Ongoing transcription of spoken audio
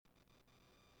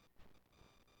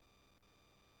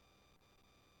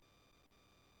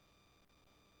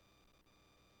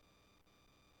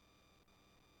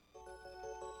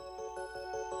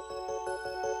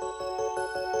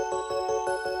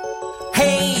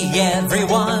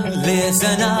everyone,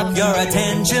 listen up, your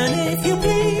attention if you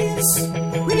please.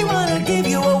 Really wanna give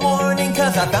you a warning,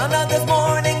 cause I found out this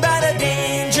morning about a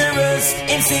dangerous,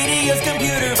 insidious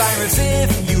computer virus.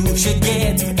 If you should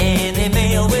get an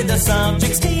email with the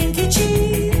subject stinky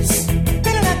cheese,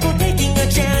 better not go taking a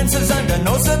chances. Under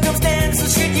no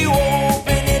circumstances should you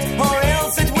open it, or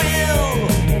else it will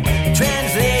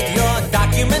translate your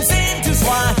documents into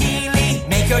Swahili,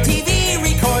 make your TV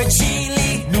record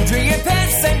Chile, nutrient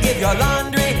pests, and give your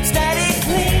laundry static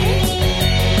clean.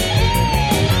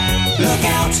 Look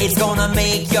out, it's gonna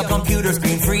make your computer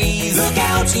screen freeze. Look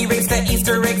out, erase the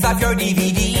Easter eggs off your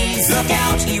DVDs. Look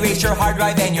out, erase your hard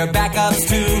drive and your backups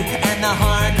too, and the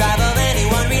hard drive of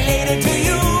anyone related to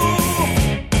you.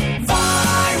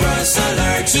 Virus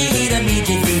alert, delete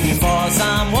immediately before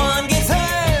someone gets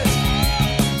hurt.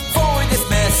 Forward this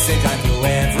message onto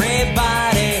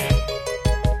everybody.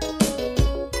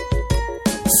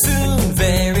 Soon,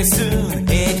 very soon,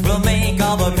 it will make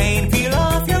all the paint peel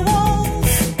off your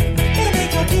walls. It'll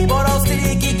make your keyboard all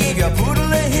sticky, give your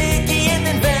poodle a hickey, and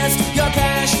invest your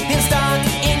cash in stock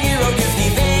in Euro Disney.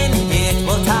 Then it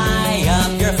will tie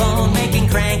up your phone, making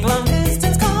crank long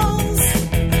distance calls.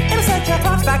 It'll set your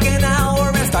clocks back an hour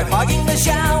and start hogging the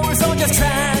shower. So just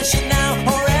trash it now,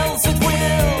 or else it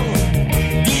will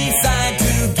decide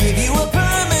to give you a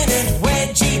permanent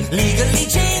wedgie. Legally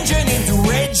change your name to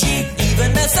Reggie,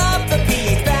 even mess up the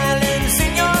pH balance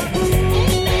in your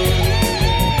pool.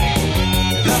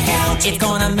 Look out, it's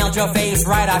gonna melt your face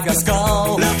right off your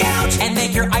skull. Look out, and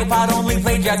make your iPod only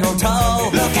play Jethro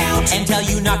Tull. Look out, and tell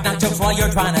you knock-knock jokes while you're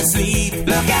trying to sleep.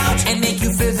 Look out, and make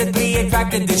you physically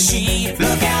attracted to sheep.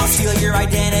 Look out, steal your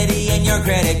identity and your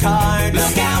credit card.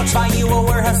 Look out, buy you a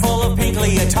warehouse full of pink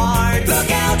leotards.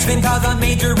 Look out, then cause a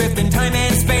major rift in time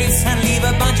and space, and leave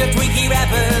a bunch of tweaky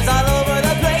rappers all over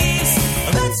the place.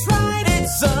 That's right,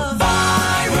 it's a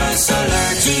virus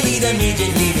alert. Delete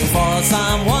immediately before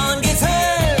someone gets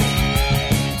hurt.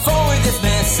 Forward this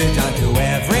message onto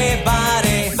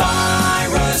everybody.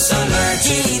 Virus alert.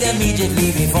 Delete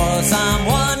immediately before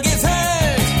someone gets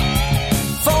hurt.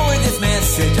 Forward this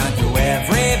message onto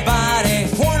everybody.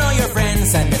 Warn all your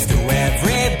friends, send this to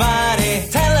everybody.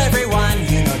 Tell everyone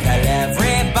you know, tell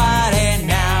everybody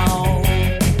now.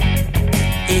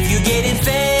 If you get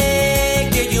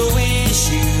infected, you'll wish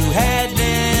you had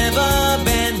never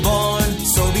been born.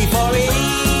 So before it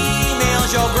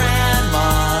emails your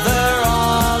grandmother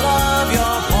all of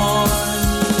your porn,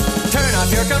 turn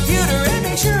off your computer and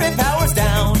make sure it powers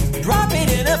down. Drop it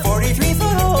in a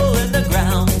 43-foot hole in the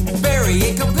ground. Bury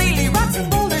it completely, rocks and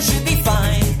boulders should be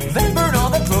fine. Then burn all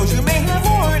the clothes you may have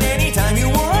worn anytime you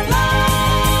were online.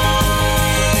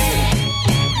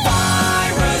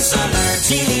 Virus alert.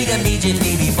 Delete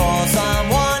immediately before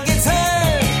someone gets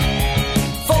hurt.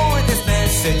 Forward this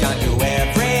message onto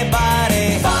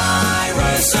everybody.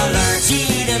 Virus alert.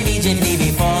 Delete immediately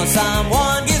before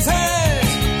someone gets hurt.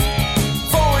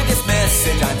 Forward this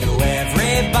message onto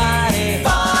everybody.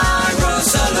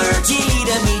 Virus alert.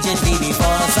 Delete immediately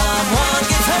before someone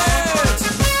gets hurt.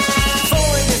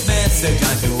 Forward this message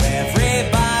onto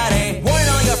everybody. Warn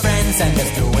all your friends, send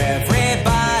this to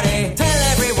everybody. Tell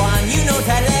everyone you know,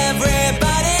 tell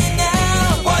everybody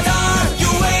now. What are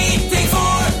you waiting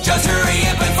for? Just hurry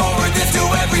up and forward this to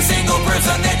every single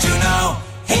person that you know.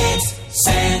 Hit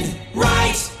send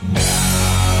right now.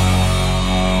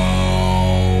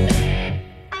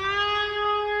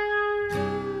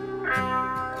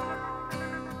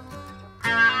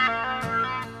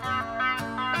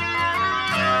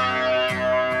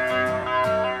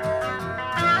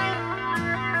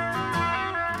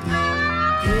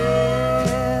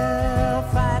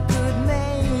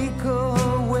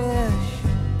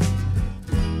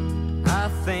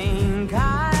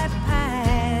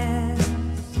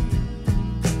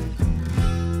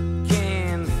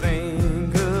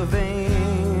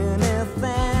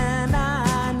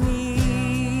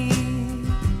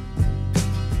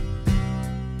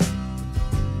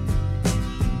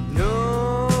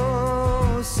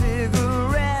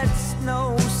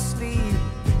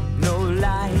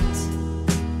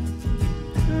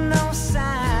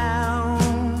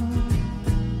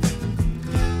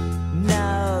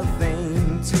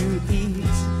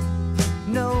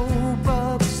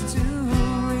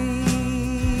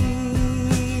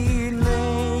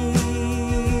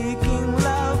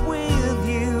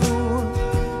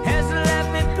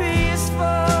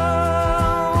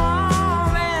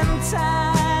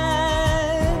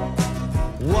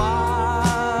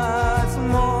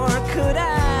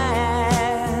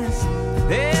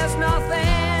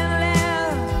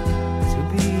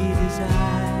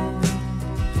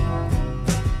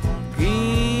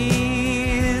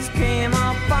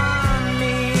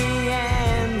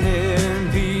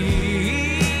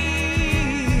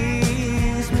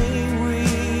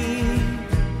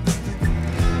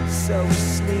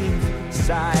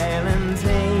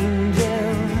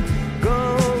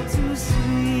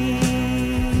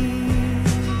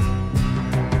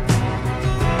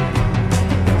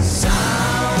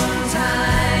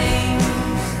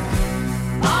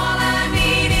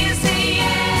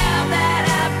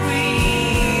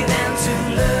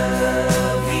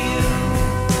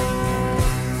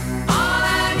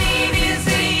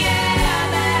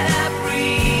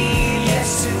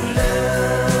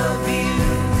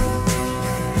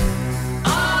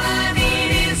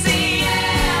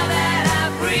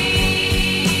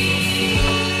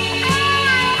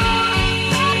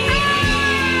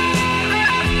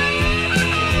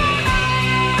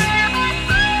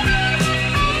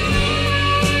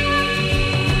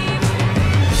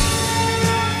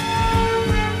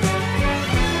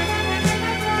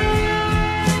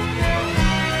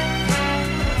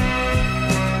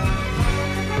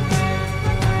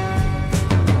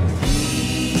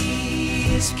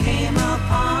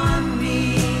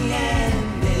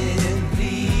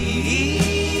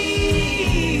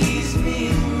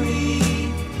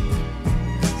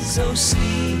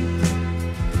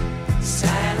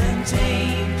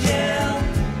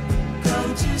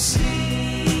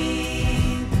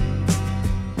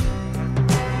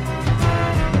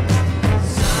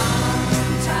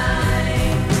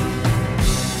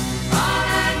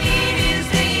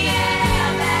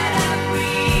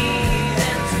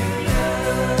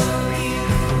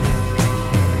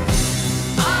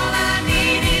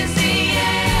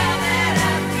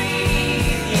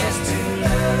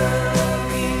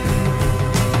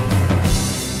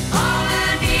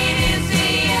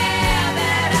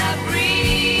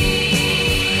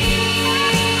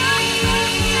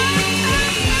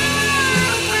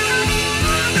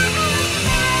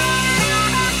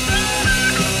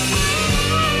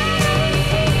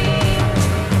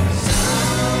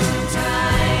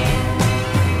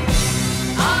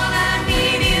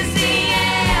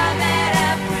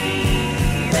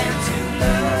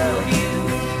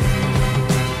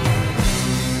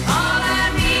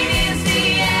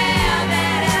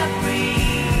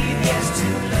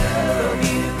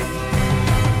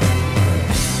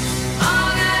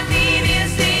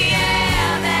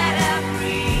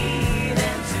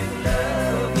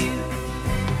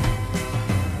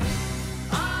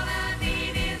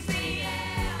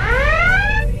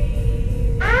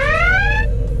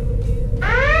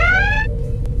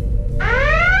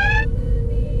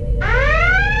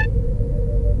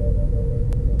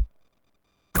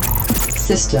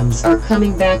 systems are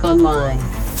coming back online.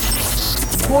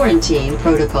 Quarantine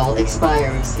protocol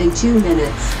expires in 2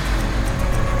 minutes.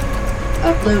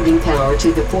 Uploading power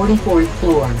to the 44th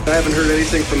floor. I haven't heard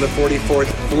anything from the 44th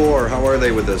floor. How are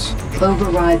they with this?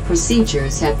 Override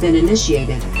procedures have been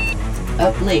initiated.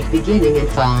 Uplink beginning in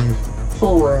 5,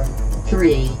 4,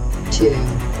 3, 2,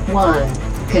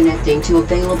 1. Connecting to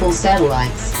available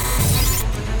satellites.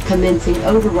 Commencing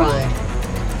override.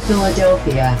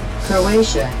 Philadelphia,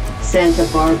 Croatia, Santa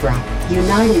Barbara,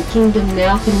 United Kingdom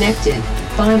now connected.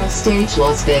 Final stage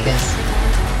Las Vegas.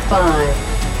 5,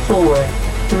 4,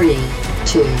 3,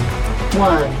 2,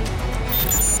 1.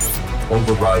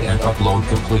 Override and upload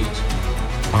complete.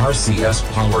 RCS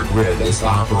Power Grid is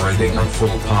operating on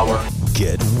full power.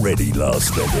 Get ready, Las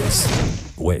Vegas.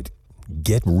 Wait,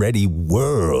 get ready,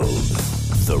 world.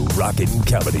 The Rockin'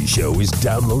 Comedy Show is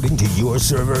downloading to your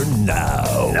server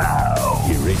now.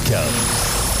 Here it comes.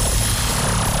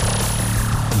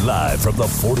 Live from the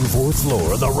 44th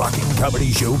floor of the Rockin'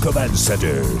 Comedy Show Command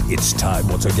Center. It's time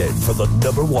once again for the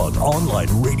 #1 online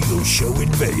radio show in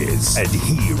Vegas. And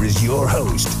here is your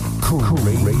host,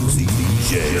 Crazy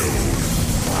DJ.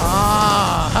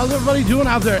 How's everybody doing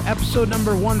out there? Episode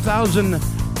number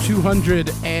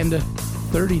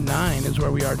 1239 is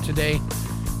where we are today.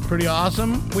 Pretty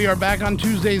awesome. We are back on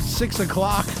Tuesdays, 6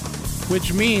 o'clock,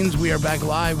 which means we are back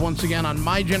live once again on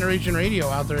My Generation Radio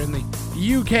out there in the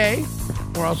UK.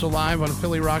 We're also live on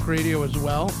Philly Rock Radio as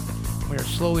well. We are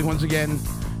slowly once again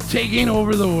taking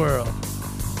over the world.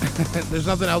 There's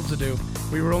nothing else to do.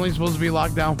 We were only supposed to be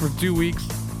locked down for 2 weeks.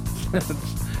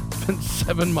 It's been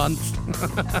 7 months.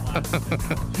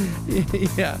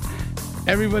 Yeah.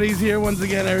 Everybody's here once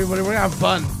again, everybody. We're going to have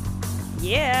fun.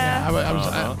 Yeah. I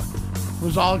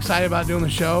was all excited about doing the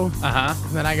show. Uh-huh.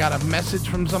 And then I got a message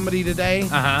from somebody today.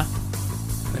 Uh-huh.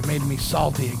 And it made me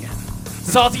salty again.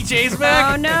 Salty Jay's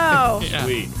back? Oh, no. Yeah.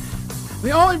 Sweet.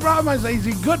 The only problem is he's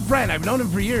a good friend. I've known him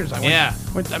for years. I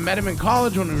met him in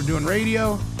college when we were doing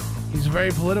radio. He's a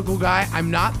very political guy. I'm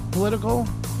not political.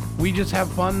 We just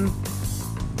have fun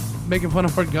making fun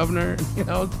of our governor,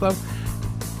 and stuff.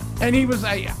 And he was,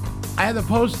 I had the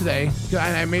post today,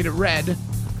 and I made it red.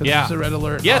 Yeah. It's a red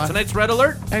alert. Yeah, tonight's red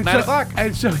alert. And 9 o'clock.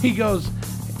 And so he goes,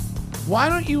 why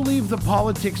don't you leave the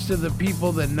politics to the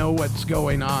people that know what's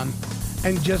going on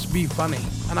and just be funny?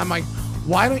 And I'm like,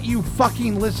 why don't you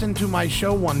fucking listen to my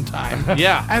show one time?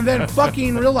 Yeah. And then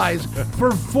fucking realize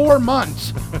for 4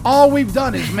 months, all we've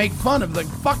done is make fun of the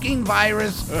fucking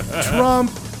virus,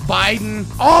 Trump, Biden,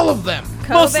 all of them.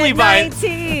 Mostly Biden.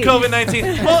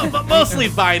 COVID-19. Well, mostly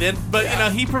Biden, but,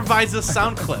 he provides us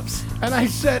sound clips. And I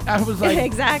was like,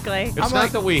 Exactly. It's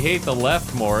not that we hate the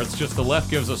left more, it's just the left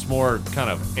gives us more kind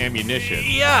of ammunition.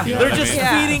 Yeah, Yeah. they're just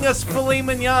Yeah. feeding us filet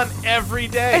mignon every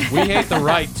day. We hate the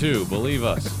right too, believe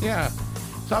us. yeah.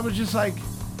 So I was just like,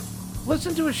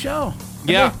 listen to a show. And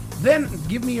Yeah. Then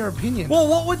give me your opinion. Well,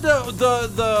 what would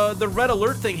the red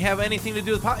alert thing have anything to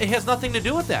do with? It has nothing to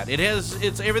do with that.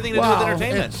 It's everything to do with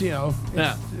entertainment. It's, Yeah.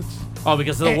 it's Oh,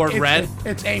 because of the word red?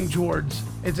 It's aimed towards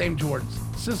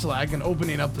Sisolak and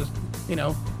opening up this,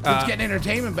 let's get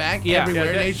entertainment back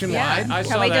everywhere, nationwide. Yeah. I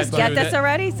Can saw we that just get too. this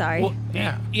already? Sorry. Well,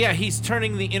 Yeah. Yeah, he's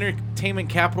turning the entertainment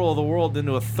capital of the world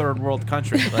into a third world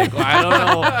country. Like,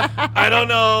 I don't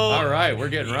know. All right, we're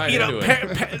getting right into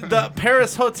it. The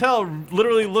Paris hotel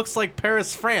literally looks like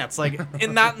Paris, France,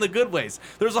 and not in the good ways.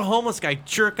 There's a homeless guy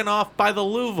jerking off by the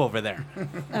Louvre over there.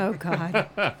 Oh, God.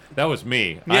 That was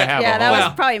me. I Yeah. have Yeah, a that home-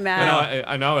 was probably mad.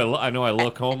 I know I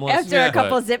look homeless. After a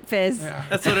couple but zip fizz.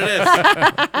 That's what it is.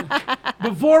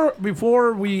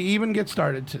 Before we even get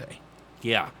started today,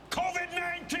 Yeah.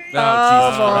 COVID-19.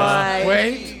 Oh, boy.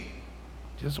 wait,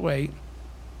 just wait.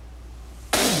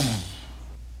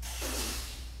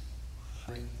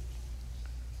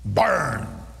 Burn.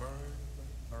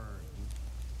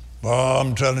 Well,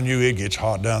 I'm telling you, it gets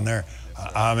hot down there.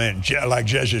 I mean, like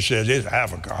Jesse says, it's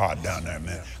Africa hot down there,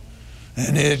 man.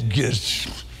 And it gets...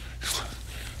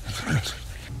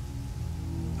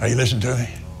 Are you listening to me?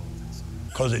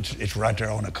 Because it's right there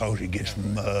on the coast. It gets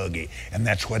muggy, and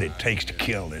that's what it takes to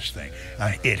kill this thing.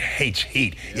 It hates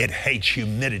heat. It hates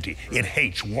humidity. It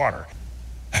hates water.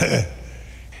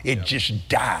 It just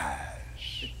dies.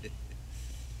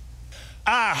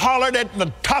 I hollered at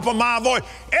the top of my voice,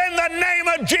 in the name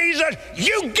of Jesus,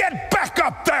 you get back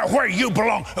up there where you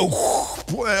belong. Oh,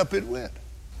 boy, up it went.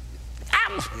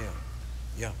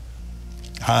 Yeah.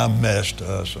 I messed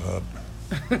us up.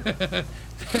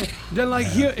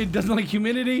 It doesn't like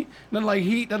humidity, doesn't like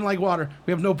heat, doesn't like water.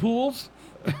 We have no pools.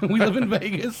 We live in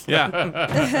Vegas.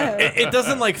 Yeah. It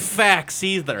doesn't like facts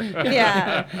either.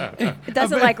 Yeah. It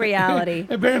doesn't like reality.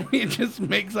 Apparently, it just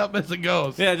makes up as it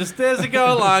goes. Yeah, just as you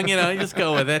go along, you just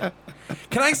go with it.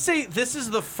 Can I say this is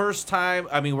the first time?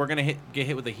 I mean, we're gonna get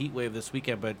hit with a heat wave this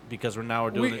weekend, but because we're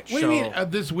doing the What show. do you mean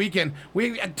this weekend?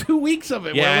 We had 2 weeks of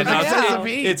it. Yeah, where it was excessive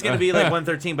heat. it's gonna be like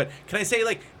 113. But can I say,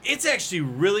 like, it's actually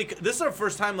really. This is our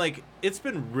first time. Like, it's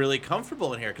been really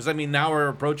comfortable in here because I mean, now we're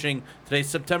approaching today's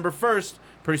September 1st.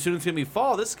 Pretty soon it's gonna be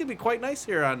fall. This is gonna be quite nice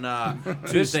here on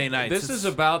Tuesday nights. This is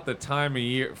about the time of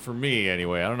year for me,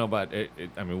 anyway. I don't know about it.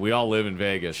 I mean, we all live in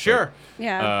Vegas. Sure.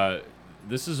 Yeah.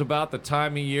 This is about the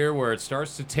time of year where it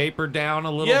starts to taper down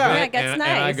a little Yeah. bit. Yeah, it gets and, nice.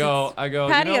 And I go,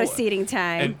 Patio seating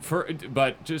time.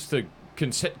 But just to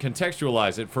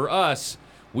contextualize it, for us,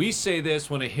 we say this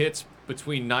when it hits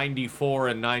between 94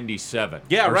 and 97.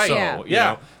 Yeah, or right. So, Yeah. you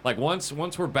know, like once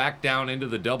we're back down into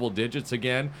the double digits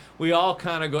again, we all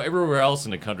kind of go. Everywhere else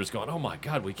in the country's going, oh my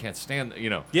God, we can't stand.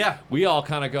 Yeah. We all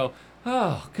kind of go,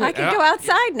 oh, good. I can go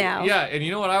outside now. Yeah, and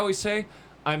you know what I always say?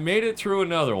 I made it through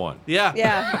another one. Yeah.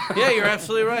 Yeah. Yeah, you're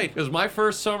absolutely right. Because my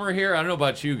first summer here, I don't know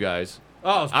about you guys.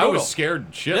 Oh, it was I brutal. was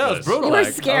scared shitless. Yeah, it was brutal. You were I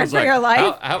scared was for your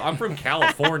life? I'm from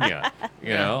California.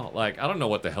 You know, like I don't know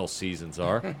what the hell seasons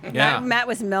are. Yeah. Matt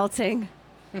was melting.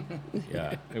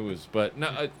 Yeah, it was. But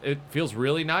no, it feels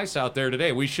really nice out there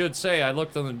today. We should say I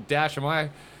looked on the dash of my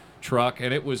truck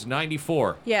and it was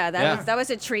 94. Yeah, that was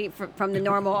a treat from the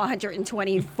normal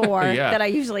 124 Yeah. that I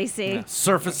usually see.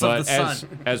 Surface But of the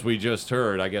sun. as we just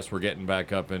heard, I guess we're getting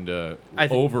back up into I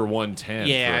think- over 110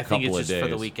 Yeah, for a I think couple it's of just days. for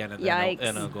the weekend, and then Yikes.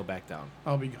 it'll go back down,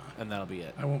 I'll be gone. and that'll be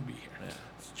it. I won't be here. Yeah,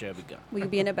 it's Joe be gone. Will you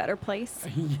be in a better place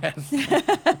Yes.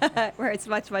 where it's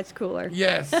much, much cooler?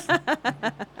 Yes.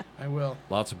 I will.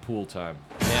 Lots of pool time.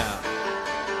 Yeah.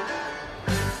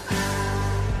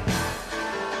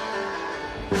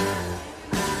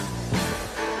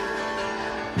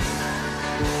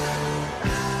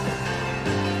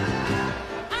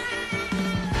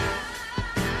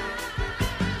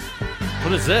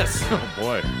 What is this? Oh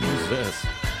boy, who's this?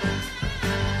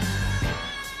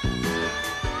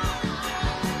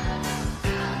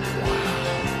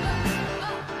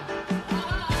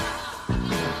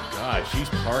 God, she's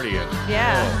partying.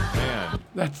 Yeah. Oh man.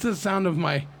 That's the sound of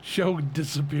my show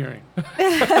disappearing.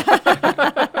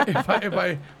 if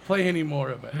I play any more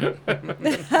of it.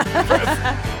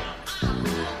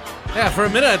 Yeah, for a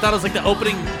minute I thought it was like the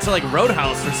opening to like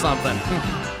Roadhouse or something.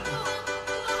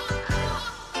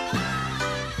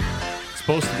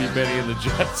 Supposed to be Benny and the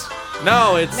Jets.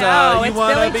 No, it's No, you it's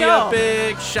wanna Billy be Joel. a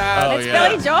big shot. Oh, It's yeah.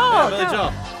 Billy Joel. Yeah, Billy Come-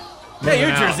 Joel. Yeah, you're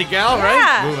a Moving Jersey out. gal, right?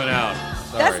 Yeah. Moving out.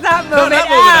 Sorry. That's not No, moving not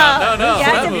moving out. out. No, no. You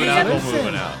Not have to moving be out. a- We're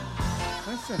moving out.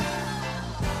 Listen.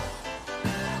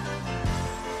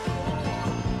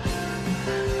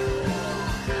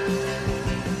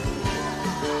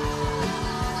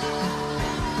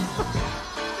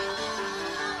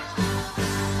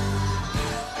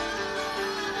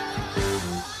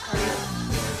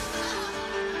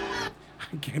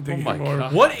 I can't take my any more.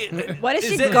 God. What is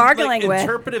she it gargling like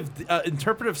with?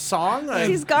 Interpretive song? Like-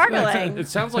 She's gargling. It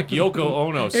sounds like Yoko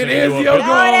Ono It singing is to a Yoko big-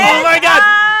 Ono. Oh my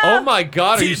God! Oh my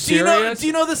God, are you serious? Do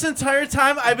you know this entire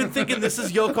time I've been thinking this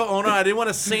is Yoko Ono? I didn't want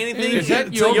to say anything Is that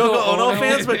to Yoko Yoko Ono Ono?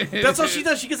 fans, but that's all she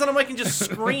does. She gets on a mic and just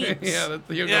screams. Yeah, that's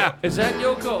the Yoko. Yeah. Is that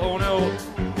Yoko Ono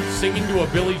singing to a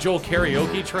Billy Joel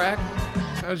karaoke track?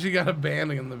 Oh, she got a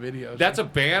band in the video. That's a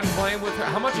band playing with her?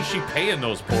 How much is she paying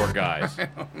those poor guys?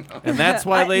 And that's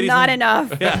why, ladies Not and,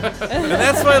 enough. and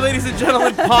that's why, ladies and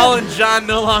gentlemen, Paul and John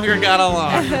no longer got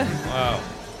along. Wow.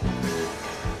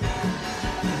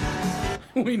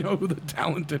 We know who the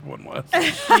talented one was. Oh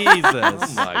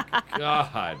Jesus. my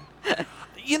God.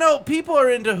 You know, people are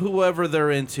into whoever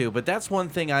they're into, but that's one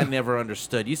thing I never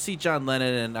understood. You see John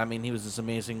Lennon, and I mean, he was this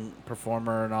amazing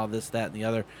performer and all this, that, and the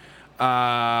other.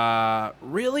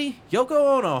 Really?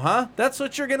 Yoko Ono, huh? That's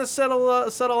what you're gonna settle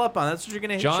up on. That's what you're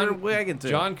gonna hit your wagon to.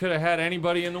 John could have had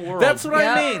anybody in the world. That's what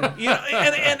I mean. You know,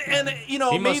 and you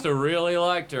know, He maybe, must have really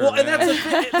liked her. well, and man.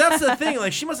 that's the thing.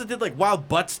 Like, she must have did like wild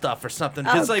butt stuff or something.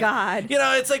 'Cause, Oh, like, God. you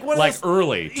know, it's like one of like those.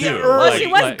 early, too. Yeah, early. Well, Like- she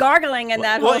was like- gargling in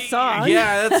that Well, whole song.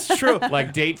 Yeah, that's true.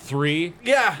 Like date 3.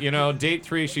 Yeah. You know, date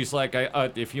 3, she's like,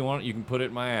 if you want, you can put it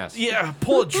in my ass. Yeah,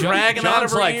 pull a dragon out of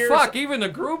John's her like, ears. fuck, even the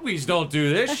groupies don't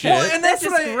do this shit. Well, and that's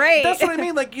This what is I, great. That's what I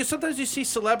mean. Like, sometimes you see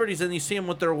celebrities and you see them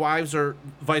with their wives, or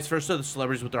vice versa. The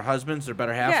celebrities with their husbands, their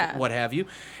better half, Yeah. what have you.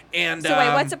 And So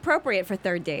wait, what's appropriate for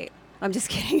third date? I'm just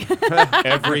kidding.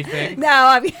 Everything. No,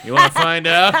 I'm. You want to find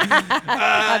out?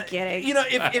 I'm kidding. You know,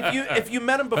 if you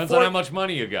met him before, Depends on how much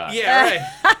money you got. Yeah,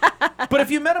 right. But if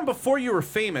you met him before you were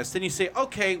famous, then you say,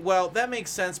 okay, well, that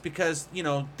makes sense because, you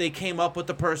know, they came up with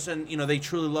the person, you know, they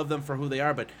truly love them for who they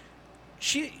are. But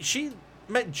she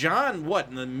met John, what,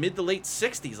 in the mid to late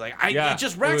 60s? Like, it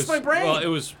just racks my brain. Well, it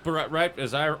was right,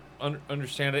 as I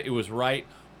understand it, it was right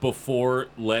before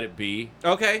Let It Be.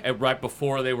 Okay. And right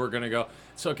before they were going to go.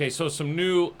 So, okay, so some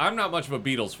new... I'm not much of a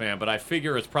Beatles fan, but I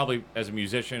figure it's probably, as a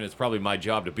musician, it's probably my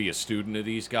job to be a student of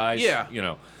these guys. Yeah. You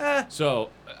know. So,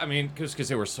 I mean, because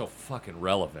they were so fucking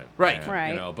relevant. Right. Man, Right.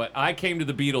 You know, but I came to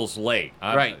the Beatles late.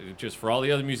 Right. Just for all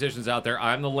the other musicians out there,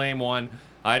 I'm the lame one.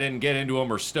 I didn't get into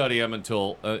them or study them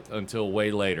until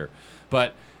way later.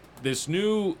 But this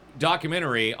new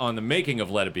documentary on the making of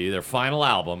Let It Be, their final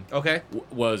album, Okay.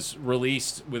 was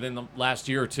released within the last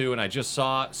year or two, and I just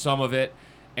saw some of it,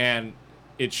 and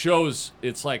it shows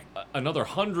it's like another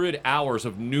 100 hours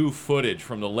of new footage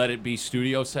from the Let It Be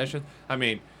studio session. I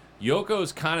mean,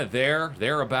 Yoko's kind of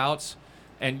thereabouts,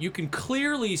 and you can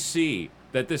clearly see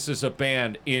that this is a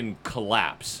band in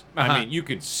collapse. I mean, you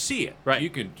can see it. Right. You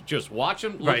can just watch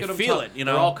them, look Right, at them. feel it, you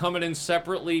know? They're all coming in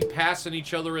separately, passing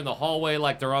each other in the hallway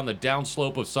like they're on the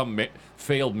downslope of some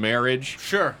failed marriage.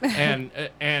 Sure. And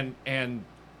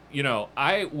you know,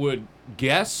 I would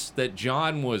guess that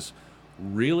John was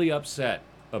really upset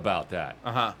about that.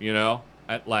 You know,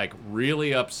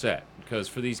 really upset. Because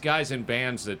for these guys in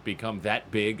bands that become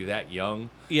that big, that young,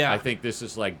 Yeah. I think this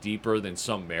is like deeper than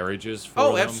some marriages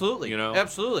for them. Absolutely. You know,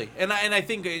 Absolutely. And I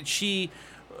think she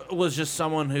was just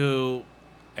someone who,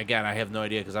 again, I have no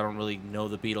idea because I don't really know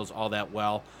the Beatles all that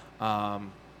well.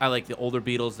 I like the older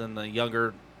Beatles than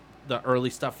the early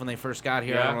stuff when they first got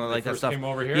here. Yeah, I don't really when like they that first stuff. came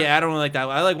over here? Yeah, I don't really like that.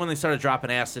 I like when they started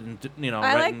dropping acid and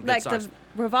I writing like good songs. the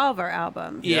Revolver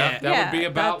album. Yeah. that would be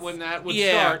about that's- when that would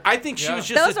Yeah, start. I think she was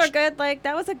just Those are good. Like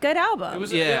that was a good album. It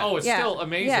was. Yeah. It's Yeah. still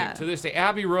amazing Yeah. to this day.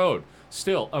 Abbey Road,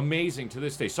 still amazing to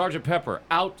this day. Sgt. Pepper,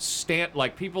 outstanding.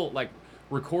 Like people, like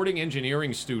recording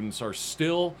engineering students are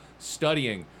still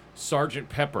studying Sgt.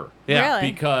 Pepper. Yeah.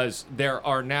 Really? Because there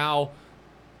are now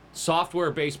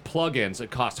software-based plugins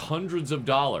that cost hundreds of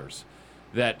dollars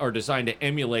that are designed to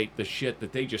emulate the shit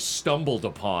that they just stumbled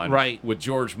upon Right. with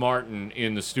George Martin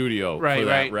in the studio Right, for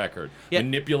that right. record. Yeah.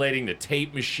 Manipulating the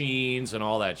tape machines and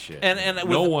all that shit. And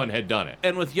no with- one had done it.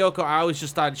 And with Yoko, I always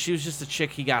just thought she was just a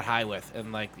chick he got high with,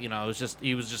 and like he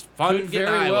was just fun Could getting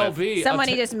very high well with. be. Someone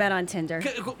I'll he just met on Tinder.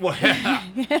 Well, yeah,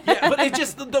 but it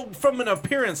just from an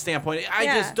appearance standpoint, I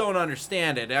Yeah. just don't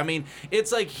understand it. I mean,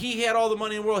 it's like he had all the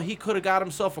money in the world. He could have got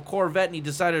himself a Corvette, and he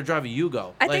decided to drive a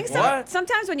Yugo. I like, think what?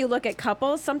 sometimes when you look at couples,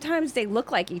 sometimes they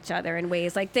look like each other in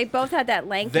ways. Like they both had that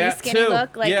lanky, That skinny too.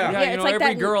 look. Like Yeah. Yeah, it's you know, like every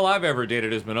that, girl I've ever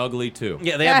dated has been ugly too.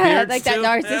 Yeah, they have beards like too.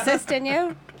 that narcissist in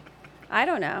you. I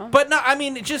don't know. But no, I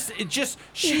mean,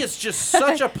 she is just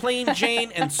such a plain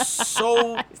Jane and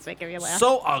so It's making me laugh.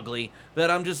 so ugly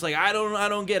that I'm just like, I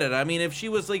don't get it. I mean, if she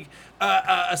was like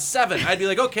a 7, I'd be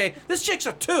like, okay, this chick's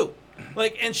a 2.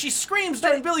 Like, and she screams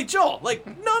during Billy Joel. Like,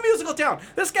 no musical talent.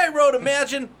 This guy wrote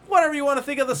Imagine, whatever you want to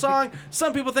think of the song.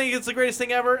 Some people think it's the greatest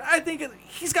thing ever. I think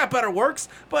he's got better works,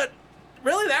 but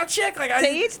really, that chick? Like, To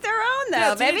each their own, though.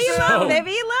 Yeah, to maybe each you their loved. own. Maybe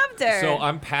you loved her. So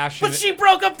I'm passionate. But she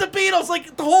broke up the Beatles.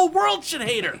 Like, the whole world should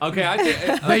hate her.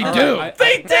 Okay, They all do. right,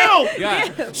 They do!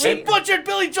 Yeah. She butchered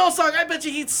Billy Joel song. I bet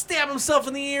you he'd stab himself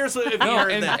in the ears if he No,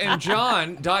 heard that. and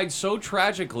John died so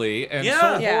tragically and Yeah.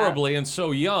 so Yeah. horribly and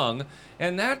so young,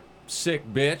 and that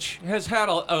sick bitch has had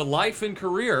a life and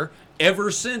career ever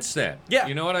since then. Yeah.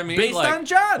 You know what I mean? Based on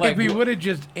John. Like, If he would have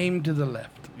just aimed to the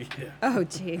left. oh,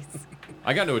 jeez.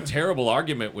 I got into a terrible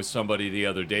argument with somebody the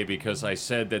other day because I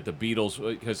said that the Beatles,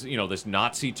 because this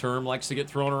Nazi term likes to get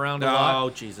thrown around a lot. Oh,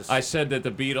 Jesus. I said that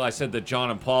I said that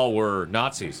John and Paul were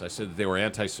Nazis. I said that they were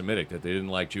anti-Semitic, that they didn't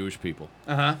like Jewish people.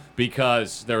 Uh-huh.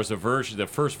 Because there was the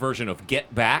first version of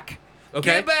Get Back.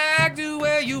 Okay. Get back to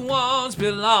where you once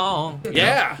belong.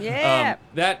 Yeah. Yeah.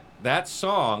 That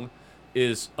song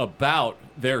is about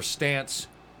their stance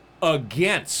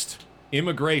against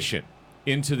immigration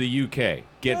into the UK.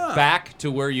 Get back to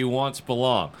where you once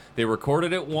belong. They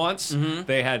recorded it once. Mm-hmm.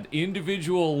 They had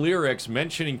individual lyrics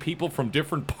mentioning people from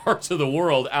different parts of the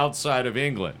world outside of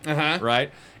England,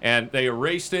 right? And they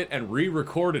erased it and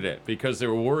re-recorded it because they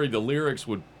were worried the lyrics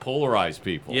would polarize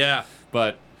people. Yeah.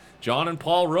 But John and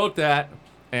Paul wrote that,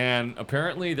 and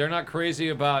apparently they're not crazy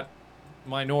about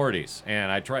minorities.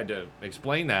 And I tried to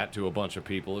explain that to a bunch of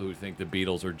people who think the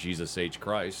Beatles are Jesus H.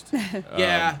 Christ.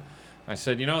 Yeah. I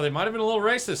said, they might have been a little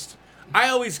racist. I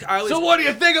always. So what do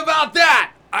you think about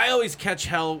that? I always catch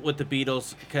hell with the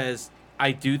Beatles because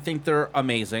I do think they're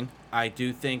amazing. I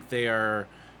do think they are,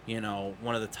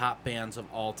 one of the top bands of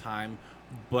all time.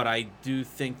 But I do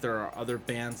think there are other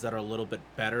bands that are a little bit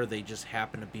better. They just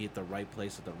happen to be at the right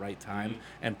place at the right time,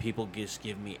 and people just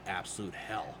give me absolute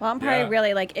hell. Well, I'm probably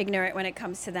really ignorant when it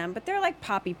comes to them, but they're like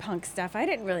poppy punk stuff. I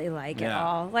didn't really like at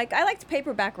all. Like I liked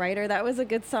Paperback Writer. That was a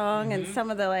good song, and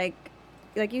some of the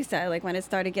like you said, when it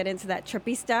started to get into that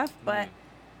trippy stuff. But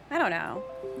I don't know.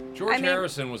 George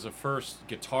Harrison was the first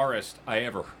guitarist I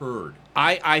ever heard.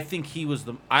 I think he's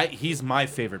my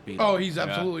favorite Beatle. Oh, he's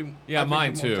absolutely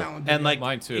mine too. And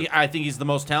mine too. I think he's the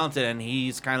most talented, and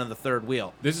he's kind of the third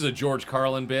wheel. This is a George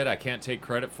Carlin bit. I can't take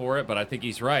credit for it, but I think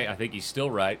he's right. I think he's still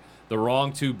right. The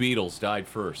wrong two Beatles died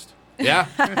first. Yeah.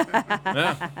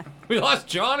 We lost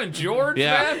John and George,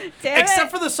 man.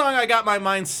 Except for the song "I Got My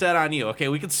Mind Set on You." Okay,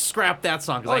 we could scrap that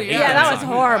song. I hate that was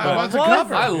horrible. That's a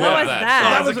cover. I love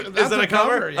that. Is that a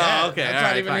cover? Yeah. Oh, okay. That's all not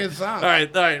right, even fine. his song. All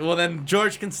right. Well, then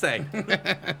George can stay.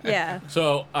 Yeah.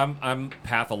 So I'm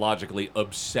pathologically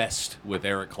obsessed with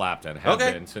Eric Clapton. Have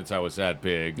been since I was that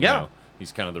big. Yeah.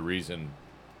 He's kind of the reason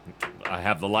I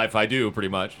have the life I do, pretty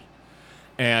much.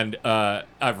 And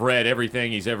I've read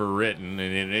everything he's ever written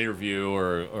in an interview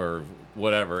or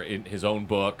whatever, in his own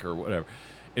book or whatever.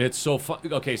 And it's so fun.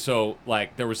 Okay, so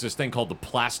there was this thing called the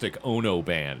Plastic Ono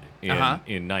Band in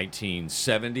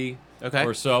 1970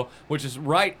 or so, which is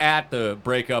right at the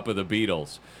breakup of the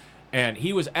Beatles. And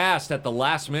he was asked at the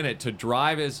last minute to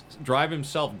drive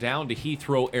himself down to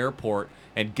Heathrow Airport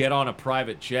and get on a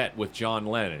private jet with John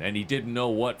Lennon, and he didn't know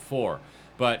what for.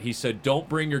 But he said, "Don't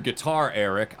bring your guitar,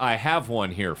 Eric. I have one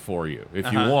here for you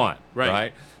if you want."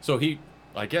 Right? So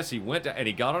I guess he went and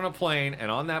he got on a plane,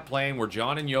 and on that plane were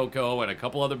John and Yoko and a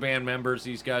couple other band members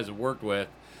these guys have worked with,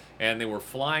 and they were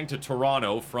flying to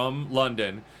Toronto from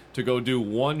London to go do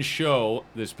one show,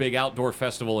 this big outdoor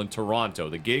festival in Toronto.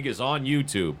 The gig is on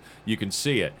YouTube. You can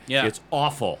see it. Yeah. It's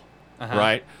awful,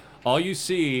 right? All you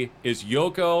see is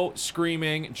Yoko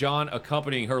screaming, John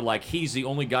accompanying her like he's the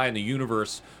only guy in the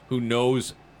universe who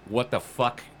knows what the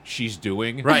fuck she's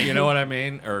doing. Right. You know what I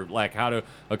mean? Or how to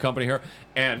accompany her.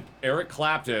 And Eric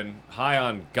Clapton, high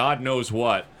on God knows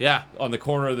what, on the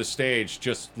corner of the stage,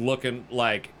 just looking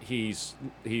like he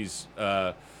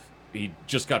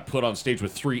just got put on stage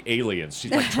with 3 aliens.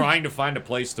 She's trying to find a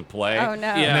place to play. Oh, no.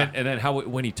 And then how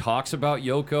when he talks about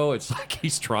Yoko, it's like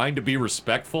he's trying to be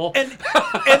respectful. And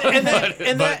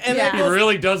he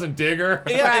really doesn't dig her.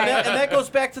 Yeah, and that goes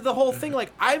back to the whole thing.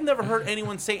 I've never heard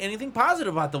anyone say anything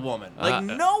positive about the woman.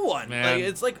 No one. Man.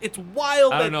 It's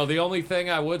wild. I don't know. The only thing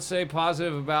I would say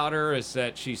positive about her is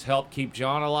that she's helped keep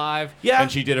John alive. Yeah.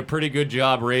 And she did a pretty good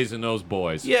job raising those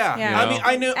boys. Yeah. Yeah. I mean,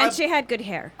 I knew. And she had good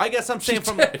hair. I guess I'm saying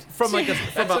from That's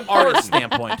an artist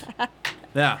standpoint.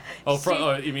 Yeah.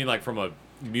 Oh, you mean from a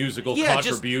musical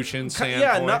contribution standpoint?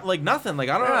 Yeah, nothing. I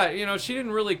don't know. She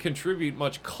didn't really contribute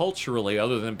much culturally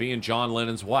other than being John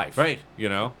Lennon's wife. Right.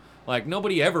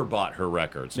 Nobody ever bought her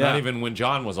records. Not even when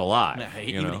John was alive.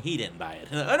 Even he didn't buy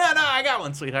it. No, I got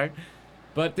one, sweetheart.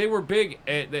 But they were big.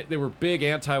 They were big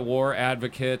anti-war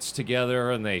advocates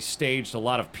together, and they staged a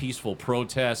lot of peaceful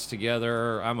protests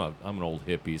together. I'm an old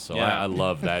hippie, so I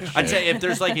love that shit. I'd say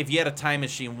if you had a time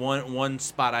machine, one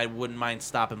spot I wouldn't mind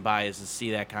stopping by is to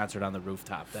see that concert on the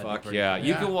rooftop. Fuck yeah.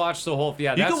 You can watch the whole.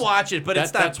 Yeah, you can watch it, but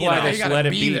it's not. That's why this Let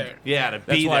It Be. Yeah,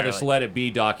 that's why this Let It Be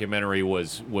documentary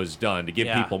was done to give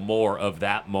people more of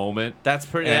that moment. That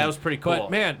was pretty cool.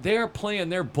 But man, they're playing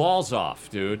their balls off,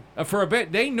 dude. For a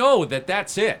bit, they know that's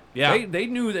it. Yeah. They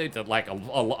knew that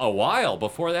a while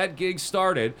before that gig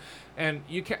started, and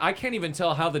I can't even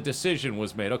tell how the decision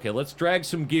was made. Okay, let's drag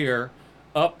some gear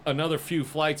up another few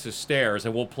flights of stairs,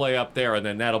 and we'll play up there, and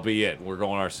then that'll be it. We're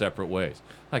going our separate ways.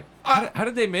 How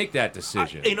did they make that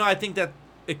decision? I think that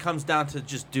it comes down to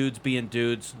just dudes being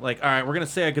dudes. All right, we're gonna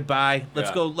say a goodbye.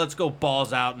 Let's go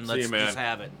balls out and let's just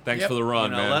have it. Thanks for the run,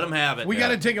 man. Let them have it. We got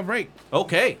to take a break.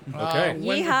 Okay.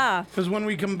 Yeehaw. Because when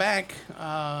we come back,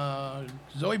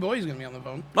 Zoe Boy's going to be on the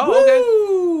phone.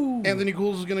 Oh, okay. Anthony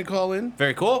Cools is going to call in.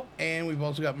 Very cool. And we've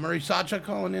also got Murray Sacha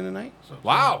calling in tonight. So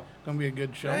wow. It's going to be a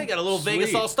good show. I got a little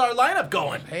Vegas All-Star lineup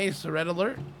going. Hey, so Red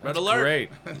Alert. Red Alert. Great.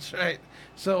 That's right.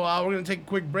 So we're going to take a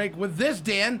quick break with this,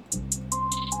 Dan.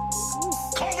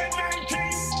 COVID-19.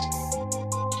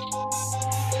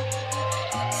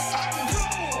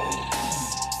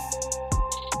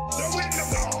 The wind of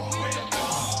God.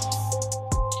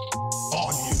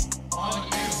 On you.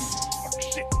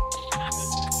 Shit.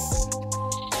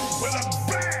 With a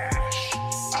bash,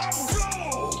 I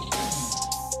blow.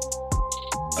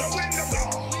 The wind of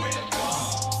God.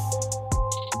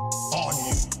 On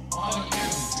you.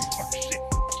 Shit.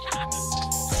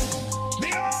 The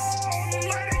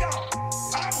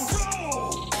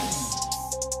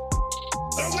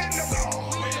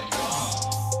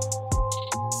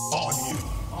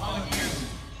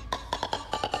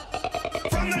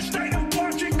From the state of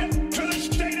Washington to the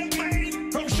state of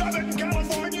Maine, from Southern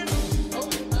California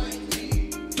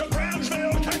to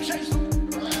Brownsville, Texas,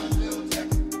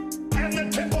 and the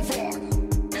tip of Florida.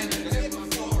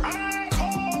 I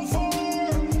call for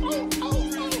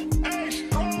a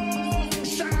strong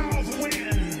south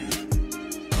wind.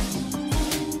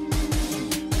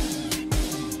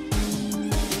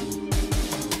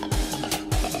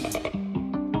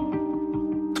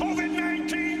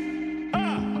 COVID-19,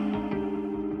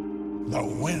 the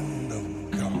wind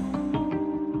of God.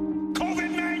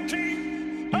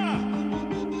 COVID-19, I'll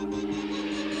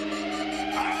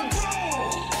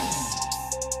blow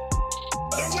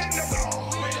the wind of God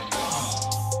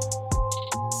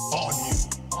on you.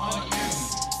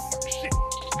 Shit.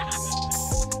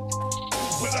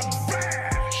 With a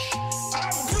bash,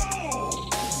 I'll blow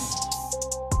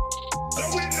the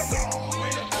wind of God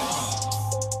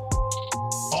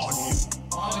on you.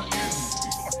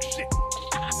 Shit.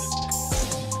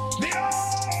 The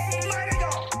Almighty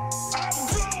God, I'll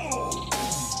blow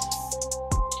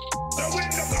the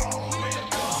wind of God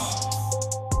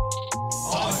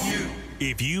on you.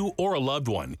 If you or a loved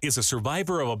one is a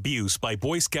survivor of abuse by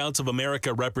Boy Scouts of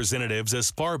America representatives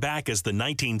as far back as the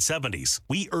 1970s,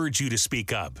 we urge you to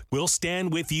speak up. We'll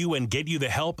stand with you and get you the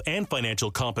help and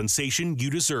financial compensation you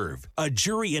deserve. A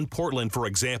jury in Portland, for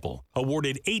example,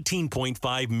 awarded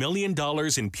 $18.5 million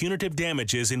in punitive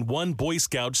damages in one Boy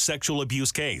Scout sexual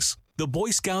abuse case. The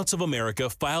Boy Scouts of America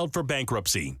filed for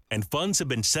bankruptcy, and funds have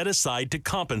been set aside to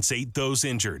compensate those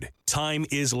injured. Time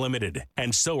is limited,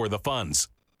 and so are the funds.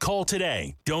 Call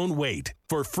today. Don't wait.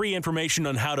 For free information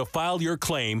on how to file your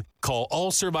claim, call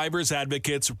All Survivors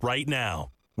Advocates right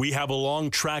now. We have a long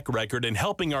track record in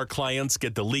helping our clients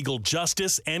get the legal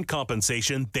justice and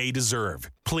compensation they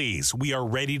deserve. Please, we are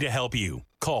ready to help you.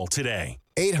 Call today.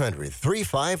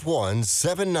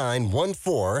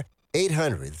 800-351-7914.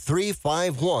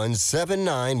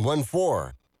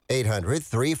 800-351-7914.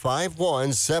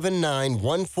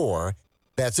 800-351-7914.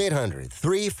 That's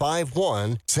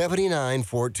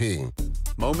 800-351-7914.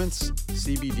 Moments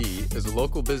CBD is a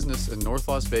local business in North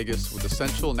Las Vegas with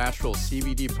essential natural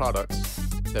CBD products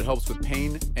that helps with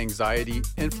pain, anxiety,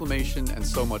 inflammation, and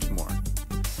so much more.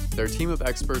 Their team of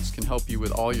experts can help you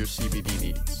with all your CBD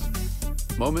needs.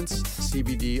 Moments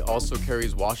CBD also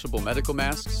carries washable medical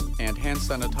masks and hand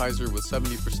sanitizer with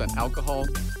 70% alcohol,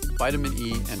 vitamin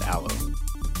E, and aloe.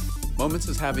 Moments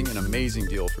is having an amazing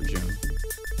deal for June.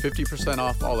 50%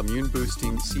 off all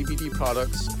immune-boosting CBD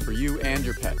products for you and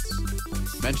your pets.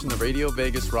 Mention the Radio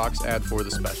Vegas Rocks ad for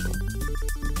the special.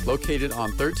 Located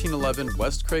on 1311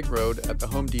 West Craig Road at the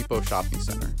Home Depot Shopping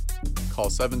Center. Call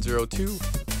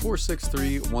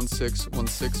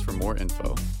 702-463-1616 for more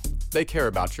info. They care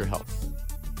about your health.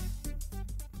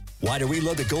 Why do we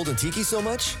love the Golden Tiki so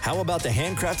much? How about the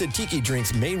handcrafted tiki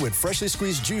drinks made with freshly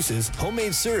squeezed juices,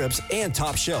 homemade syrups, and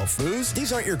top shelf booze?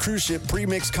 These aren't your cruise ship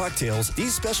pre-mixed cocktails.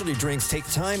 These specialty drinks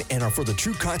take time and are for the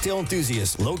true cocktail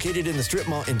enthusiasts. Located in the strip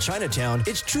mall in Chinatown,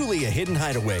 it's truly a hidden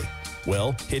hideaway.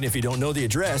 Well, hidden if you don't know the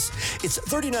address, it's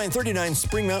 3939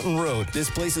 Spring Mountain Road.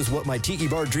 This place is what my tiki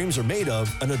bar dreams are made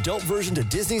of, an adult version to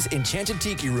Disney's Enchanted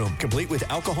Tiki Room, complete with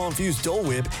alcohol-infused Dole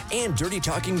Whip and dirty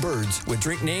talking birds, with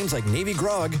drink names like Navy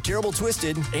Grog, Terrible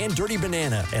Twisted, and Dirty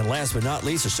Banana. And last but not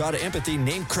least, a shot of empathy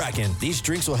named Kraken. These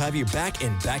drinks will have you back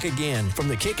and back again. From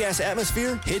the kick-ass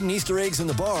atmosphere, hidden Easter eggs in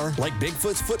the bar, like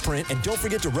Bigfoot's footprint, and don't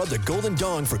forget to rub the golden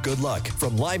dong for good luck.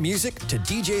 From live music to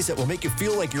DJs that will make you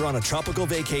feel like you're on a tropical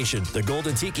vacation. The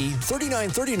Golden Tiki,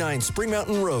 3939 Spring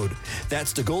Mountain Road.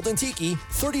 That's the Golden Tiki,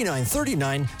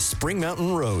 3939 Spring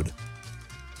Mountain Road.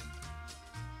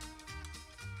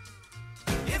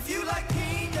 If you like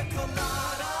pina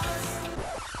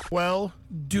coladas. Well,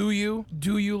 do you?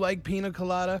 Do you like pina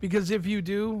colada? Because if you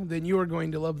do, then you are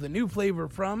going to love the new flavor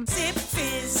from Zip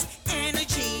Fizz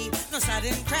Energy. No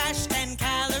sudden crash and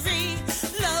calorie.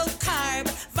 Low carb,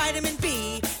 vitamin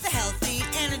B. The healthy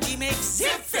energy mix.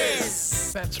 Zip Fizz.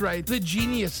 That's right. The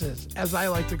geniuses, as I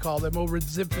like to call them, over at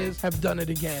Zip Fizz have done it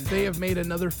again. They have made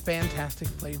another fantastic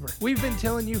flavor. We've been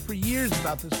telling you for years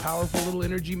about this powerful little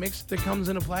energy mix that comes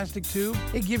in a plastic tube.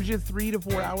 It gives you 3 to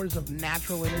 4 hours of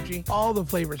natural energy. All the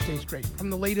flavors taste great, from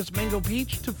the latest mango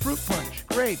peach to fruit punch,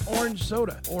 grape, orange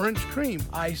soda, orange cream,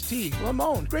 iced tea,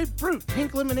 lemon, grapefruit,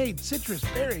 pink lemonade, citrus,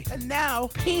 berry, and now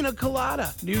pina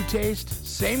colada. New taste,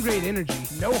 same great energy,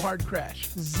 no hard crash.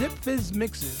 Zip Fizz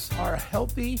mixes are a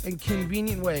healthy and convenient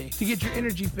way to get your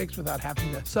energy fix without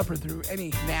having to suffer through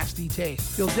any nasty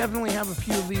taste. You'll definitely have a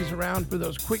few of these around for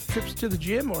those quick trips to the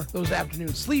gym or those afternoon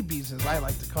sleepies, as I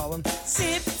like to call them.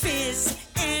 Zip Fizz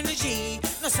Energy.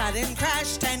 No sudden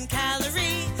crash, 10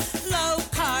 calorie. Low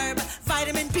carb,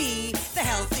 vitamin B. The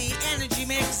healthy energy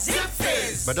mix.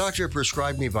 My doctor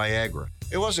prescribed me Viagra.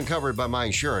 It wasn't covered by my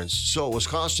insurance, so it was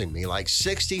costing me like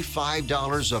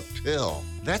 $65 a pill.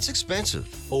 That's expensive.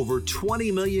 Over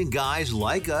 20 million guys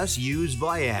like us use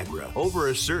Viagra. Over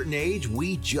a certain age,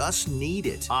 we just need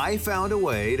it. I found a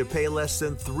way to pay less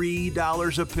than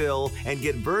 $3 a pill and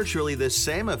get virtually the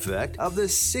same effect of the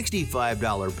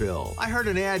 $65 pill. I heard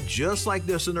an ad just like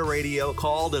this on the radio,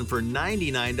 called, and for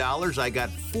 $99, I got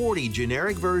 40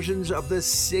 generic versions of the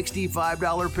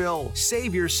 $65 pill.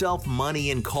 Save yourself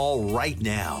money and call right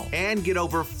now and get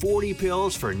over 40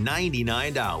 pills for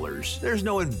 $99. There's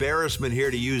no embarrassment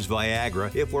here to use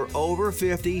Viagra. If we're over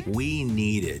 50, we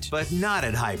need it, but not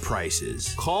at high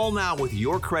prices. Call now with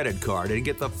your credit card and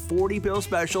get the 40 pill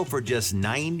special for just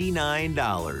 $99.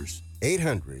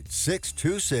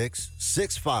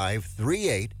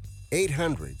 800-626-6538.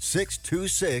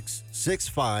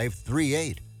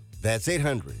 800-626-6538. That's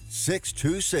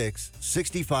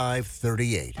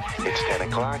 800-626-6538. It's 10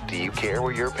 o'clock. Do you care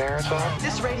where your parents are?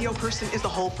 This radio person is the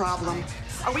whole problem.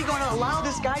 Are we going to allow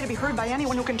this guy to be heard by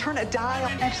anyone who can turn a dial?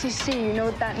 FCC, you know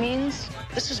what that means?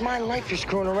 This is my life you're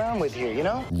screwing around with here, you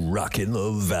know? Rockin' the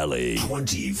Valley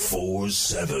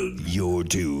 24/7. You're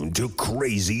tuned to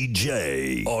Crazy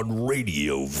J on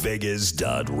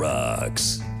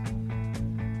RadioVegas.rocks.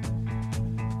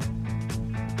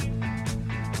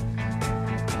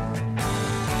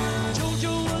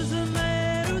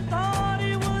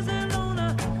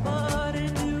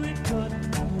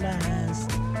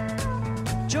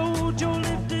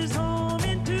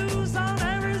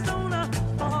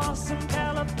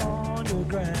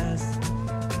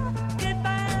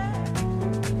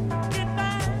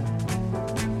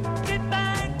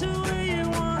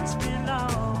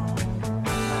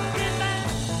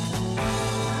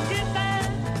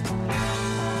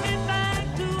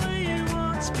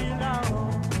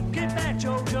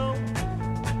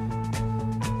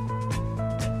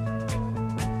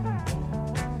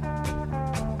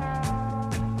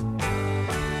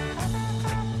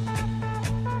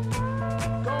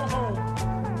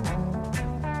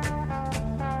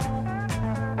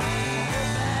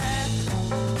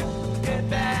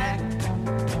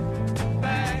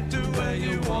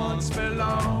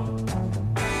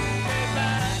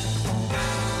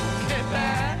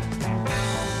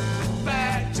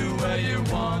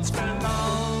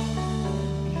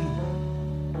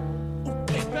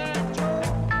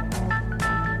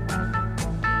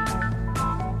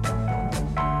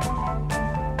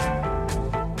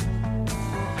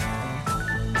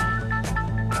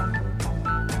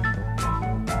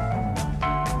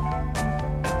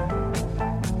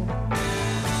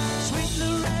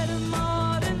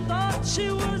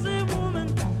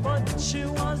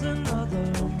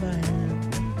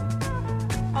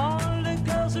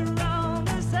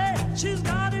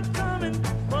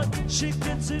 She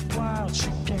gets it while she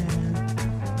can.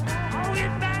 Oh,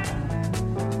 get back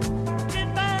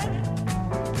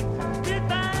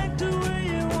to where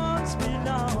you once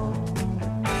belonged.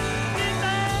 Get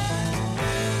back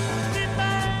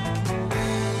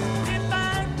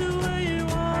to where you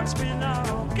once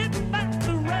belonged. Get back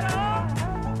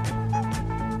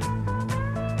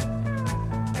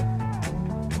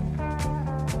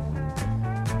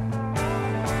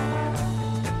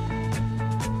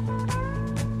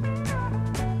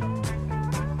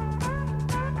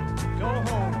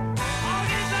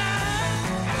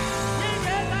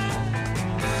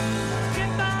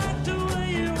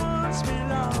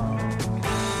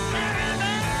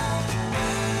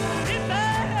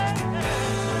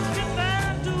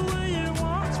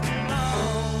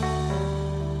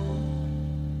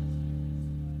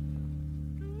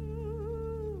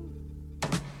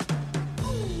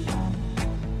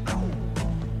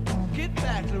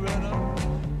to Red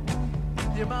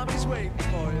Your mommy's waiting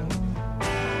for you,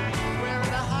 wearing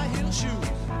a high-heel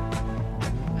shoes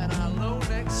and a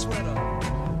low-neck sweater.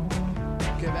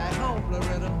 Get back home,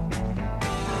 Loretta.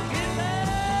 Get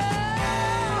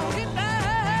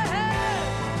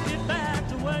back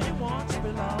to where you once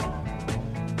belonged.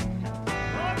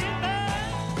 Oh, get back.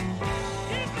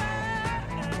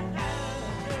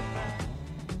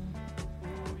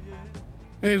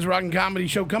 It is Rockin' Comedy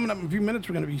Show. Coming up in a few minutes,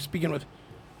 we're going to be speaking with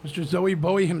Mr. Zoe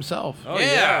Bowie himself. Oh,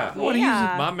 yeah. What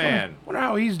My man. Wonder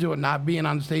how he's doing, not being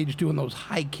on stage doing those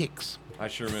high kicks. I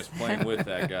sure miss playing with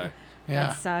that guy. Yeah.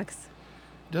 That sucks.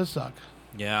 It does suck.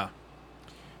 Yeah.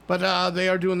 But they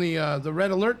are doing the Red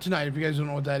Alert tonight, if you guys don't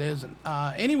know what that is.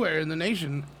 Anywhere in the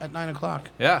nation at 9 o'clock.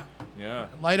 Yeah. Yeah.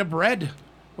 Light up red,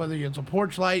 whether it's a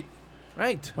porch light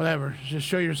Right. Whatever. Just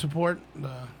show your support.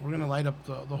 We're gonna light up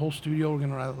the whole studio. We're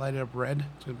gonna light it up red.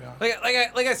 It's gonna be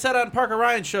awesome. Like I said on Parker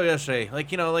Ryan's show yesterday,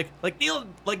 like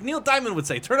Neil Diamond would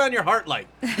say, turn on your heart light,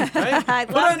 right? I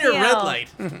Put love on your Neil. red light.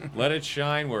 Let it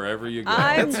shine wherever you go.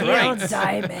 I'm That's Neil right.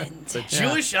 Diamond. The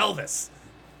Jewish Elvis.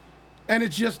 And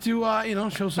it's just to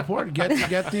show support, get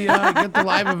the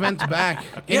live events back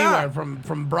anywhere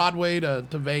from Broadway to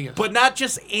Vegas. But not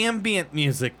just ambient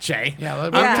music, Jay. Yeah,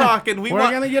 I'm talking. We're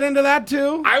gonna get into that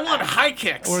too. I want high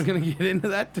kicks. We're gonna get into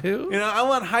that too. You know, I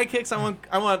want high kicks. I want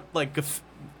like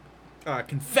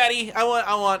confetti. I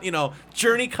want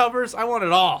Journey covers. I want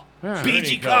it all. Yeah. Bee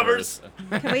Gee covers.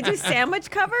 Can we do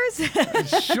sandwich covers?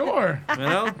 Sure. You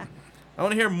know, I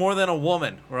want to hear More Than a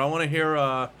Woman, or I want to hear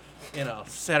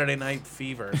Saturday Night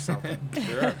Fever or something.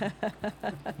 Sure.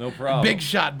 No problem. Big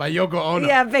Shot by Yoko Ono.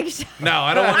 Yeah, Big Shot. No,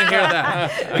 I don't want to hear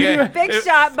that. Okay. Big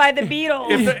Shot by the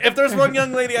Beatles. If there's one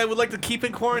young lady I would like to keep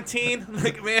in quarantine,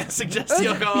 like, may I suggest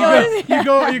Yoko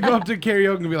Ono? You go up to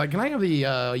karaoke and be like, "Can I have the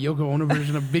Yoko Ono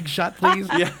version of Big Shot, please?"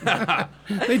 Yeah.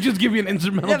 They just give you an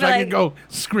instrumental They'll be track like, and go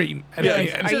scream at Yeah.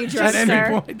 any, Are you at drunk, any sir?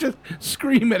 point. Just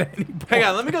scream at any point. Hang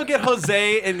on, let me go get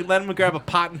Jose and let him grab a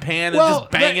pot and pan and just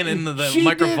bang it into the she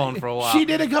microphone did- for a while. She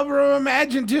did a cover of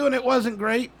Imagine too, and it wasn't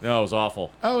great. No, it was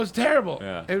awful. Oh, it was terrible.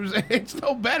 Yeah. It's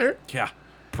no better. Yeah.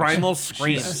 Primal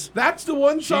Screams. That's the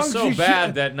one song She's so she bad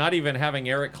should- that not even having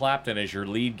Eric Clapton as your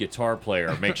lead guitar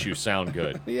player makes you sound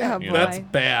good. Yeah, You know? That's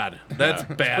bad. That's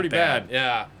It's bad. pretty bad.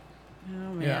 Yeah.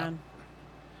 Oh Yeah. man.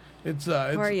 It's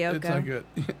Poor it's Yoko. not good.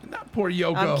 Not poor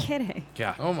Yoko. I'm kidding.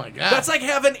 Yeah. Oh my god. That's like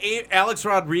having Alex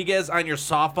Rodriguez on your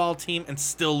softball team and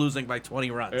still losing by 20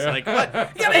 runs. Like, what?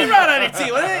 You got A-Rod on your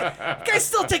team. The guy's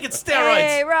still taking steroids.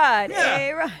 Hey Rod. Yeah.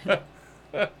 Hey Rod.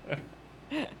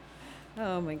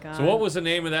 Oh my god. So what was the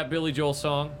name of that Billy Joel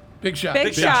song? Big Shot.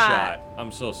 Big Shot.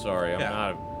 I'm so sorry. I'm Yeah.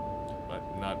 not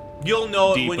You'll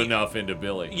know it deep when you, enough into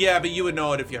Billy. Yeah, but you would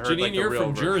know it if you heard Janine, like the you're real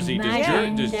from version.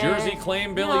 Jersey. Does Jersey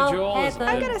claim Billy Joel?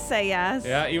 I'm gonna say yes.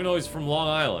 Yeah, even though he's from Long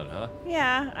Island, huh?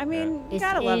 Yeah, I mean, you It's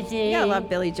gotta love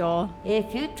Billy Joel.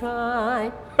 If you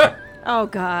try, Oh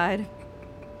God.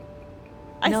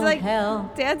 I no feel like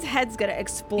hell Dad's head's gonna in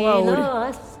explode.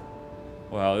 us,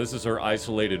 Wow, this is her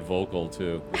isolated vocal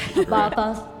too. This is great.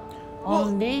 Baba,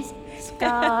 on this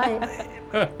sky.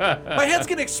 My head's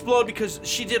gonna explode because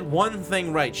she did one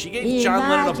thing right. She gave John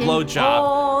Lennon a Imagine blowjob,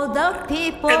 all the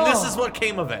people and this is what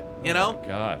came of it. You know?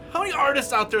 God. How many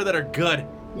artists out there that are good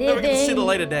never get to see the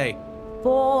light of day?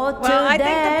 for Well, I think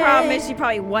the problem today. is she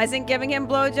probably wasn't giving him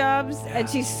blowjobs, and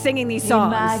she's singing these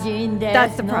songs. Imagine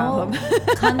That's the there's problem. no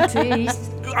countries.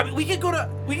 I mean, we could go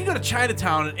to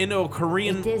Chinatown into a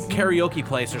Korean It isn't karaoke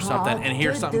place or something hard and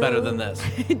hear to something do. better than this.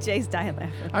 Jay's dying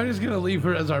laughing. I'm just gonna leave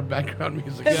her as our background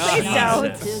music. Please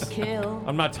don't. Jesus. To kill.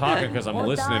 I'm not talking because I'm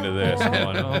listening to this. I'm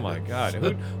going, oh my God.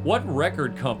 What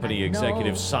record company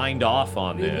executive signed off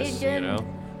on this? You know?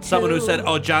 Someone who said,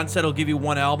 "Oh, John said he'll give you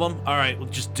one album. All right, well,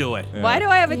 just do it." Why do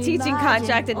I have a teaching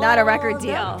contract and not a record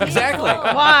deal? Exactly.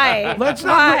 Why? Let's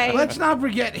Why? not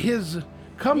forget his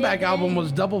comeback album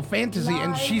was Double Fantasy,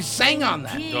 and she sang on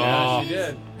that. Oh. She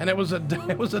did. And it was a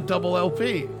double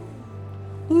LP.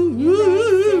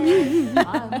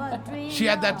 She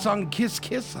had that song Kiss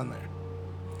Kiss on there.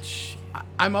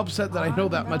 I'm upset that I know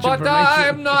that much But information.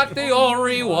 I'm not the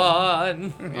only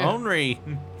one. Onry.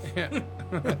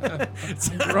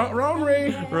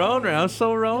 Ronry. Ronry. I'm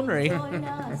so Ronry.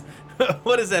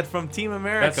 What is that from Team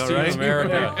America, That's Team right?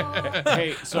 America.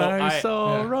 Hey, so I'm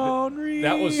so Ronry.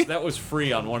 that was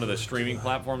free on one of the streaming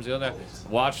platforms the other day.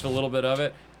 Watched a little bit of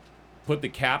it. Put the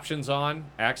captions on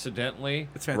accidentally.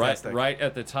 It's fantastic. Right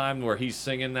at the time where he's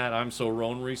singing that "I'm So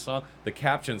Ronry" song. The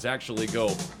captions actually go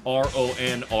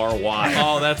RONRY.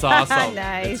 Oh, that's awesome.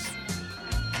 Nice.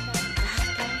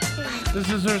 This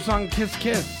is her song Kiss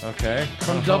Kiss Okay.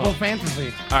 from Double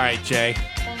Fantasy. All right, Jay.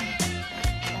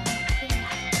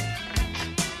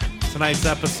 Tonight's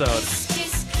episode.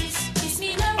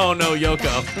 Oh no,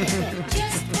 Yoko.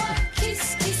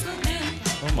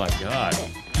 Oh my God.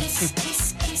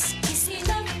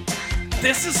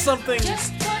 This is something.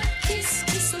 This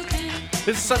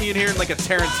is something you'd hear in like a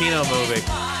Tarantino movie.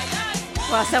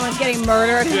 Well, someone's getting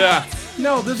murdered. Yeah.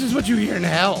 No, this is what you hear in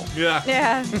hell. Yeah.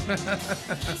 Yeah.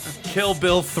 Kill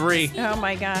Bill 3. Oh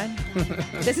my God.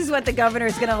 This is what the governor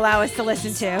is going to allow us to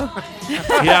listen to.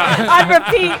 Yeah. On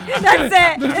repeat. That's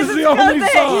it. This is the only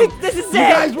song. This is You it.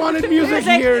 guys wanted music,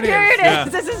 here it is. Here it is. Yeah.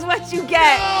 This is what you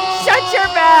get. Shut your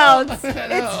mouths.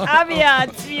 It's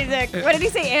ambiance music. What did he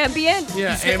say? Ambient?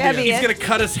 Yeah, He's gonna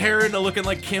cut his hair into looking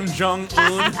like Kim Jong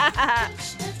Un.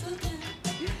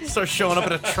 Start showing up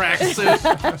in a tracksuit.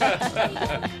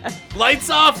 Lights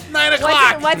off, 9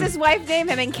 o'clock. What's his wife's name?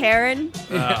 Him and Karen?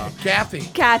 Kathy.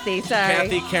 Kathy, sorry.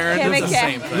 Kathy, Karen, Him it's and the Ka-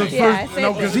 same thing. Yeah,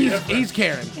 No, same because thing. he's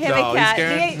Karen. Him No, and he's Kat-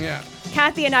 Karen? they- Yeah.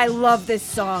 Kathy and I love this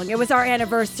song. It was our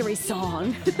anniversary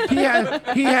song. He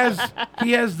has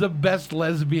the best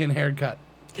lesbian haircut.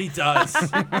 He does.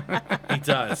 He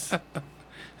does.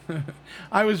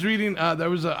 I was reading.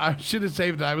 I should have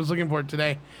saved it. I was looking for it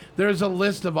today. There's a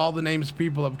list of all the names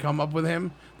people have come up with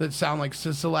him that sound like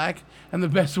Sisolak, and the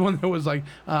best one that was like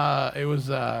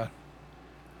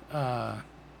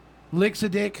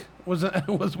Lixadick was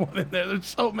one in there. There's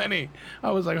so many.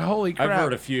 I was like, holy crap! I've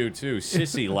heard a few too.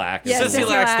 Sissy Lack. Yeah, Sissy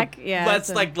Lack's Lack, that's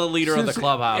like the leader of the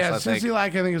clubhouse, Yeah, I think. Sissy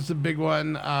Lack, I think is the big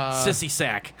one. Sissy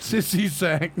Sack. Sissy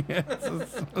Sack. Yeah,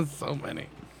 so many.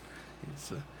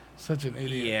 He's such an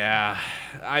idiot. Yeah.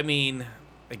 I mean,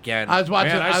 again. I was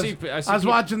watching. Man, I was people-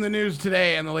 watching the news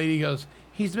today, and the lady goes,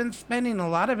 "He's been spending a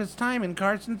lot of his time in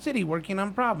Carson City working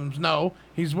on problems." No,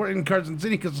 he's working in Carson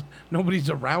City because nobody's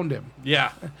around him.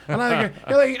 Yeah. And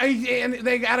and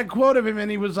they got a quote of him, and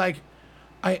he was like,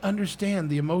 "I understand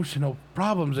the emotional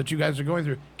problems that you guys are going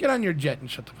through. Get on your jet and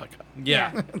shut the fuck up."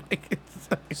 Yeah.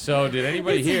 So, did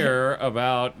anybody hear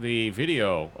about the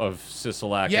video of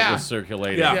Sisolak that Yeah. was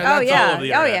circulated? Yeah. Oh, That's yeah. all over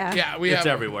the Oh, internet. yeah. Yeah, we It's have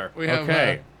everywhere. We have,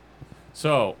 Okay.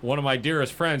 So, one of my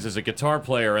dearest friends is a guitar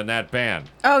player in that band.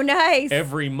 Oh, nice.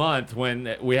 Every month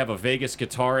when we have a Vegas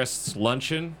guitarists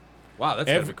luncheon, Wow, that's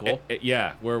every, pretty cool.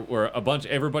 yeah, we're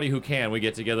everybody who can, we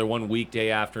get together one weekday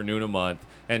afternoon a month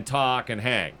and talk and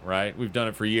hang, right? We've done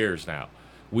it for years now.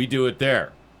 We do it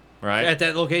there, right? At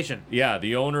that location. Yeah,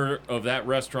 the owner of that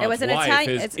restaurant's It was an wife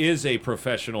Italian- is a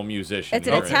professional musician. It's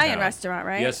an here in Italian town. restaurant,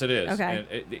 right? Yes, it is. Okay.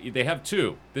 And they have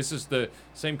two. This is the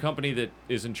same company that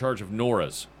is in charge of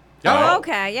Nora's. Oh,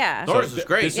 okay, yeah. Nora's is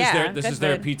great. This Yeah, is that's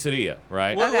their good. pizzeria,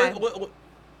 right? Okay. What,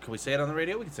 can we say it on the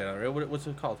radio? We can say it on the radio. What's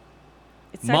it called?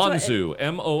 It starts with- Monzu,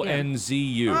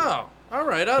 Monzu. Oh, all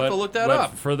right. I'll have to look that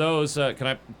up. For those, can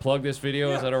I plug this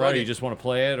video? Is that all right? plug Or you it. just want to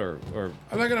play it, or?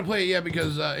 I'm not gonna play it yet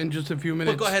because in just a few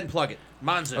minutes. Well, go ahead and plug it.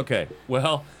 Monzo. Okay.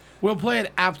 Well, We'll play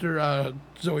it after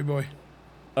Zoe Boy.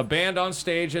 a band on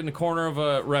stage in the corner of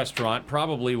a restaurant,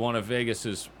 probably one of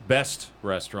Vegas's best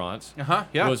restaurants,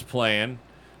 Yeah. was playing.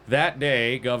 That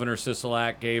day, Governor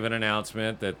Sisolak gave an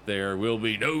announcement that there will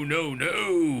be no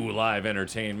live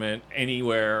entertainment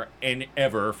anywhere and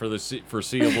ever for the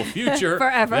foreseeable future.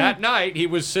 Forever. That night, he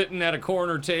was sitting at a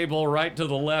corner table right to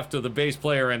the left of the bass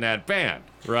player in that band,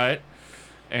 right?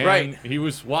 And Right. he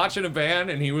was watching a band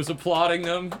and he was applauding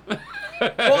them.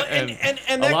 Well, and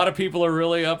a that- lot of people are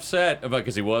really upset about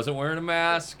because he wasn't wearing a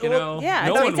mask. You know, yeah,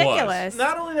 no it's one ridiculous.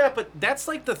 Not only that, but that's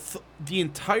like the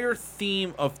entire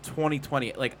theme of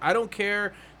 2020. Like, I don't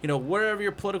care, whatever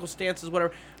your political stance is,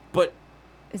 whatever, but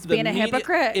Is the being a media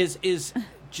hypocrite. is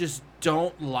just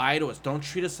don't lie to us. Don't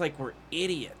treat us like we're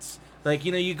idiots. Like,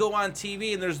 you go on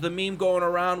TV and there's the meme going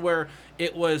around where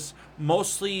it was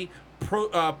mostly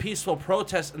peaceful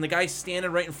protest and the guy's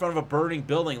standing right in front of a burning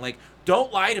building. Like,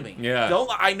 don't lie to me. Yeah. Don't.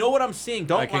 I know what I'm seeing.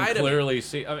 Don't I can lie to me. clearly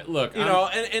see. I mean, look, And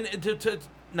to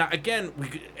now again,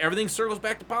 everything circles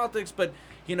back to politics, but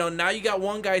now you got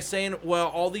one guy saying, well,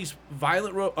 all these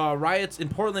violent riots in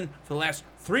Portland for the last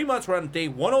 3 months, we're on day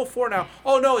 104 now.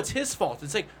 Oh no, it's his fault.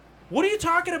 It's like, what are you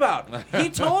talking about? He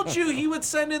told you he would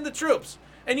send in the troops,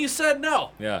 and you said no.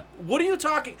 Yeah. What are you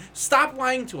talking? Stop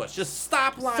lying to us. Just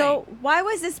stop lying. So why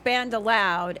was this band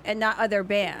allowed and not other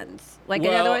bands? Like, in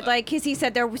Well, other words, like, because he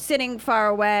said they're sitting far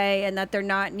away and that they're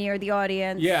not near the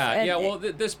audience. Yeah, and yeah. Well,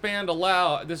 this band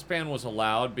was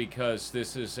allowed because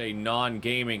this is a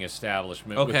non-gaming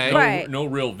establishment Okay. with no, Right. no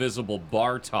real visible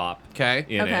bar top. Okay.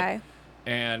 In Okay. it.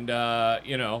 And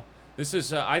this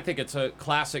is I think it's a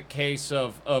classic case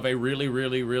of a really,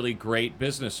 really, really great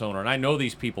business owner. And I know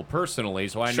these people personally,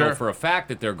 so I know Sure. for a fact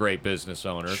that they're great business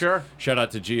owners. Sure. Shout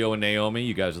out to Gio and Naomi.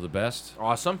 You guys are the best.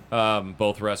 Awesome.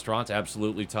 Both restaurants,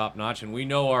 absolutely top notch. And we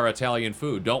know our Italian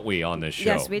food, don't we, on this show?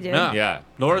 Yes, we do. Yeah. Yeah.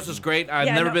 Nora's is great. I've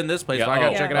Yeah, never no- been this place, Yeah, so I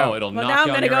gotta check it out. It'll Well, knock now I'm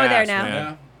you on gonna your go there ass, now.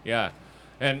 man. Yeah.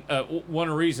 And one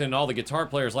reason all the guitar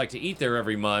players like to eat there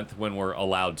every month when we're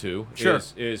allowed to Sure.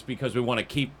 is because we want to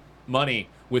keep money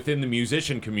within the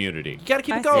musician community. You gotta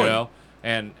keep I it see. going. You know?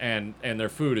 And their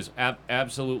food is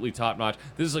absolutely top notch.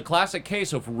 This is a classic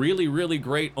case of really, really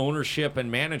great ownership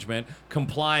and management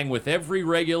complying with every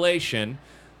regulation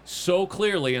so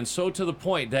clearly and so to the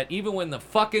point that even when the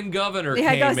fucking governor Yeah,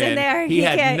 came goes in there, he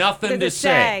had can't- nothing to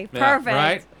say. Perfect.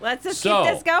 Right? Let's just So,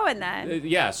 keep this going then.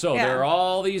 So Yeah. there are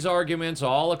all these arguments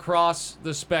all across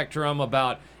the spectrum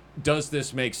about does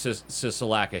this make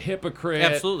Sisolak a hypocrite?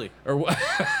 Absolutely. Or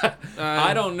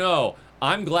I don't know.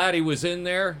 I'm glad he was in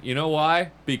there. You know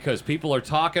why? Because people are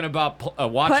talking about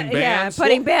watching bands. Yeah,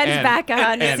 putting bands back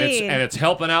on the and scene. it's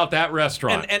helping out that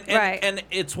restaurant. And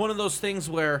it's one of those things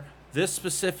where this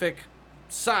specific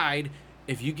side,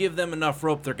 if you give them enough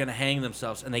rope, they're going to hang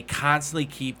themselves, and they constantly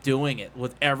keep doing it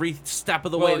with every step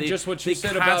of the way. Just what you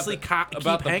said about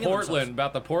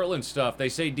the Portland stuff. They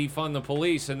say defund the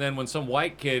police, and then when some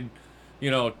white kid,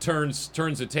 turns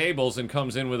the tables and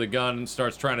comes in with a gun and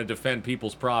starts trying to defend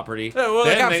people's property,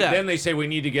 then they say we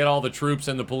need to get all the troops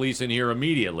and the police in here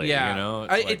immediately. Yeah,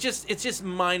 it's just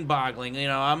mind-boggling.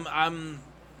 I'm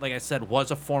like I said,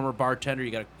 was a former bartender.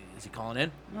 Is he calling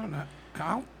in? No, not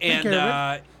Kyle. And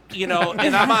and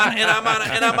I'm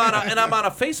on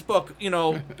a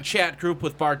Facebook, chat group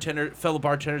with fellow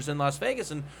bartenders in Las Vegas,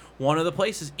 and one of the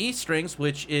places, E Strings,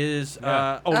 which is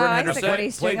over in Henderson. I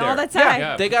String all the time.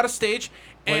 Yeah, they got a stage.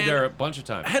 Played there a bunch of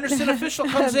times. Henderson official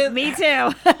comes in. Me too.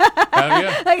 Have you?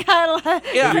 I got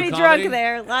pretty comedy? drunk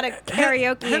there. A lot of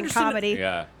karaoke and comedy.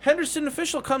 Yeah. Henderson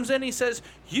official comes in. He says,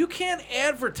 "You can't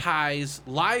advertise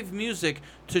live music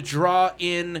to draw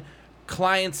in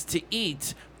clients to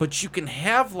eat, but you can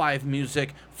have live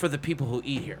music for the people who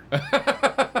eat here." And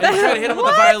try to hit him with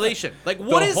a violation. Like,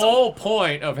 what is the whole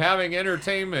point of having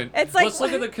entertainment? It's like, let's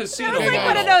look at the casino. It's like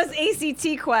one of those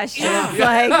ACT questions. Yeah.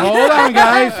 Like, Hold on,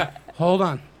 guys. Hold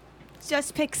on.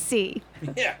 Just pick C.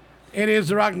 Yeah. It is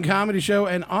the Rockin' Comedy Show,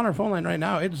 and on our phone line right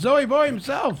now, it's Zoe Boy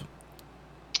himself.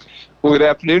 Well, good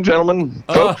afternoon, gentlemen,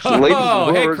 folks, and ladies.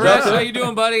 And hey, whoever's Chris, out there. how you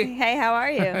doing, buddy? Hey, how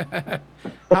are you?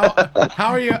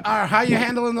 How are you? How you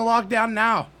handling the lockdown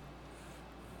now?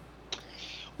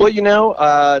 Well,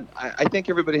 I think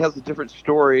everybody has a different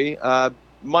story.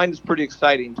 Mine is pretty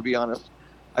exciting, to be honest.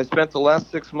 I spent the last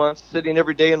 6 months sitting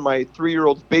every day in my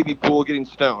 3-year-old's baby pool getting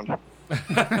stoned. All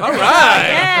right.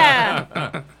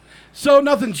 Yeah. So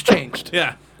nothing's changed.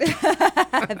 Yeah.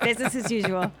 Business as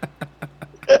usual.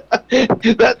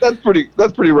 That's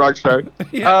pretty rock star.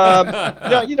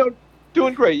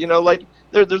 Doing great.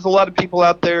 There's a lot of people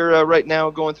out there right now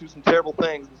going through some terrible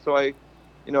things, and so I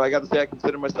got to say I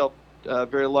consider myself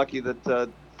very lucky that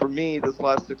for me this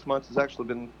last 6 months has actually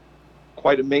been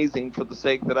quite amazing, for the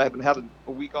sake that I haven't had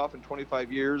a week off in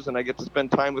 25 years, and I get to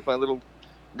spend time with my little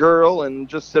girl and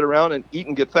just sit around and eat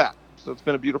and get fat. So it's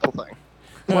been a beautiful thing.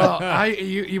 Well,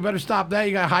 you better stop that.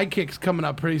 You got high kicks coming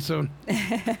up pretty soon.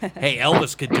 Hey,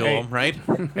 Elvis could do them, right?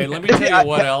 Hey, let me tell you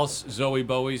what else Zoe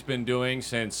Bowie's been doing,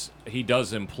 since he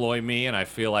does employ me, and I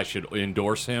feel I should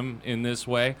endorse him in this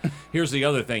way. Here's the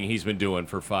other thing he's been doing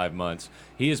for 5 months.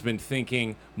 He has been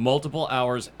thinking multiple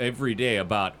hours every day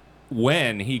about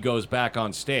when he goes back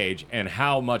on stage and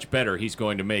how much better he's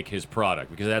going to make his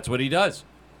product, because that's what he does.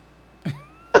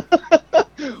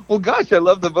 Well, gosh, I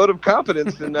love the vote of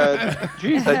confidence, and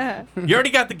geez, you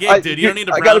already got the gig, dude. You don't need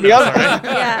to. I got to be honest.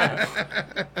 Yeah.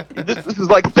 This is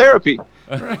like therapy.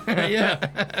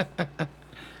 Yeah.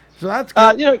 So that's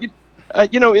good.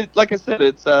 Like I said,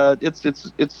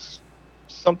 it's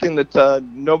something that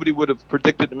nobody would have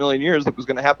predicted in a million years that was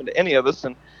going to happen to any of us,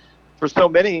 and for so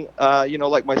many,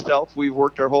 like myself, we've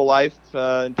worked our whole life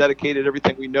and dedicated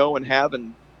everything we know and have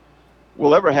and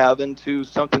will ever have into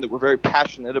something that we're very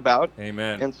passionate about.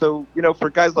 Amen. And so, for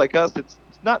guys like us, it's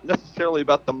not necessarily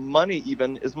about the money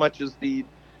even as much as the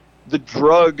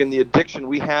drug and the addiction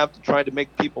we have to try to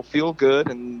make people feel good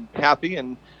and happy,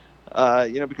 and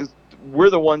because we're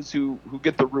the ones who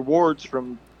get the rewards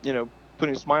from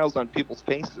putting smiles on people's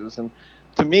faces. And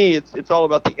to me, it's all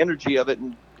about the energy of it,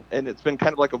 and it's been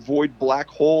kind of like a void black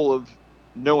hole of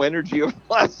no energy over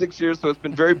the last 6 years. So it's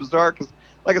been very bizarre, because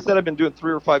like I said, I've been doing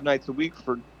 3 or 5 nights a week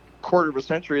for a quarter of a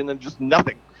century, and then just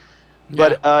nothing.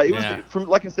 Yeah. But it was,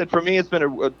 like I said, for me, it's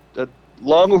been a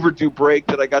long overdue break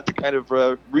that I got to kind of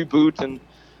reboot and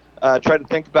try to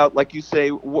think about, like you say,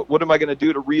 what am I going to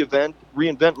do to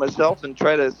reinvent myself and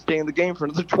try to stay in the game for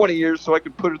another 20 years so I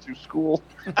could put it through school.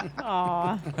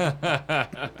 Aw.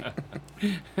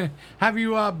 Have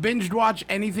you binged watched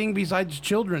anything besides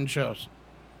children's shows?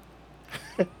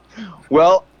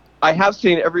 Well, I have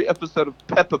seen every episode of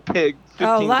Peppa Pig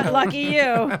 15 times. Lucky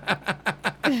you.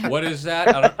 What is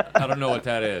that? I don't know what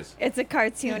that is. It's a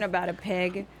cartoon about a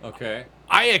pig. Okay.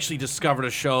 I actually discovered a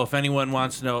show, if anyone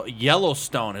wants to know,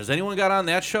 Yellowstone. Has anyone got on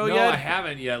that show yet? No, I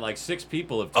haven't yet. Like 6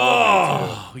 people have told me.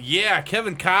 Oh, yeah,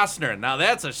 Kevin Costner. Now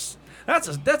that's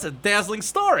a dazzling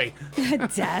story.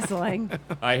 Dazzling.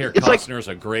 I hear Costner's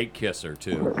a great kisser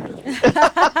too.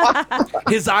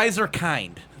 His eyes are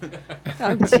kind.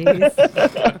 Oh, jeez.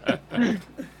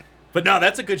 But no,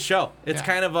 that's a good show. It's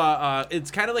kind of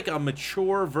like a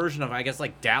mature version of, I guess,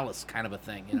 like Dallas kind of a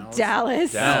thing, you know?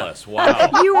 Dallas. Dallas, wow.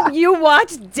 You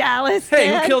watched Dallas? Hey,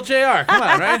 Dad? who killed JR? Come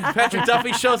on, right? Patrick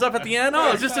Duffy shows up at the end.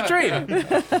 Oh, it's just a dream.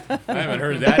 I haven't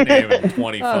heard that name in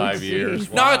 25 years.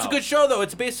 Wow. No, it's a good show though.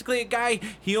 It's basically a guy.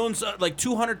 He owns like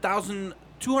 200,000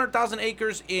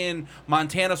 acres in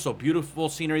Montana, so beautiful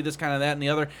scenery, this kind of that and the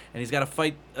other, and he's got to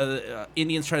fight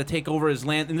Indians trying to take over his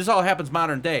land, and this all happens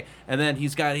modern day. And then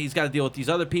he's got to deal with these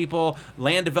other people,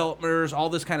 land developers, all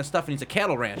this kind of stuff, and he's a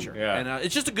cattle rancher. Yeah. And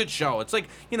it's just a good show. It's like,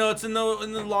 you know, it's in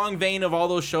the long vein of all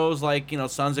those shows like, you know,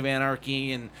 Sons of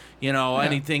Anarchy and, you know,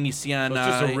 anything you see on. So it's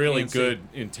just a really AMC. good,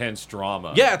 intense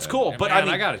drama. Yeah, it's cool. And But man, I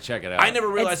mean, I gotta check it out. I never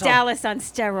realized It's how Dallas on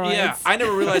steroids. Yeah, I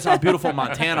never realized how beautiful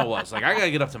Montana was. Like, I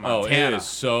gotta get up to Oh, Montana. it is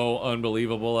so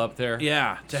unbelievable up there.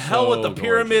 Yeah, to So hell with the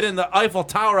pyramid gorgeous. and the Eiffel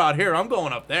Tower out here. I'm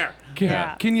going up there.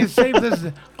 Can you save this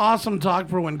awesome talk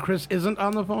for when Chris isn't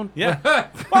on the phone? Yeah. Well,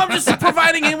 I'm just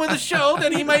providing him with a show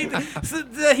that he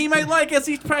might like as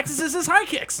he practices his high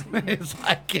kicks. His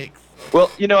high kicks. Well,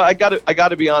 you know, I got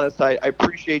to be honest. I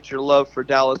appreciate your love for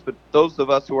Dallas, but those of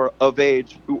us who are of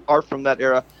age, who are from that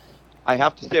era, I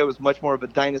have to say I was much more of a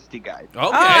Dynasty guy. Okay.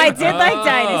 Oh, I did like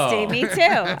Dynasty. Me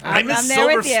too. I miss I'm there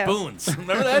Silver with you. Spoons.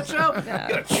 Remember that show?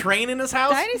 Got a train in his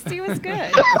house. Dynasty was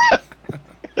good.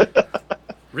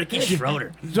 Ricky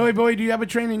Schroeder. Zoe Boy, do you have a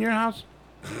train in your house?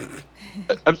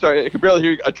 I'm sorry, I can barely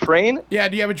hear you. A train? Yeah,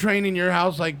 do you have a train in your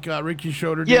house like Ricky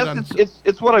Schroeder did? Yes,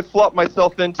 it's what I flop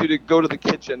myself into to go to the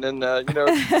kitchen, and you know,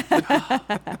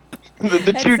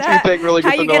 the choo-choo thing really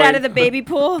gets How you annoying. get out of the baby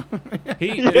pool?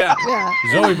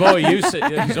 Zoe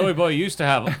Boy used to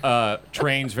have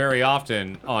trains very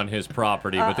often on his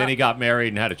property, but then he got married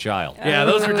and had a child. Yeah,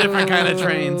 those are different kind of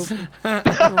trains.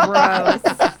 Gross.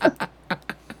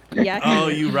 Yucky. Oh,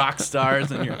 you rock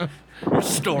stars and your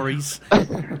stories.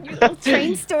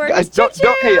 Train stories. Guys, don't,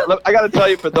 hey, I got to tell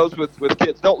you, for those with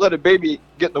kids, don't let a baby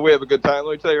get in the way of a good time.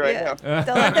 Let me tell you right now.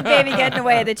 Don't let the baby get in the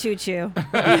way of the choo-choo.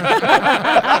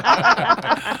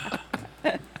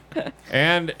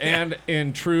 And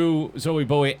in true Zoe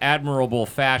Bowie admirable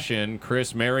fashion,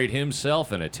 Chris married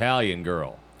himself an Italian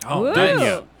girl. Oh, Woo.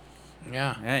 nice.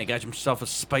 Yeah. Yeah, you got yourself a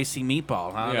spicy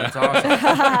meatball, huh? Yeah. That's awesome.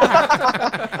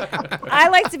 I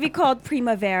like to be called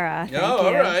Primavera. Thank Oh,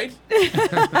 all you. right.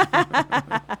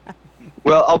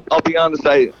 Well, I'll be honest.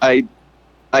 I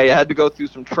had to go through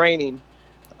some training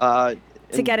To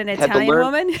get an had to Italian learn-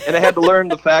 woman? and I had to learn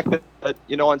the fact that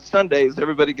you know, on Sundays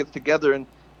everybody gets together and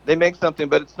they make something,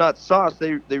 but it's not sauce.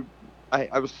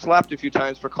 I was slapped a few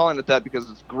times for calling it that because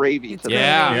it's gravy. to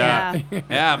them.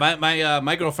 Yeah.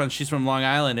 My girlfriend, she's from Long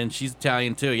Island and she's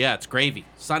Italian too. Yeah, it's gravy.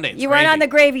 Sunday. It's You gravy. weren't on the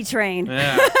gravy train.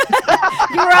 Yeah.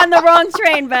 You were on the wrong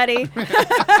train, buddy.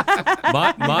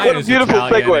 Mine is beautiful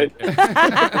Italian.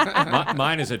 segue.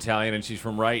 Mine is Italian, and she's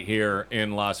from right here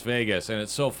in Las Vegas. And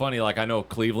it's so funny. Like, I know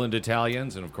Cleveland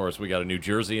Italians, and of course we got a New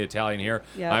Jersey Italian here.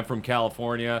 Yep. I'm from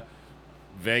California,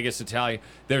 Vegas Italian.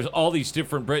 There's all these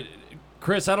different.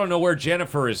 Chris, I don't know where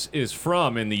Jennifer is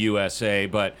from in the USA,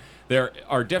 but there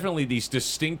are definitely these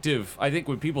distinctive. I think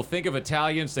when people think of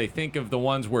Italians, they think of the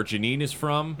ones where Janine is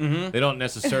from. Mm-hmm. They don't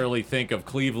necessarily think of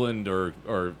Cleveland or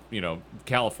you know,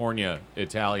 California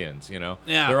Italians. You know,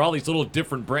 Yeah. there are all these little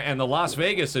different brands, and the Las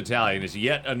Vegas Italian is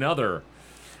yet another.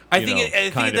 I think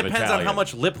it kind of depends on how Italian.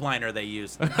 much lip liner they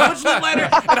use. How much lip liner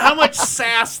and how much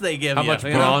sass they give How you. much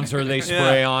you know? bronzer they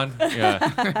spray on.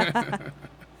 Yeah.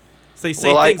 So they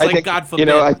say Well, things I like, think, God forbid. you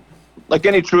know, like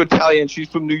any true Italian, she's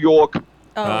from New York.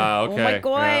 Oh, Okay. oh my Yeah,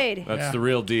 God. that's the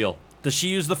real deal. Does she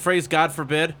use the phrase God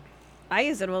forbid? I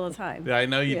use it all the time. Yeah, I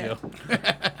know you Yeah.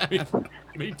 do.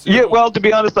 Me too. Yeah, well, to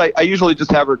be honest, I usually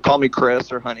just have her call me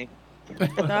Chris or honey. Oh,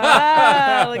 look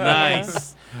at you.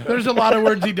 Nice. There's a lot of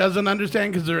words he doesn't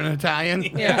understand because they're in Italian.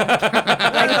 Yeah.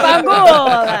 Like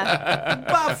Bangula.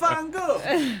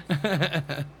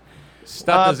 Bafango.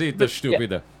 Stata zitta,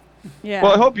 stupida. Yeah.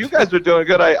 Well, I hope you guys are doing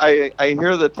good. I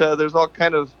hear that there's all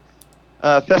kind of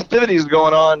festivities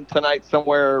going on tonight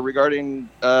somewhere regarding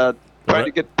trying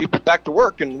to get people back to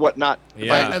work and whatnot.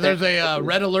 Yeah. There's a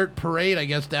red alert parade, I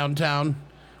guess, downtown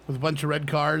with a bunch of red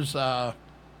cars.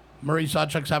 Murray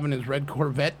Sawchuck's having his red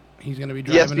Corvette. He's going to be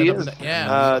Yes, driving he it up is. and down.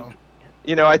 Yeah. So.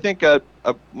 You know, I think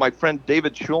my friend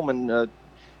David Schulman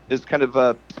is kind of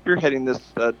spearheading this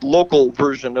local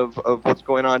version of what's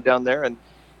going on down there. And,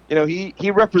 you know,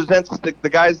 he represents the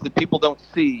guys that people don't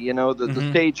see, you know, the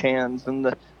stagehands and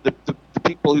the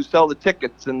people who sell the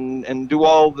tickets and do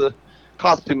all the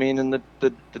costuming and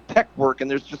the tech work.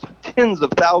 And there's just tens of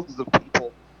thousands of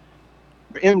people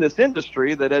in this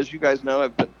industry that, as you guys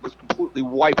know, was completely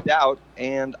wiped out.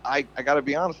 And I got to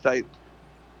be honest,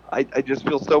 I just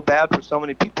feel so bad for so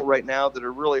many people right now that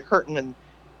are really hurting. And,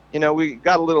 we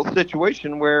got a little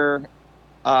situation where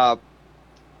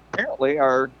apparently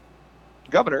our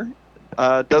governor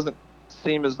doesn't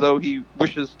seem as though he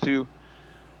wishes to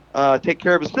take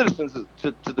care of his citizens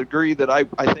to the degree that I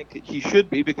think he should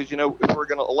be, because, if we're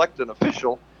going to elect an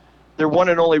official, their one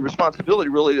and only responsibility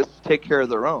really is to take care of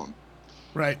their own.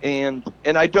 Right. And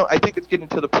I think it's getting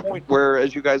to the point where,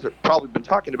 as you guys have probably been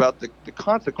talking about, the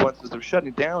consequences of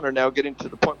shutting down are now getting to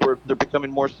the point where they're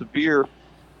becoming more severe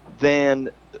than,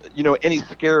 any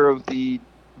scare of the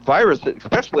virus,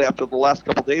 especially after the last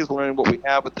couple of days learning what we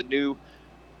have with the new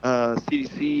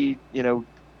CDC,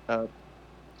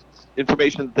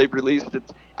 information that they've released.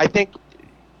 I think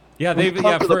they've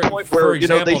come to the point where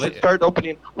they should start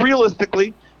opening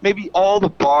realistically, maybe all the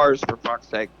bars, for fuck's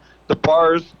sake. The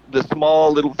bars, the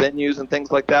small little venues and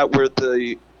things like that, where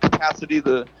the capacity,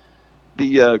 the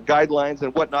guidelines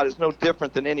and whatnot is no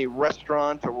different than any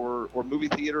restaurant or movie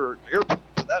theater or airport,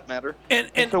 for that matter.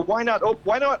 And so why not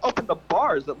open the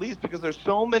bars at least? Because there's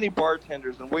so many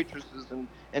bartenders and waitresses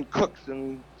and cooks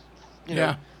and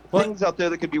things out there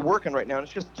that could be working right now. And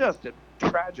it's just a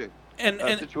tragic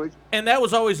situation. And that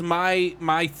was always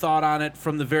my thought on it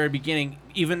from the very beginning,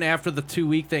 even after the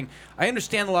 2-week thing. I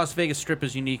understand the Las Vegas Strip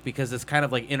is unique because it's kind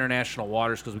of like international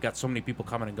waters because we've got so many people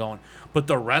coming and going. But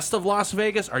the rest of Las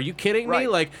Vegas, are you kidding me?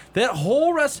 Like, that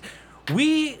whole rest...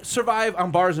 We survive on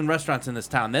bars and restaurants in this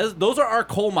town. Those are our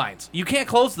coal mines. You can't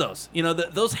close those.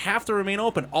 Those have to remain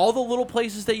open. All the little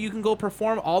places that you can go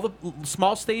perform, all the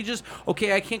small stages.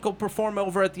 Okay, I can't go perform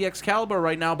over at the Excalibur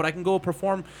right now, but I can go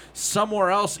perform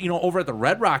somewhere else, over at the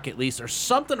Red Rock at least, or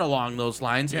something along those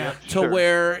lines,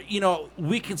 where,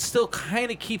 we can still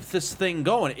kind of keep this thing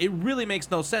going. It really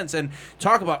makes no sense. And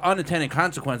talk about unintended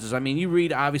consequences. I mean,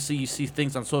 you see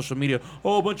things on social media,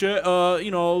 a bunch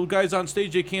of, guys on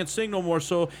stage, they can't sing no more.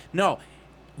 So no,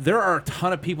 there are a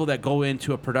ton of people that go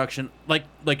into a production like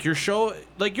your show,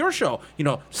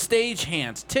 stage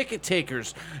hands, ticket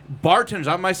takers, bartenders.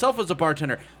 I myself as a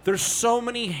bartender, there's so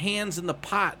many hands in the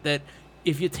pot that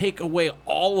if you take away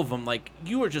all of them,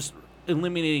 you are just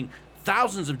eliminating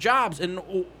thousands of jobs. And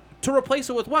to replace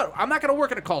it with what? I'm not going to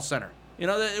work at a call center.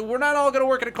 We're not all going to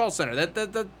work at a call center.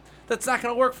 That's not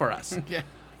going to work for us. Yeah.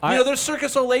 There's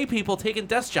Circus Olay people taking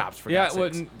desk jobs for God's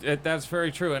sakes. That's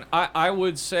very true. And I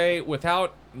would say,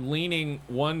 without leaning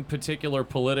one particular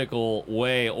political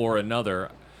way or another,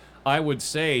 I would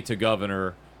say to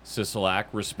Governor Sisolak,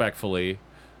 respectfully,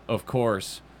 of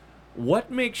course, what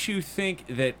makes you think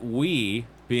that we,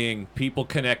 being people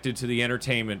connected to the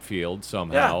entertainment field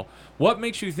somehow, what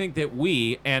makes you think that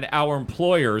we and our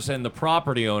employers and the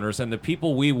property owners and the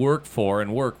people we work for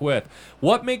and work with,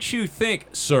 what makes you think,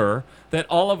 sir, that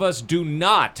all of us do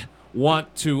not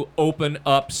want to open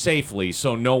up safely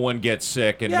so no one gets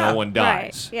sick and no one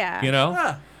dies? Right.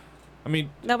 Yeah. I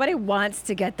mean, nobody wants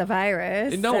to get the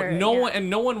virus. No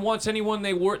one wants anyone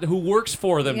who works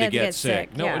for them to get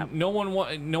sick. No one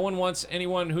wants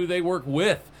anyone who they work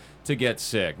with to get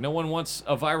sick. No one wants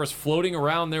a virus floating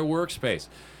around their workspace.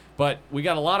 But we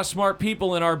got a lot of smart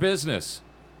people in our business,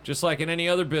 just like in any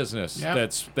other business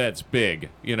that's big,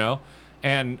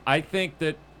 And I think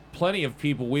that plenty of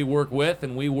people we work with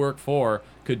and we work for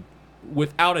could,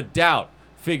 without a doubt,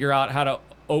 figure out how to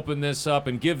open this up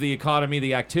and give the economy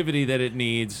the activity that it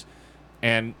needs,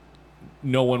 and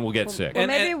no one will get sick. Well,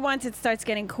 maybe once it starts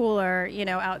getting cooler,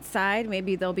 outside,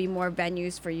 maybe there'll be more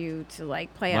venues for you to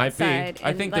play outside.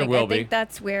 I think there will be. I think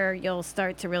that's where you'll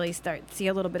start to see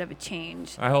a little bit of a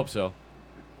change. I hope so.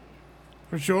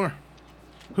 For sure.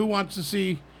 Who wants to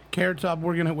see Carrot Top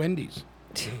working at Wendy's?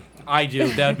 I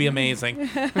do. That would be amazing.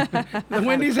 The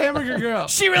Wendy's hamburger girl.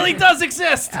 She really does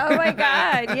exist. Oh my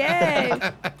God! Yay!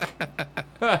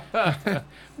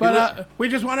 But we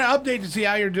just want to update to see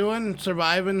how you're doing,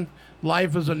 surviving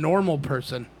life as a normal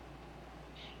person.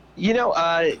 Yeah.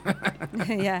 I'll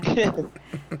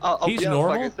He's be honest, normal?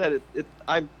 like I said,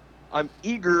 I'm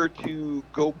eager to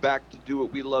go back to do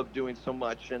what we love doing so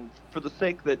much, and for the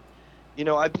sake that,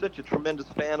 I'm such a tremendous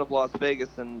fan of Las Vegas,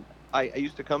 and I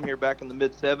used to come here back in the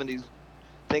mid-'70s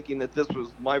thinking that this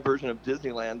was my version of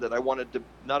Disneyland, that I wanted to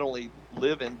not only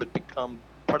live in, but become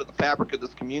part of the fabric of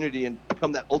this community and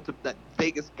become that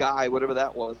Vegas guy, whatever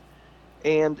that was.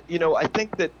 And, I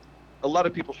think that a lot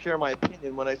of people share my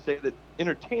opinion when I say that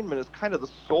entertainment is kind of the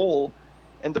soul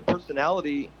and the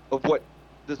personality of what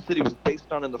the city was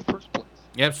based on in the first place.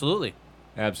 Absolutely.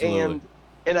 And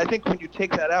I think when you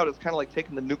take that out, it's kind of like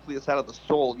taking the nucleus out of the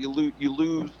soul. You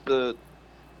lose the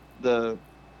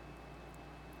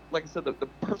like I said, the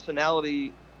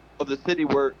personality of the city,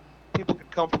 where people can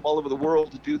come from all over the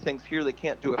world to do things here they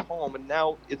can't do at home, and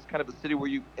now it's kind of a city where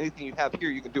anything you have here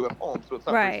you can do at home, so it's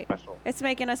not very Right. special. It's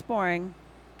making us boring.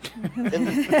 And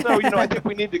so, I think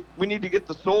we need to get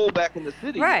the soul back in the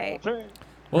city. Right.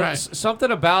 Well, something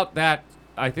about that,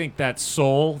 I think that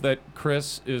soul that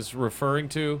Chris is referring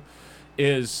to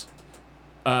is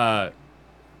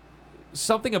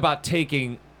something about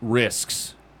taking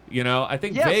risks. I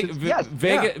think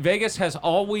Vegas has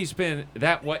always been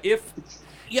that way.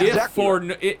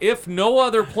 If no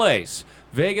other place,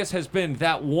 Vegas has been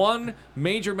that one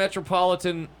major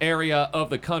metropolitan area of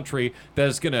the country that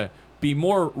is going to be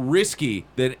more risky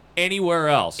than anywhere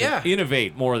else. Yeah. And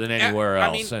innovate more than anywhere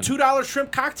else. I mean, $2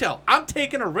 shrimp cocktail. I'm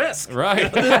taking a risk.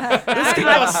 Right. This can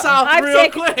go south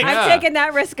quick. I've taken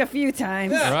that risk a few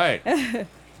times. Right.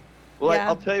 Well, Yeah.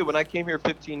 I'll tell you, when I came here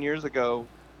 15 years ago,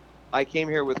 I came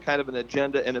here with kind of an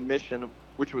agenda and a mission,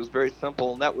 which was very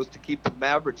simple, and that was to keep the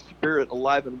Maverick spirit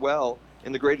alive and well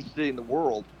in the greatest city in the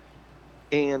world.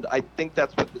 And I think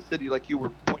that's what the city, like you were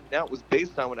pointing out, was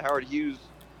based on when Howard Hughes,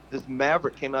 this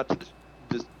Maverick, came out to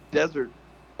this desert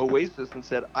oasis and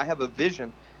said, I have a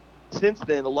vision. Since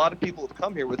then, a lot of people have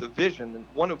come here with a vision, and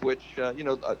one of which,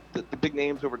 the big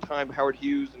names over time, Howard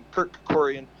Hughes and Kirk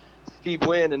Kerkorian, Steve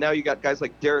Wynn, and now you got guys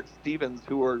like Derek Stevens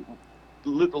who are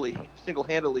literally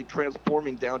single-handedly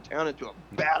transforming downtown into a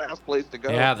badass place to go.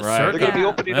 Yeah, the Circa. They're going to be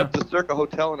opening Yeah. up the Circa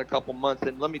Hotel in a couple months,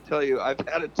 and let me tell you, I've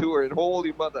had a tour, and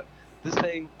holy mother, this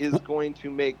thing is going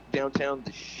to make downtown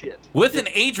the shit. With an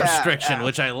It's age badass. restriction,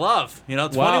 which I love.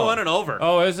 21 Wow. and over.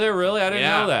 Oh, is there really? I didn't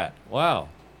Yeah. know that. Wow.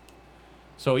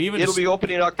 So even It'll be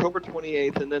opening October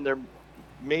 28th, and then their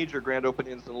major grand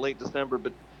opening is in late December.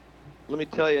 But let me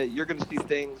tell you, you're going to see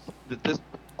things that this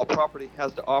property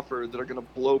has to offer that are going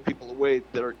to blow people away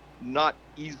that are not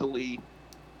easily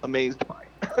amazed by.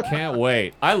 Can't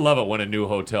wait. I love it when a new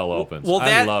hotel opens. Well,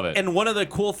 that, I love it. And one of the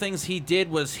cool things he did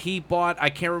was he bought, I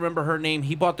can't remember her name,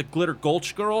 he bought the Glitter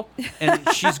Gulch girl, and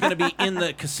she's going to be in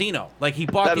the casino. Like, he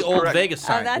bought That the is old correct. Vegas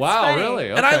sign. that's Wow, funny. really?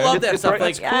 And I Okay. love that It's stuff. right-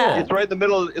 Like, Yeah. It's right in the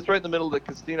middle. It's right in the middle of the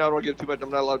casino. I don't want to get too much. I'm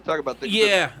not allowed to talk about things.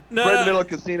 Yeah. but No, right in no. the middle of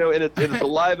the casino, and it's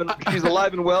alive, and she's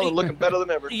alive and well and looking better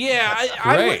than ever. Yeah,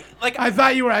 I Great. would, like, I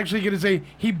thought you were actually going to say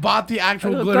he bought the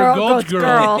actual Little Glitter Gulch girl.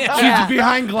 girl. She's Yeah.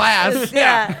 behind glass.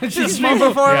 Yeah. She's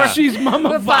moving forward. Yeah. She's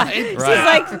mummified. She's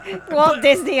like Walt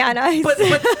Disney on ice. but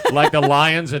Like the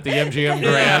Lions at the MGM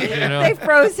Grand, They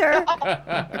froze her.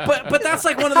 but that's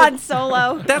like one of Han the.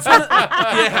 Solo. That's one of,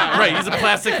 yeah, right. He's a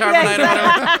plastic carbonite or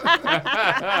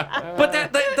whatever.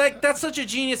 But that's such a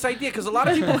genius idea because a lot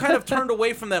of people kind of turned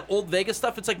away from that old Vegas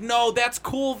stuff. It's like, no, that's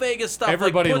cool Vegas stuff. Like,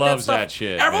 Everybody put loves stuff- that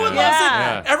shit, Everyone man. loves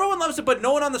Yeah. it. Everyone loves it, but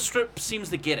no one on the strip seems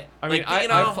to get it. I mean, Like, you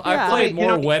know, I've Yeah. played You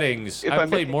more know, weddings. if I I've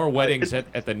played may- more weddings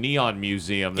at the Neon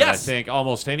Museum than Yes. I think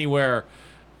almost anywhere,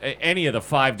 any of the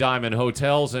Five Diamond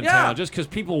hotels in Yeah. town, just because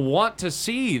people want to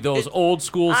see those old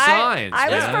school signs. I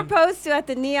was man. proposed to at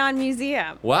the Neon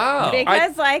Museum. Wow.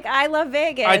 Because I love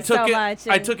Vegas so much.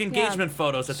 I and, took yeah. engagement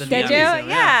photos at the Did Neon you? Museum.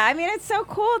 Yeah. I mean, it's so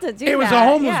cool to do that. It was a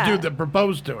homeless yeah. dude that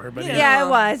proposed to her. But Yeah, it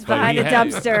was But behind he a had-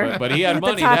 dumpster. but he had with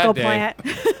money the taco that day. plant.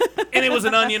 And it was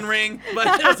an onion ring,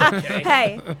 but it was okay.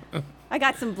 Hey, I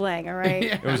got some bling, all right?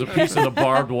 It was a piece of the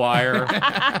barbed wire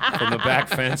from the back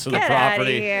fence of the Get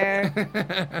property. out of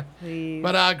here. Please.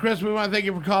 But Chris, we want to thank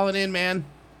you for calling in, man.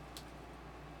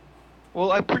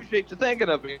 Well, I appreciate you thinking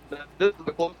of me. This is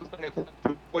the closest thing I've had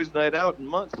to a boys' night out in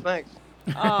months. Thanks.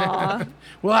 Aw.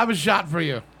 We'll have a shot for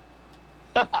you.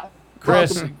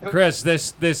 Chris,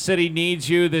 this city needs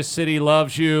you. This city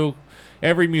loves you.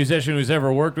 Every musician who's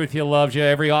ever worked with you loves you.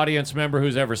 Every audience member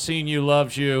who's ever seen you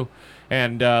loves you.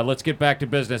 And let's get back to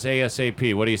business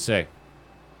ASAP. What do you say?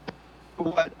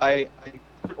 What I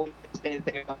don't say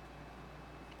anything about.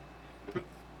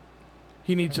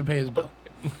 He needs to pay his bill.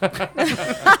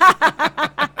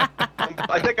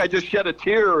 I think I just shed a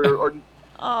tear, or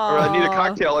I need a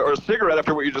cocktail or a cigarette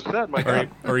after what you just said. My God.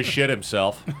 Or he shit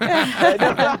himself.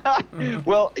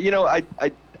 Well, you know,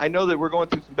 I know that we're going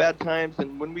through some bad times,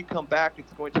 and when we come back,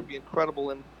 it's going to be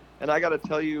incredible. And I got to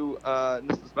tell you, and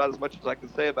this is about as much as I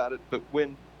can say about it, but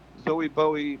when Zoe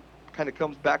Bowie kind of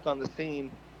comes back on the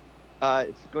scene,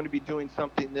 it's going to be doing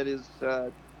something that is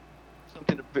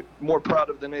something more proud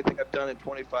of than anything I've done in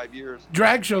 25 years.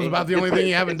 Drag show's about the only thing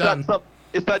you haven't done.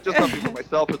 It's not just something for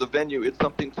myself or the venue. It's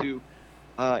something to,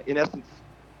 in essence,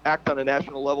 act on a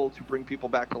national level to bring people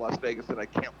back to Las Vegas, and I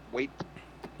can't wait.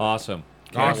 Awesome.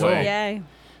 Can't Awesome. wait. Yay.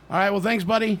 All right, well, thanks,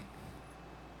 buddy.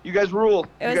 You guys rule.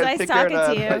 It was you guys nice take care, talking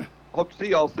and, to you. I hope to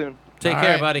see y'all soon. Take All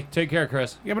care, right. buddy. Take care,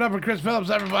 Chris. Give it up for Chris Phillips,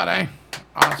 everybody.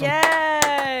 Awesome.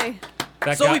 Yay.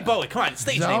 That Zoe guy- Bowie, come on,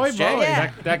 stage Zoe names, Jay. Bowie.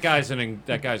 Yeah. That guy's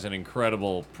an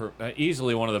incredible,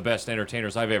 easily one of the best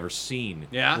entertainers I've ever seen.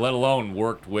 Yeah. Let alone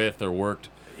worked with or worked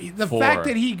The for. fact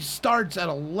that he starts at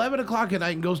 11 o'clock at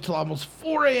night and goes till almost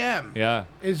 4 a.m. Yeah.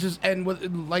 is just, and with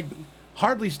like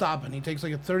hardly stopping. He takes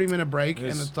like a 30-minute break, and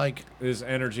it's like his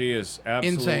energy is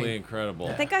absolutely insane. incredible.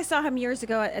 I think I saw him years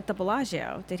ago at the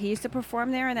Bellagio. Did he used to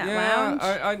perform there in that Yeah,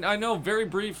 lounge? I know very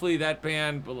briefly that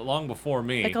band long before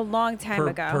me. Like a long time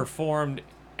ago. Performed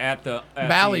at the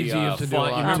Bally's used to do a lot.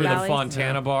 You remember Bally's? the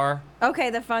Fontana Bar? Okay,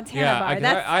 the Fontana Yeah,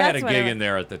 Bar. I had a what gig it in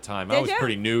there at the time. I Did was you?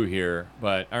 pretty new here,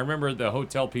 but I remember the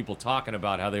hotel people talking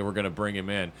about how they were going to bring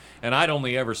him in, and I'd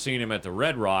only ever seen him at the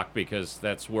Red Rock because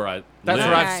that's where I. That's lived.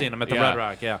 where I've seen him, at the Red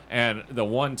Rock, yeah. And the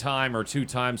one time or two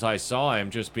times I saw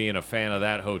him, just being a fan of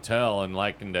that hotel and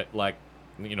liking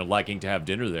to have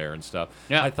dinner there and stuff.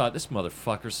 Yeah. I thought this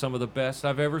motherfucker's some of the best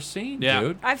I've ever seen, Yeah.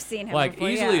 dude. I've seen him Like before,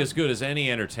 easily yeah. as good as any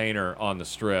entertainer on the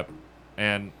Strip.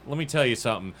 And let me tell you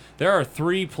something. There are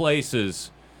 3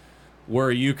 places where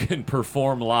you can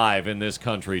perform live in this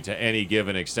country to any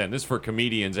given extent. This is for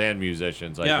comedians and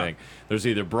musicians, I Yeah. think. There's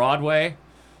either Broadway,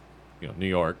 New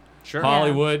York, Sure.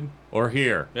 Hollywood, or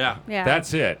here. Yeah. Yeah.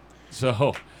 That's it.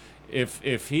 So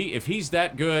if he's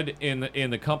that good in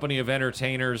the company of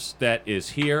entertainers that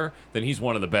is here, then he's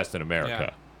one of the best in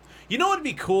America. You know what would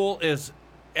be cool is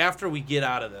after we get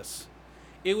out of this,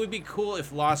 it would be cool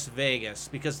if Las Vegas,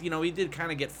 because we did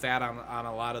kind of get fat on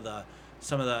a lot of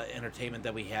some of the entertainment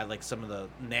that we had, like some of the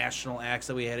national acts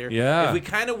that we had here. Yeah. If we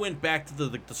kind of went back to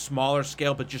the smaller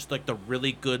scale, but just like the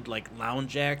really good like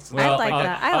lounge acts. Well, I like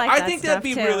that. I like I that think that'd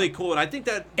be stuff, too. really cool, and I think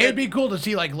that it'd be cool to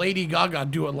see like Lady Gaga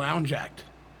do a lounge act,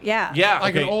 Yeah. yeah,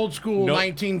 like an Okay. old school No.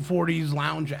 1940s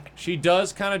lounge act. She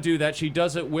does kind of do that. She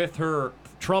does it with her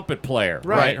trumpet player,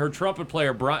 Right. Her trumpet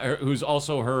player, who's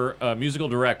also her musical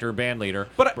director, band leader.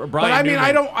 But- Brian But I mean,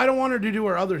 Newman. I don't want her to do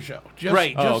her other show. Just,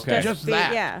 Right. Oh, Just, okay. just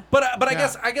that. Yeah. But I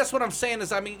Yeah. guess what I'm saying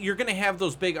is, I mean, you're gonna have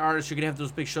those big artists, you're gonna have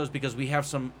those big shows because we have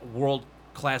some world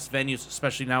class venues,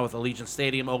 especially now with Allegiant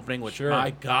Stadium opening. Which, Sure.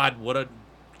 my God, what a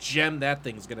gem that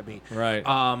thing's gonna be. Right.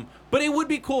 But it would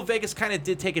be cool if Vegas kind of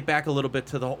did take it back a little bit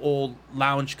to the old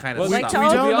lounge kind of Well, Like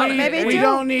stuff. to We old- don't need, maybe we do.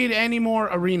 don't need any more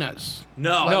arenas.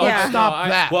 No, No, Yeah. Stop I-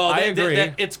 that. Well, I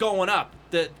agree. it's going up.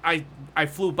 That I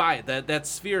flew by it. That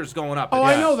sphere is going up. Oh,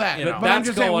 I know that, You know. but I'm That's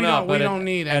just saying going we up. don't but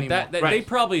need at any that, more. They Right.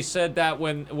 probably said that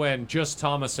when Just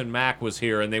Thomas and Mack was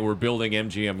here and they were building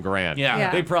MGM Grand. Yeah.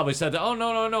 Yeah. They probably said, "Oh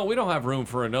no, we don't have room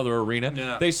for another arena."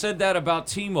 Yeah. They said that about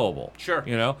T-Mobile. Sure.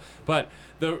 But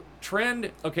the trend.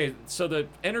 Okay, so the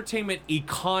entertainment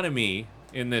economy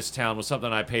in this town was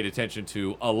something I paid attention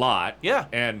to a lot. Yeah.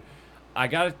 And I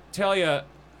got to tell you,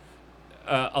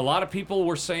 a lot of people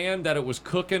were saying that it was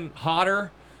cooking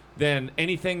hotter than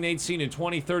anything they'd seen in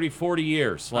 20, 30, 40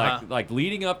 years. Like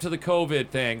leading up to the COVID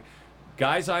thing,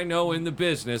 guys I know in the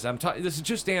business, this is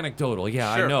just anecdotal.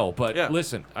 Yeah, Sure. I know. But Yeah.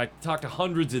 listen, I talked to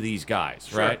hundreds of these guys,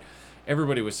 Sure. right?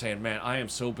 Everybody was saying, man, I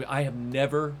have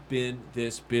never been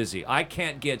this busy. I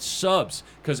can't get subs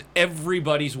because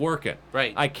everybody's working.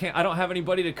 Right. I don't have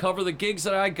anybody to cover the gigs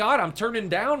that I got. I'm turning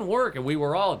down work. And we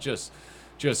were all just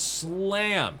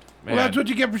slammed, man. Well, that's what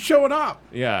you get for showing up.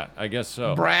 Yeah, I guess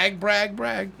so. Brag, brag,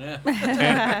 brag.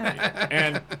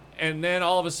 And then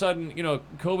all of a sudden,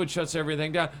 COVID shuts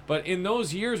everything down. But in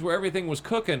those years where everything was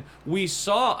cooking, we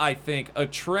saw, I think, a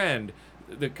trend.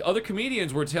 The other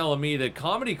comedians were telling me that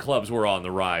comedy clubs were on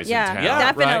the rise Yeah, in town. yeah,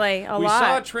 definitely, right? a We lot.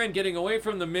 saw a trend getting away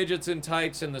from the midgets in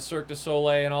tights and the Cirque du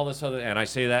Soleil and all this other. And I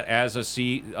say that as a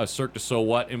Cirque du So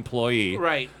What employee.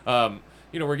 Right.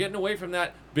 We're getting away from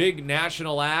that. Big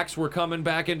national acts were coming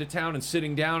back into town and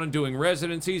sitting down and doing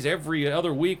residencies. Every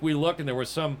other week we looked and there was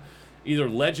some either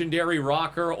legendary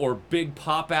rocker or big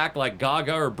pop act like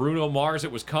Gaga or Bruno Mars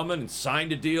that was coming and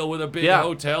signed a deal with a big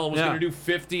hotel and was going to do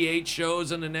 58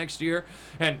 shows in the next year.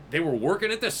 And they were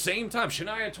working at the same time.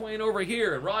 Shania Twain over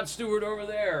here and Rod Stewart over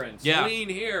there and Celine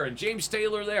here and James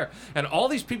Taylor there. And all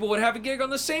these people would have a gig on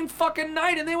the same fucking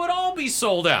night and they would all be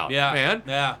sold out, man.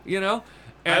 Yeah.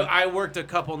 And I worked a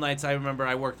couple nights. I remember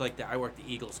I worked the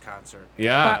Eagles concert.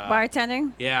 Yeah.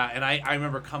 Bartending? Yeah, and I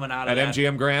remember coming out of at that.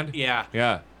 MGM Grand? Yeah.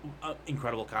 Yeah.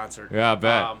 Incredible concert. Yeah, I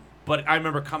bet. But I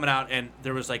remember coming out and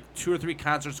there was like 2 or 3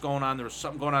 concerts going on. There was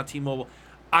something going on at T-Mobile.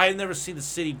 I had never seen the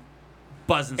city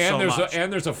buzzing so much.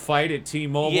 And there's a fight at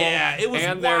T-Mobile. Yeah, it was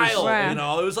and wild.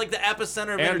 Wow. It was like the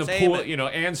epicenter of And the entertainment. pool,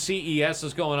 and CES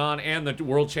is going on, and the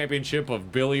World Championship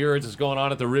of Billiards is going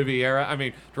on at the Riviera. I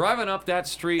mean, driving up that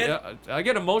street, I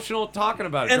get emotional talking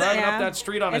about it. Driving up that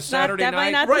street on a Saturday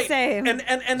night, Not right? the same. And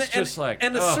It's just like, to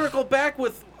ugh. circle back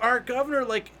with our governor,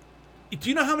 like do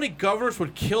you know how many governors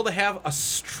would kill to have a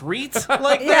street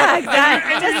like Yeah, that?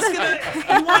 exactly. And you're just gonna,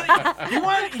 you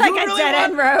want Like a really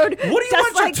dead-end want, road, What do you just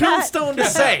want your like that. tombstone to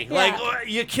say? Yeah. Like,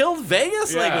 you killed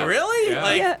Vegas? Yeah. Like, really? Yeah.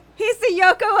 Like, Yeah, he's the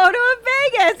Yoko Ono of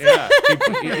Vegas. Yeah.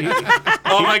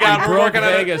 oh my God, we're broke working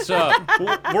on Vegas up.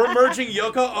 We're merging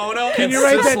Yoko Ono. Can and you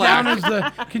write that Sislak. down as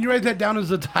the? Can you write that down as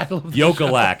the title? Of the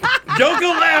Yokolak.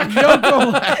 Yokolak.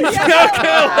 Yokolak.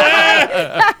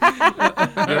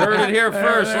 Yokolak. You heard it here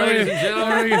first, ladies and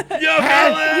gentlemen. Yokolak. You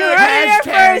heard it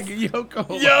Hashtag here Yoko.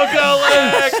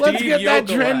 Yokolak. Let's Steve get that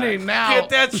Yokolak. trending now. Get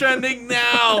that trending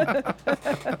now.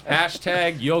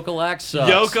 Hashtag Yokolak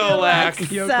sucks. Yokolak.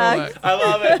 Yokolak. I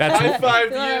love it. That's High five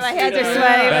to you, My hands are Steve.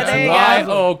 sweaty, but there you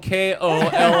go.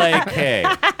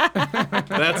 Yokolak.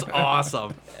 That's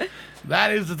awesome.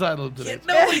 That is the title of today.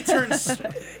 Nobody turns.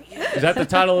 Is that the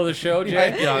title of the show,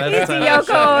 Jay? Yeah, He's that's the the title of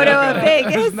the Yoko show. Ono of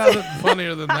Vegas. There's nothing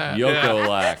funnier than that.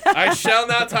 Yokolak. I shall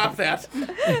not top that.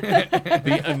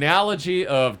 The analogy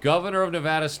of Governor of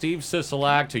Nevada Steve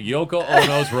Sisolak to Yoko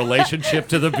Ono's relationship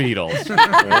to the Beatles.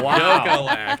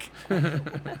 Wow.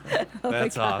 Yokolak.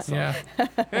 That's awesome. Yeah.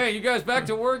 Hey, you guys back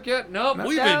to work yet? Nope.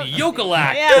 We've been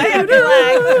Yokolak. Yeah,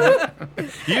 Yokolak.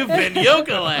 You've been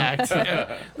Yokolaked.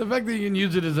 The fact that you can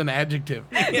use it as an adjective.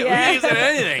 Yeah. We use it in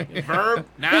anything. Verb,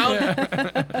 noun.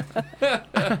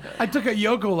 I took a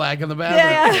Yokolak in the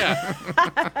bathroom. Yeah.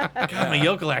 God, my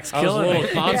Yokolak's I was a killing little me.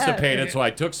 constipated, so I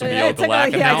took some Yeah, I took Yokolak, a-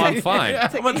 and yeah, now I I'm took- fine.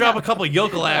 I'm going to drop a couple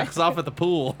Yokolaks off at the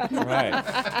pool. Right.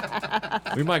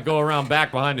 We might go around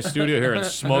back behind the studio here and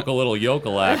smoke a little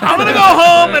Yokolak. I'm going to go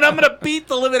home and I'm going to beat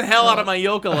the living hell out of my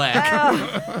Yokolak.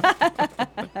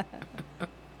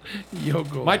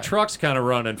 Yokolak. My truck's kind of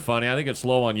running funny. I think it's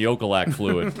low on Yokolak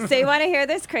fluid. So you want to hear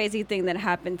this crazy thing that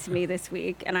happened to me this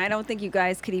week? And I don't think you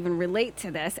guys could even relate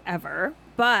to this ever.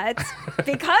 But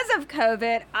because of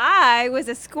COVID, I was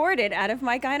escorted out of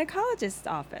my gynecologist's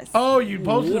office. Oh, you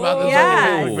posted about this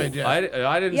Yes. on the Facebook page. Yeah.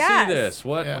 I didn't Yes. see this.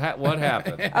 What what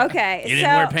happened? Okay, You so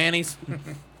didn't wear panties?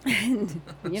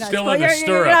 You're not Still supposed- in the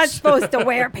you're not stirrups. supposed to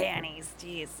wear panties.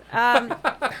 Jeez.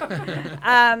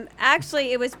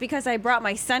 Actually, it was because I brought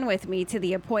my son with me to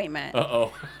the appointment.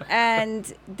 Uh-oh.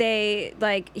 And they,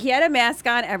 like, he had a mask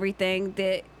on, everything.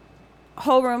 The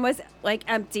whole room was, like,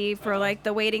 empty for, like,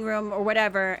 the waiting room or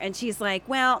whatever. And she's like,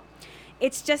 well,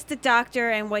 it's just the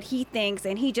doctor and what he thinks,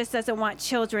 and he just doesn't want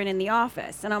children in the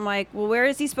office. And I'm like, well, where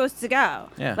is he supposed to go?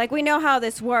 Yeah. Like, we know how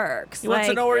this works. He wants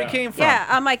to Like, know where he came from. yeah,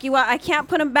 I'm like, I can't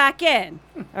put him back in.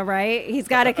 All right, he's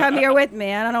got to come here with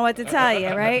me. I don't know what to tell you,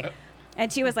 right?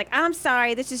 And she was like, I'm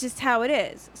sorry, this is just how it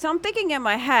is. So I'm thinking in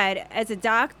my head, as a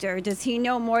doctor, does he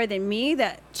know more than me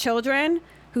that children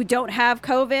who don't have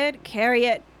COVID carry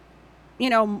it, you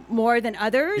know, more than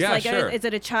others? Yeah, like, sure. Is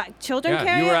it a children Yeah,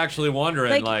 carry you were it? actually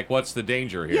wondering, Like- like, what's the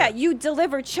danger here? Yeah, you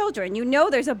deliver children. You know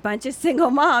there's a bunch of single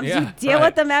moms. Yeah, you deal right.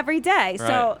 with them every day. Right.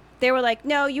 So they were like,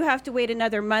 no, you have to wait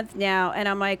another month now. And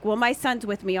I'm like, well, my son's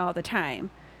with me all the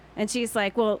time. And she's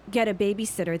like, well, get a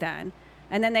babysitter then.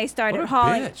 And then they started What a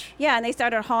hauling. bitch. Yeah, and they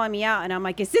started hauling me out. And I'm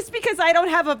like, is this because I don't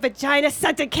have a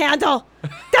vagina-scented candle?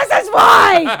 This is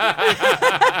why.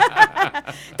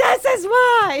 This is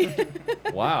why.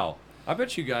 Wow. I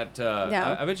bet you got.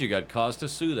 No. I bet you got cause to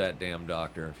sue that damn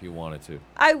doctor if you wanted to.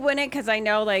 I wouldn't, because I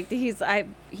know, like, he's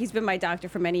been my doctor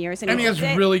for many years. And he has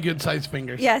really good sized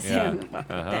fingers. Yes. Yeah. Well,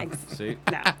 Uh-huh. thanks. See,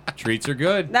 No. treats are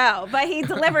good. No, but he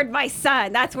delivered my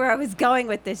son. That's where I was going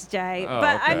with this, Jay. Oh,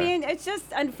 but I okay. mean, it's just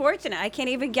unfortunate. I can't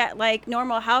even get like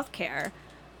normal health care.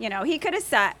 You know, he could have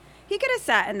sat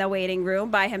in the waiting room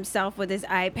by himself with his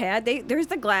iPad. There's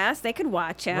the glass. They could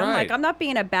watch him. Right. Like, I'm not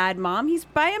being a bad mom. He's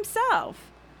by himself.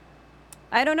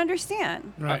 I don't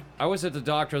understand. Right. I was at the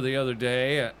doctor the other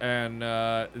day, and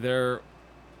there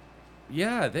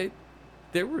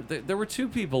were two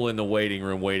people in the waiting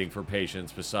room waiting for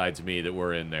patients besides me that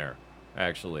were in there,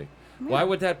 actually. Why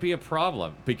would that be a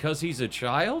problem? Because he's a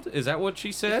child? Is that what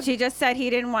she said? She just said he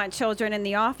didn't want children in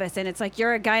the office, and it's like,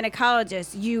 you're a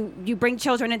gynecologist. You bring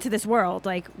children into this world.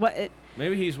 Like, what?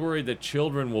 Maybe he's worried that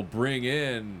children will bring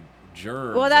in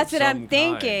germs. Well, that's of what some I'm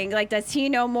thinking. kind. Like, does he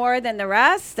know more than the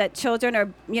rest? That children are,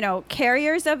 you know,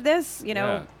 carriers of this, you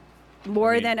know,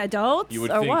 more than adults, You would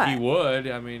or think what? he would.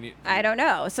 I mean, I don't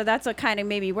know. So that's what kind of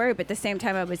made me worried. But at the same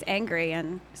time, I was angry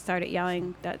and started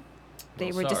yelling that they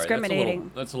were sorry,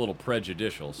 discriminating. That's a little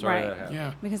prejudicial. Sorry Right. that happened.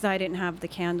 Yeah. Because I didn't have the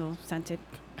candle scented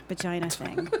vagina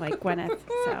thing like Gwyneth.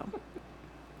 So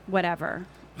whatever.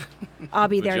 I'll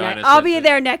be there. Vagina I'll be scented.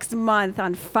 there next month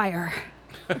on fire.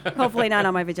 Hopefully not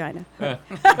on my vagina. Yeah,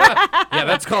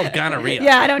 that's called gonorrhea.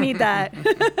 Yeah, I don't need that.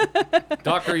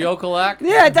 Dr. Yokolak?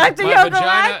 Yeah, Dr.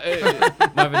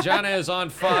 Yokolak. My vagina is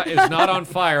not on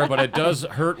fire, but it does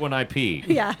hurt when I pee.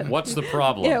 Yeah. What's the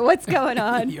problem? Yeah, what's going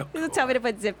on? Tell me to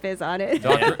put Zip Fizz on it.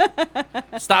 Doctor,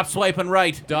 stop swiping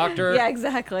right. Doctor. Yeah,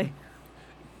 exactly.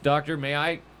 Doctor, may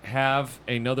I have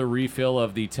another refill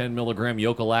of the 10 milligram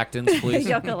Yokolactins, please?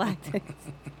 Yokolactins.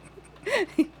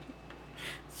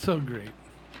 So great.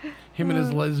 Him and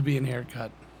his lesbian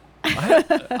haircut.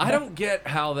 I don't get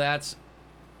how that's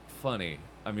funny.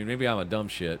 I mean, maybe I'm a dumb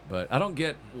shit, but I don't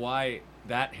get why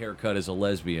that haircut is a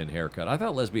lesbian haircut. I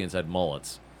thought lesbians had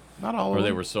mullets. Not all or of they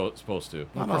them. were supposed to.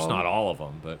 Not Of course, all. not all of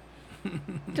them, but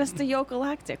Just the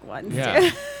Yokolactic ones.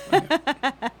 Yeah.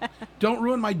 Don't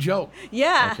ruin my joke.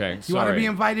 Yeah. Okay, You want to sorry. be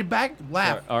invited back?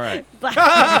 Laugh. All right. Laugh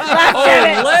Oh,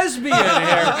 at it. lesbian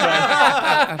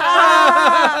haircut.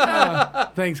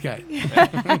 Thanks, guys.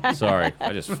 Sorry,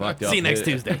 I just fucked up. See you next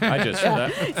Tuesday. I just See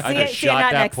you shot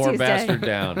not that next poor Tuesday. bastard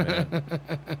down, man.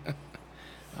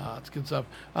 It's good stuff.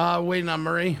 Waiting on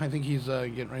Murray. I think he's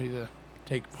getting ready to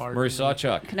take part. Murray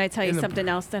Sawchuck. Can I tell you In the- something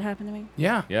else that happened to me?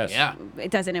 Yeah. Yes. Yeah.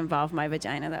 It doesn't involve my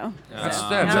vagina, though. That's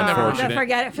No, unfortunate.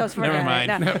 forget it. Feels Never mind.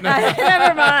 No. No,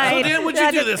 Never mind. So, Dan, what'd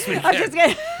you do this week? I'm just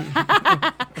kidding.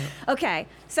 Okay,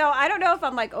 so I don't know if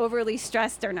I'm like overly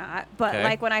stressed or not, but Okay.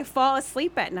 like when I fall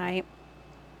asleep at night,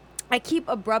 I keep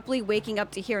abruptly waking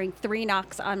up to hearing 3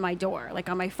 knocks on my door, like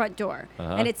on my front door,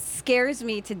 Uh-huh. and it scares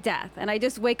me to death. And I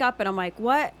just wake up and I'm like,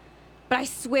 what? But I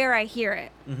swear I hear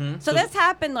it. Mm-hmm. So this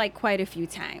happened like quite a few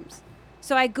times.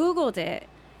 So I Googled it,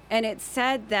 and it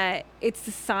said that it's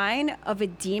the sign of a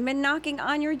demon knocking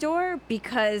on your door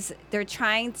because they're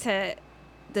trying to.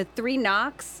 The 3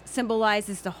 knocks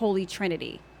symbolizes the Holy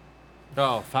Trinity.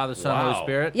 Oh, Father, Son, Wow. Holy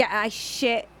Spirit. Yeah, I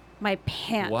shit my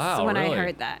pants Wow, when really? I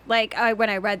heard that. Like when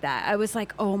I read that, I was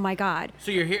like, oh my god.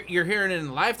 So you're hearing it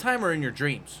in lifetime or in your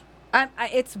dreams?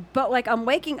 But like I'm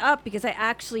waking up because I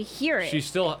actually hear it. She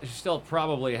still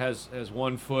probably has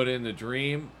one foot in the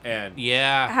dream and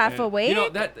Half and, awake? You know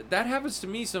that happens to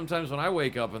me sometimes when I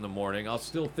wake up in the morning. I'll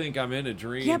still think I'm in a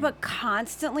dream. Yeah, but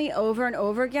constantly over and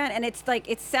over again. And it's like,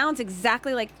 it sounds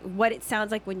exactly like what it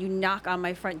sounds like when you knock on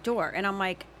my front door. And I'm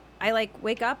like, I like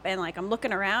wake up and like I'm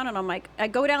looking around and I'm like, I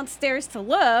go downstairs to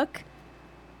look,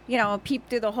 peep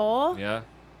through the hole. Yeah.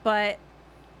 But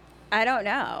I don't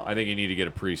know. I think you need to get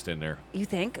a priest in there. You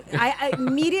think? I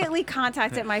immediately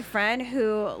contacted my friend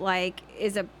who like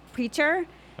is a preacher.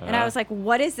 And I Uh-huh. was like,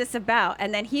 what is this about?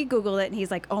 And then he Googled it and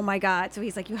he's like, oh my God. So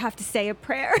he's like, you have to say a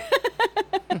prayer.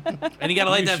 And you got to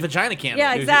light that vagina candle.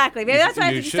 Yeah, exactly. Maybe that's why I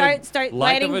You have to should start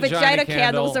light the lighting vagina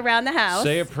candles candle, around the house.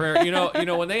 Say a prayer. You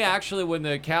know when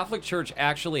the Catholic Church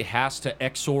actually has to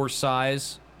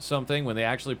exorcise something, when they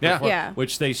actually perform, Yeah.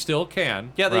 which they still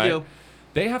can. Yeah, they right? do.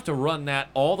 They have to run that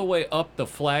all the way up the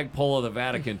flagpole of the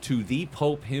Vatican to the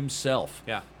Pope himself.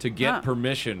 Yeah. To get Huh.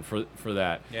 permission for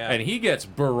that. Yeah. And he gets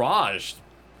barraged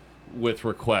with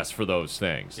requests for those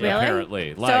things. Really?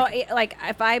 Apparently, So, like,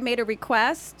 if I made a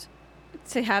request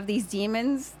to have these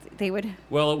demons, they would.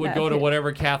 well, it would go to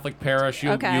whatever Catholic parish you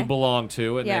Okay. belong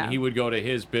to, and Yeah. then he would go to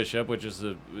his bishop, which is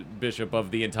the bishop of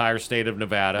the entire state of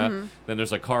Nevada. Mhm. Then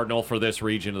there's a cardinal for this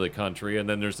region of the country, and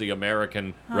then there's the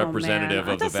American Oh, representative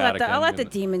man. of the I'll Vatican. let the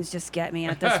demons just get me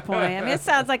at this point. I mean, it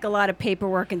sounds like a lot of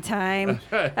paperwork and time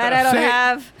that I don't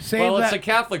have. Well, it's a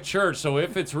Catholic church, so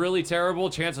if it's really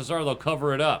terrible, chances are they'll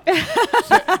cover it up.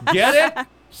 Get it?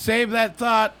 Save that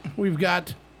thought. We've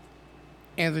got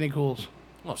Anthony Cools.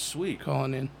 Oh, sweet.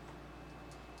 Calling in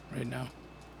right now.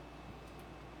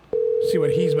 See what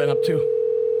he's been up to.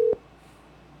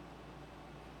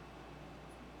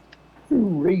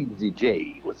 Crazy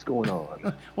J, what's going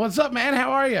on? What's up, man?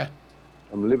 How are you?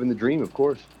 I'm living the dream, of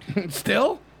course.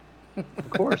 Still? Of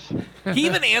course. He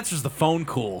even answers the phone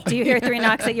cool. Do you hear 3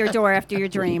 knocks at your door after your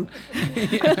dream?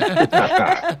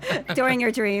 During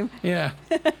your dream. Yeah.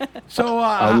 So,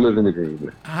 I'm living the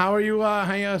dream. how are you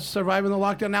surviving the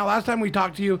lockdown now? Last time we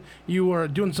talked to you, you were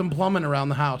doing some plumbing around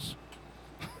the house.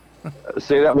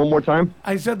 Say that one more time.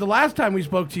 I said the last time we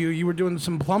spoke to you, you were doing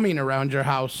some plumbing around your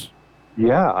house.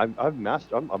 Yeah, I've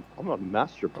mastered. I'm a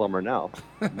master plumber now.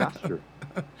 Master.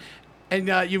 And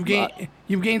you've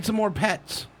gained some more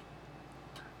pets.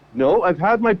 No, I've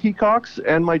had my peacocks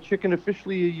and my chicken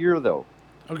officially a year though.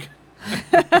 Okay.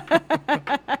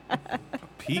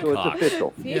 So it's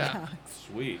official. Yeah.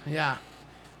 Sweet. Yeah.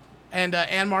 And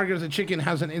Ann Margaret the chicken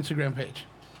has an Instagram page.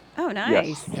 Oh,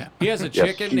 nice. Yeah. He has a Yes,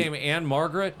 chicken named Ann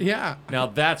Margaret? Yeah. Now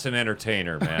that's an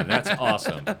entertainer, man. That's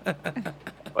awesome.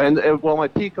 And well, my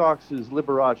peacocks is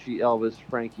Liberace, Elvis,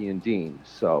 Frankie, and Dean.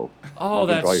 So. Oh, you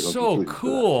can draw that's your so own conclusions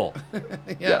cool.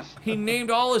 Yes. He named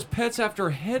all his pets after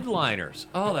headliners.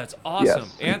 Oh, that's awesome.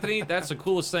 Yes. Anthony, that's the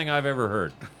coolest thing I've ever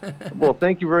heard. Well,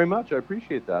 thank you very much. I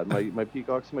appreciate that. My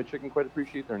peacocks and my chicken quite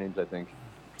appreciate their names, I think.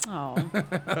 Oh.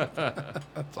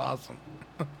 That's awesome.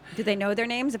 Do they know their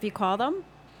names if you call them?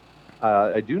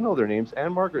 I do know their names.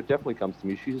 Anne Margaret definitely comes to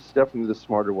me. She's definitely the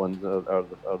smarter one out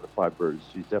of the 5 birds.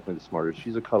 She's definitely the smartest.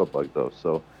 She's a cuddle bug, though.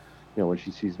 So, when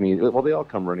she sees me, well, they all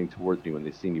come running towards me when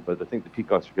they see me. But I think the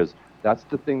peacocks, because that's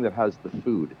the thing that has the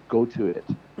food. Go to it.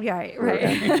 Yeah,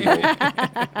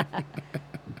 right.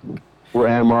 Where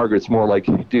Anne Margaret's more like,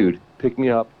 dude, pick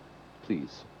me up,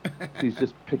 please. Please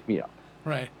just pick me up.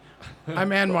 Right.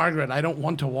 I'm Anne Margaret. I don't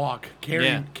want to walk.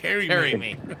 Carry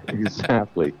me.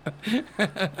 Exactly.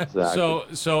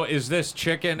 So is this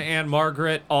chicken and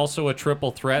Margaret also a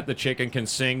triple threat? The chicken can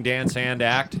sing, dance, and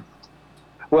act?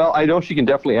 Well, I know she can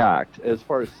definitely act. As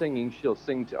far as singing, she'll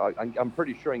sing to... I'm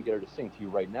pretty sure I can get her to sing to you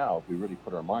right now if we really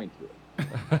put our mind to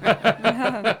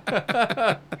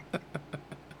it.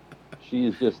 She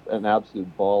is just an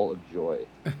absolute ball of joy.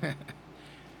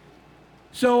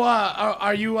 So,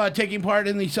 are you taking part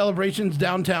in the celebrations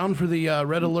downtown for the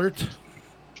Red Alert?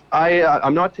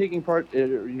 I'm not taking part,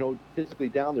 physically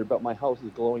down there, but my house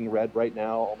is glowing red right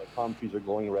now. All my palm trees are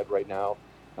glowing red right now.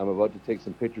 I'm about to take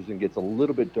some pictures and it gets a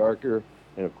little bit darker,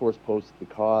 and of course post the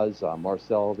cause.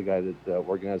 Marcel, the guy that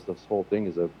organized this whole thing,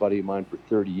 is a buddy of mine for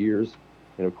 30 years,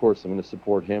 and of course I'm going to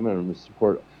support him, and I'm going to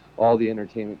support all the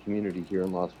entertainment community here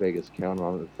in Las Vegas. Count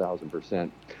on it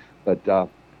 1,000%. But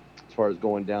as far as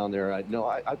going down there, I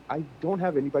don't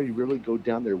have anybody really go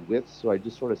down there with, so I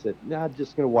just sort of said, I'm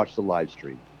just going to watch the live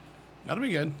stream. That'll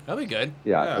be good. That'll be good.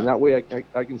 Yeah, and that way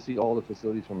I can see all the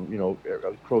facilities from,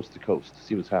 coast to coast to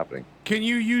see what's happening. Can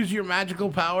you use your magical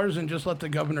powers and just let the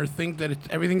governor think that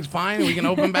everything's fine and we can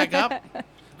open back up?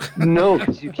 No,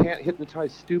 because you can't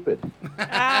hypnotize stupid.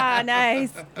 Ah,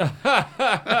 nice.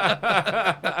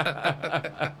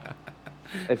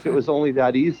 If it was only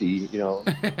that easy,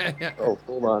 Oh,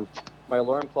 hold on. My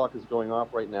alarm clock is going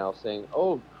off right now saying,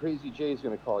 oh, Crazy Jay's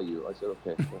going to call you. I said,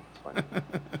 okay, it's fine.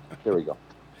 There we go.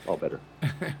 All better.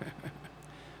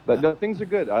 But no, things are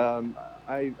good.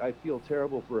 I feel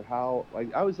terrible for how...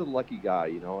 I was a lucky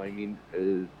guy,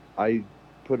 I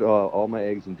put all my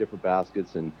eggs in different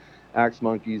baskets, and Axe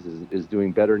Monkeys is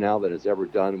doing better now than it's ever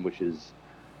done, which is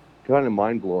kind of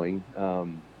mind-blowing.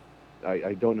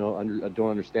 I don't know. I don't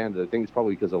understand it. I think it's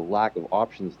probably because of lack of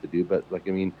options to do. But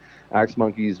Axe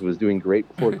Monkeys was doing great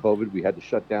before COVID. We had to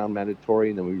shut down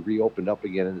mandatory, and then we reopened up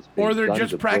again. And it's been or they're done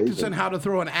just to practicing blazing. how to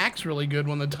throw an axe really good.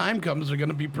 When the time comes, they're going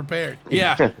to be prepared.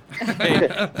 Yeah. Hey,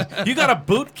 you got a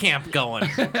boot camp going.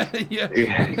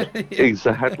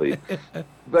 Exactly.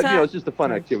 But it's just a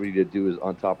fun activity to do. Is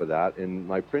on top of that, and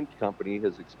my print company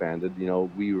has expanded.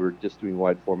 We were just doing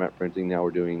wide format printing. Now we're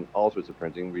doing all sorts of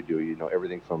printing. We do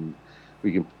everything from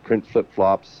we can print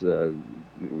flip-flops,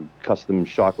 custom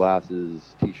shot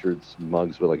glasses, T-shirts,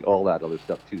 mugs, with all that other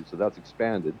stuff too. So that's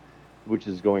expanded, which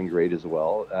is going great as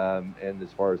well. And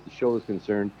as far as the show is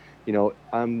concerned,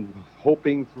 I'm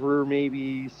hoping for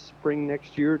maybe spring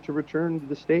next year to return to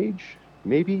the stage.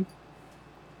 Maybe.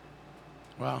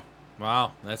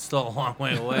 Wow, that's still a long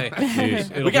way away.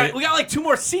 Jeez, we got like 2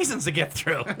 more seasons to get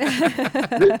through.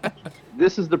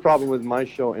 This is the problem with my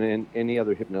show and any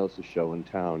other hypnosis show in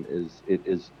town is it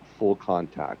is full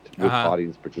contact with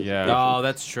audience participation. Yeah. Oh,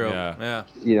 that's true. Yeah.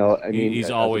 He's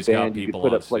as always a got band, people you can on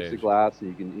put up stage. plexiglass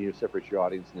and you can separate your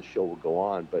audience and the show will go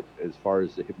on. But as far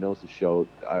as the hypnosis show,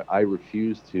 I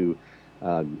refuse to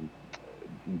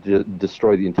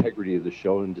destroy the integrity of the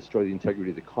show and destroy the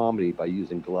integrity of the comedy by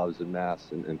using gloves and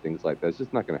masks and things like that. It's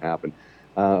just not going to happen.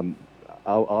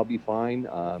 I'll be fine.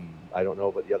 I don't know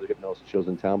about the other hypnosis shows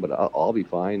in town, but I'll be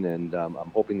fine, and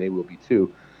I'm hoping they will be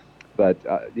too. But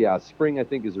spring I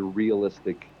think is a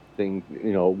realistic thing.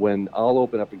 When I'll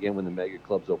open up again, when the mega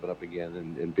clubs open up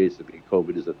again, and basically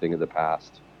COVID is a thing of the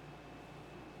past.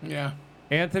 Yeah.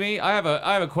 Anthony, I have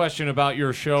a question about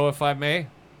your show, if I may.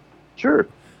 Sure.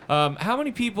 How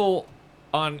many people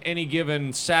on any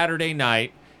given Saturday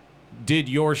night did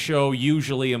your show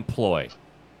usually employ?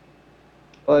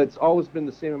 It's always been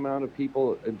the same amount of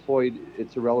people employed.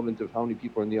 It's irrelevant of how many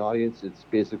people are in the audience. It's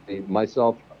basically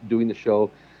myself doing the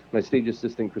show, my stage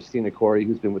assistant, Christina Corey,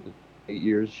 who's been with us for 8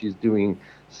 years. She's doing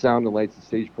sound and lights and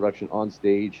stage production on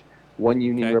stage. One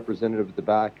union representative at the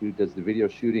back who does the video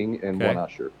shooting, and one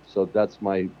usher. So that's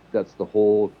the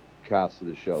whole cast of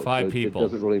the show. 5 people. It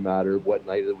doesn't really matter what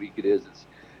night of the week it is.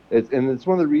 It's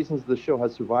one of the reasons the show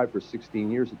has survived for 16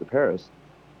 years at the Paris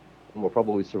and will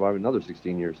probably survive another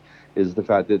 16 years, is the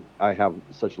fact that I have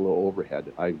such low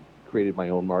overhead. I created my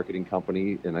own marketing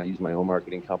company, and I use my own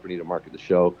marketing company to market the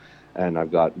show, and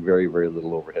I've got very, very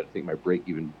little overhead. I think my break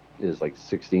even is like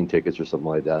 16 tickets or something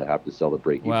like that. I have to sell the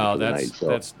break even Wow, for the that's night. So,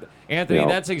 that's Anthony. you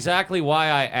know. That's exactly why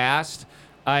I asked.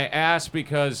 I asked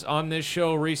because on this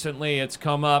show recently, it's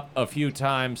come up a few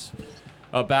times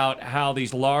about how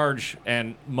these large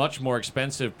and much more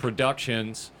expensive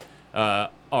productions are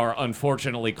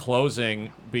unfortunately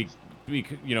closing,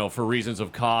 for reasons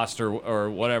of cost or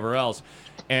whatever else,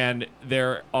 and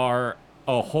there are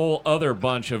a whole other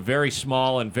bunch of very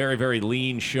small and very, very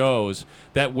lean shows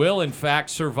that will in fact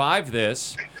survive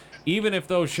this. Even if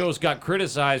those shows got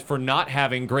criticized for not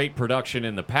having great production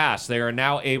in the past, they are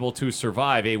now able to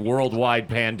survive a worldwide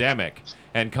pandemic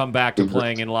and come back to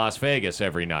playing in Las Vegas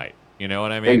every night. You know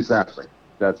what I mean? Exactly.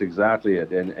 That's exactly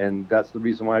it. And that's the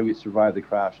reason why we survived the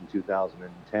crash in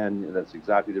 2010. That's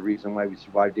exactly the reason why we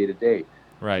survived day to day.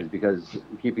 Right. Is because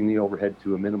keeping the overhead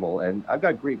to a minimal. And I've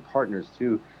got great partners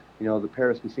too. You know, the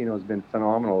Paris Casino has been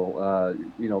phenomenal,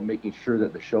 making sure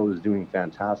that the show is doing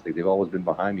fantastic. They've always been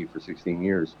behind me for 16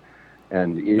 years.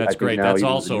 And That's I think great. now That's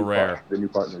even also rare. The new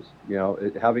partners,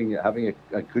 having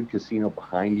a good casino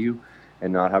behind you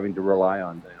and not having to rely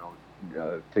on,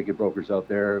 ticket brokers out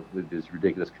there with these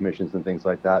ridiculous commissions and things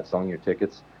like that, selling your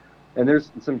tickets. And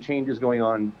there's some changes going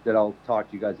on that I'll talk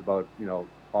to you guys about,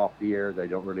 off the air that I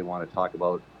don't really want to talk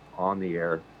about on the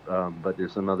air. But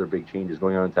there's some other big changes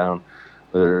going on in town.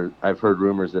 I've heard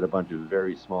rumors that a bunch of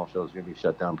very small shows are going to be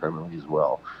shut down permanently as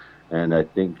well. And I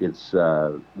think it's,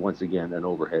 once again, an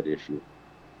overhead issue.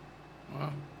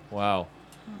 Wow.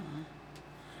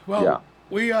 Well,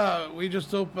 we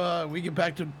just hope we get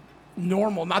back to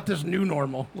normal, not this new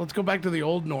normal. Let's go back to the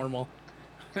old normal.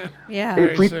 Yeah.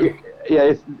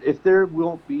 If there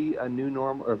won't be a new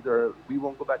normal, or we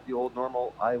won't go back to the old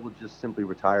normal, I will just simply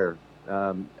retire.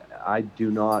 I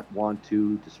do not want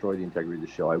to destroy the integrity of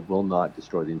the show. I will not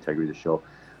destroy the integrity of the show.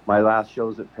 My last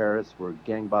shows at Paris were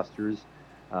gangbusters,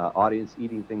 audience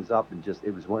eating things up, and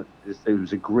it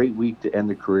was a great week to end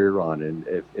the career on. And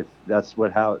if that's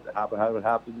how it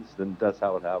happens, then that's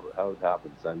how it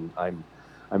happens.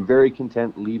 I'm very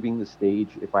content leaving the stage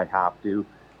if I have to,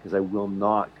 because I will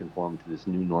not conform to this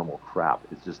new normal crap.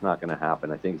 It's just not going to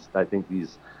happen. I think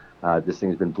this thing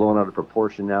has been blown out of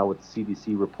proportion now with the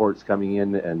CDC reports coming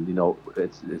in, and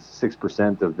it's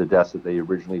 6% of the deaths that they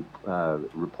originally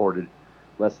reported,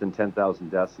 less than 10,000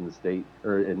 deaths in the state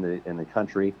or in the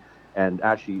country, and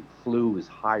actually flu is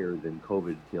higher than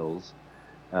COVID kills.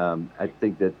 I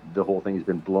think that the whole thing has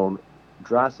been blown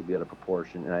drastically out of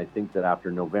proportion, and I think that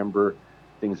after November,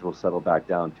 things will settle back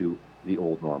down to the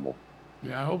old normal.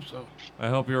 Yeah, I hope so. I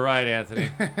hope you're right, Anthony.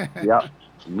 Yeah,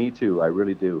 me too. I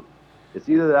really do. It's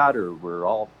either that or we're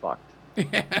all fucked.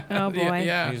 Oh boy.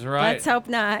 Yeah. He's right. Let's hope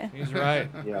not. He's right.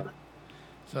 Yeah.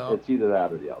 So it's either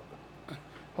that or the other.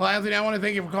 Well, Anthony, I want to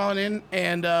thank you for calling in,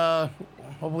 and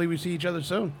hopefully we see each other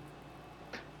soon.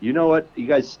 You know what? You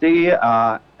guys stay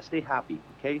happy,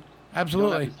 okay?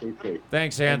 Absolutely. Stay safe.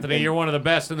 Thanks, Anthony. You're one of the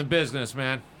best in the business,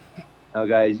 man. Now,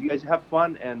 guys, you guys have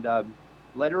fun, and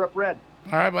let her up red.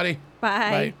 All right, buddy.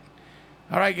 Bye.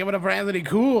 All right, give it up for Anthony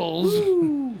Cools.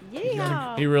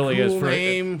 Yeah. He really Cool is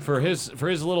name. for his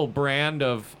little brand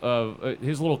of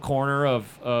his little corner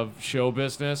of show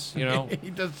business. He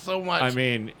does so much. I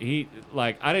mean,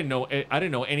 I didn't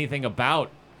know anything about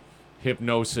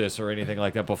hypnosis or anything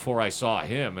like that before I saw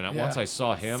him, and once I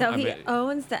saw him, So he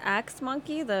owns the Axe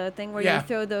Monkey, the thing where Yeah, you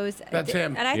throw those. that's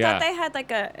him. And I Yeah. thought they had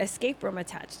like a escape room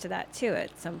attached to that too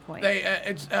at some point.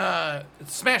 It's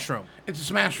Smash Room. It's a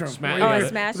smash room. Smash- Where Oh, you- a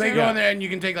smash They room? go in there and you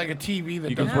can take like a TV that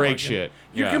you can doesn't break work. shit.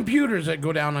 Your Yeah. computers that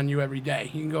go down on you every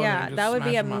day. You can go in there Yeah, and just that would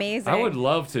be smash 'em up. amazing. I would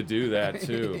love to do that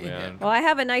too, man. Well, I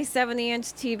have a nice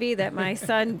 70-inch TV that my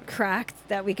son cracked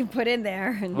that we can put in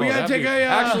there. And We gotta that'd take be- a,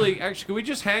 actually, can we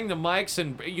just hang the mics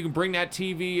and you can bring that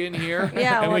TV in here?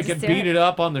 Yeah, and we'll we can just do beat it. it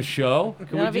up on the show.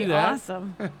 Can That'd we be do that?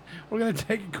 awesome. We're gonna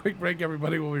take a quick break,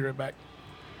 everybody. We'll be right back.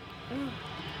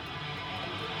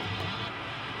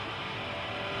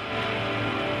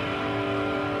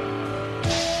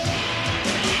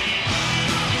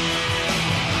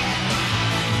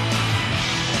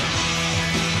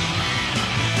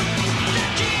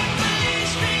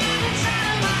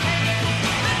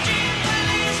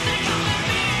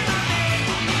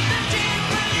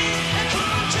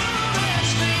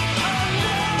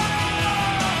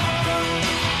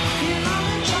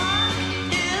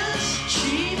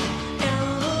 Cheap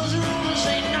and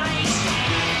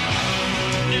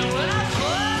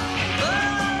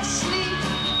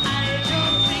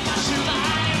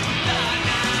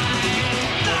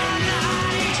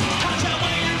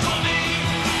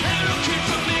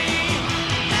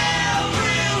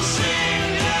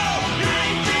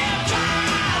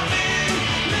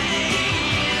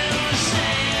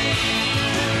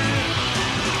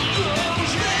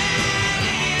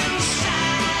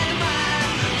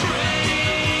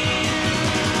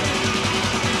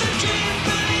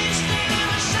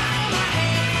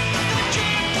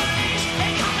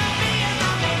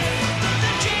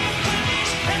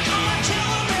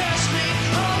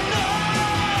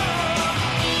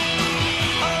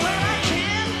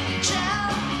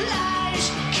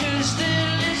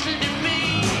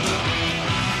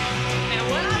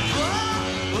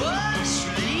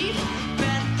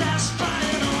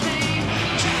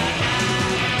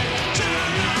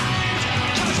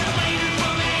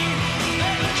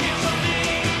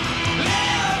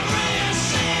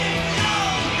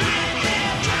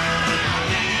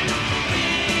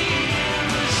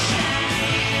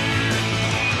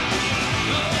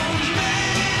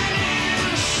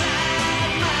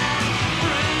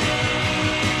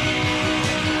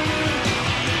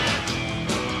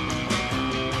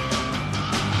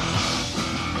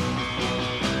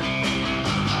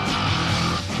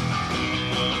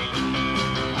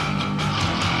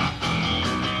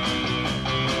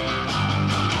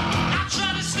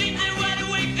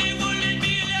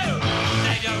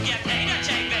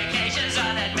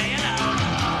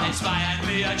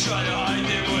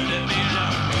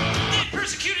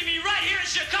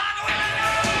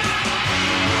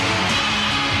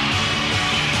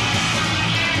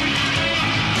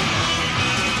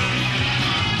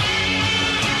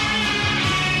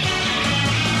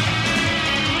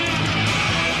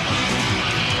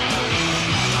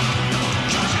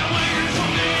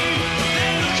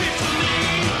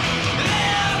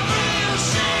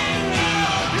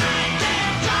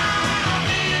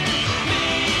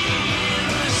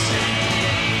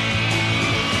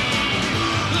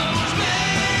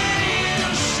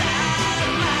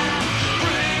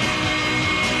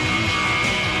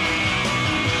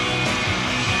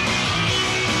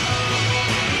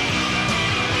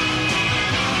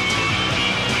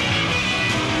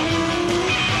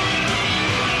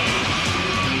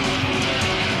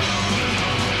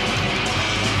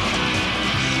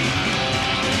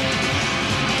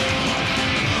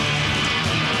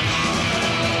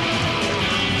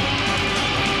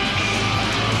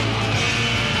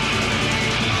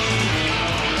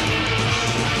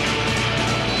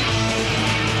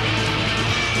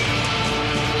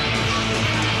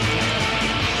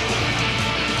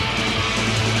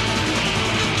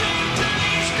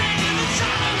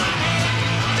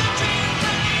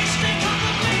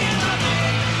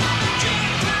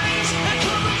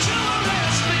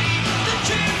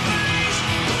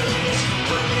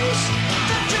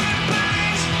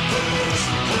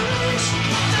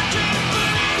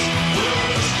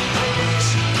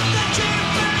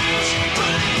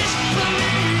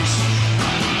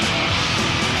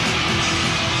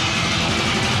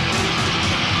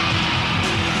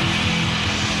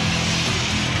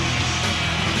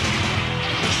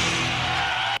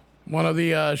One of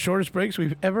the shortest breaks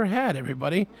we've ever had,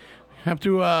 everybody. Have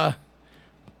to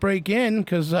break in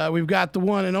because we've got the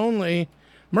one and only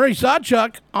Murray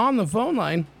Sawchuk on the phone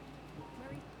line.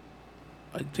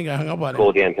 I think I hung up on him.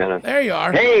 Cool antenna. There you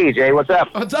are. Hey, Jay, what's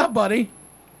up? What's up, buddy?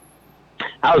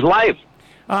 How's life?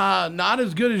 Not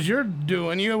as good as you're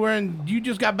doing. You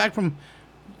just got back from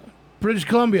British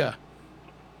Columbia.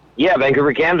 Yeah,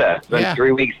 Vancouver, Canada. Spent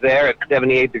 3 weeks there at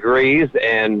 78 degrees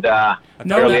and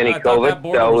barely any COVID.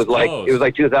 So it was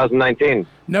like 2019.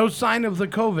 No sign of the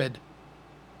COVID.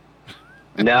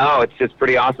 No, it's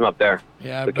pretty awesome up there.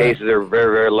 Yeah, the cases are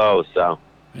very, very low. So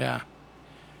yeah.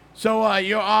 So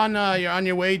you're on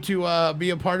your way to be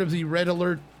a part of the Red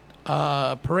Alert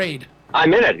parade.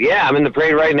 I'm in it. Yeah, I'm in the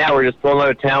parade right now. We're just pulling out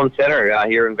of town center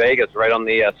here in Vegas, right on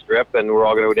the Strip, and we're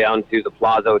all going to go down to the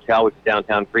Plaza Hotel, which is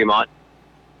downtown Fremont.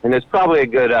 And there's probably a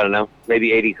good, I don't know,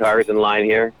 maybe 80 cars in line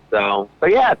here. So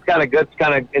yeah, it's kind of good. It's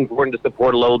kind of important to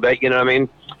support a little bit. You know what I mean?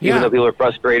 Yeah. Even though people are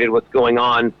frustrated what's going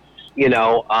on,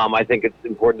 I think it's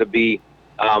important to be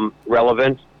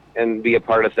relevant and be a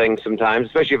part of things sometimes,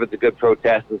 especially if it's a good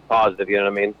protest and it's positive. You know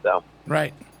what I mean? So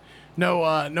right.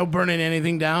 No burning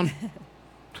anything down.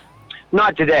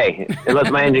 Not today,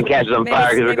 unless my engine catches on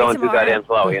fire because we're going too goddamn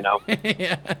slow.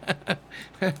 Yeah.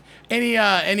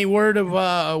 Any word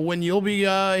of when you'll be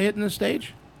hitting the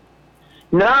stage?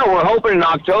 No, we're hoping in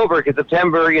October because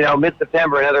September,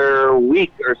 mid-September, another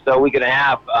week or so, week and a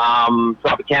half,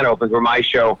 Tropicana opens where my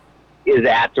show is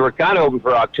at. So we're kind of hoping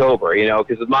for October,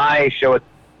 because with my show, it's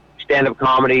stand-up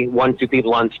comedy, 1-2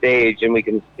 people on stage, and we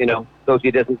can,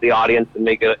 socially distance the audience and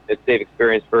make it a safe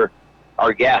experience for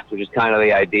our guests, which is kind of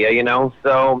the idea,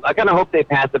 So I kind of hope they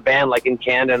pass a ban like in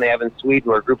Canada and they have in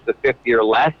Sweden where groups of 50 or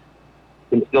less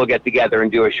can still get together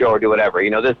and do a show or do whatever.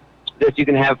 This you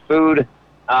can have food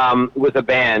with a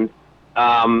band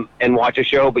and watch a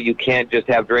show, but you can't just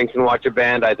have drinks and watch a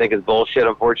band. I think is bullshit,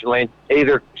 unfortunately.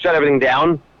 Either shut everything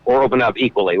down or open up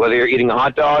equally. Whether you're eating a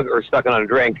hot dog or sucking on a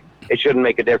drink, it shouldn't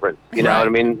make a difference. You know what I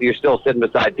mean? You're still sitting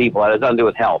beside people. That has nothing to do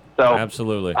with health. So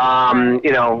absolutely.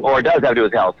 Or it does have to do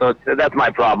with health. So that's my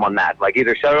problem on that. Like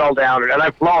either shut it all down, and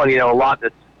I've flown, a lot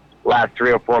this last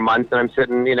 3 or 4 months, and I'm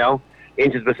sitting,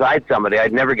 inches beside somebody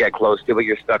I'd never get close to, but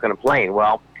you're stuck on a plane.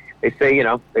 Well, they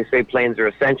say planes are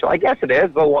essential. I guess it is,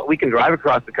 but we can drive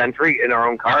across the country in our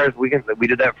own cars. We did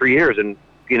that for years, and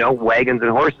wagons and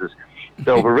horses.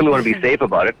 So if we really want to be safe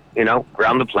about it,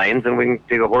 ground the planes and we can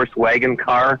take a horse, wagon,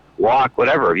 car, walk,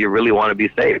 whatever, if you really want to be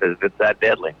safe, if it's that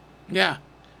deadly. Yeah,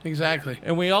 exactly.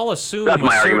 And we all assume That's a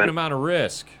my certain argument. amount of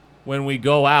risk when we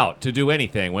go out to do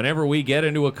anything. Whenever we get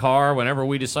into a car, whenever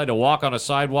we decide to walk on a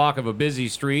sidewalk of a busy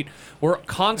street, we're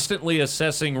constantly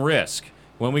assessing risk.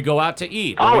 When we go out to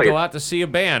eat, when we go out to see a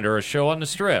band or a show on the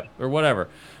Strip or whatever,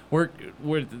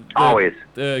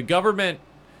 the government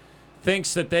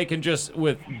thinks that they can just,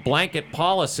 with blanket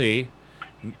policy,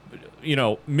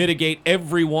 mitigate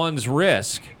everyone's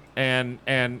risk, and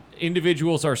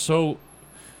individuals are so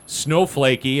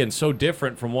snowflakey and so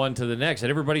different from one to the next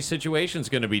that everybody's situation is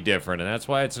going to be different, and that's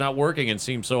why it's not working and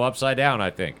seems so upside down,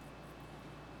 I think.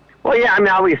 Well, yeah, I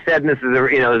always said, and this is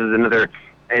another,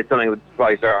 it's something that would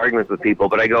probably start arguments with people,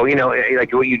 but I go,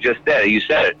 like what you just said, you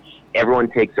said it, everyone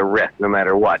takes a risk no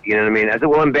matter what, you know what I mean? I said,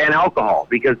 well, and ban alcohol,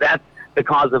 because that's the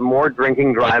cause of more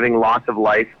drinking, driving, loss of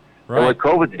life than what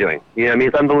COVID's doing. You know what I mean?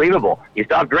 It's unbelievable. You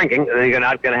stop drinking, and then you're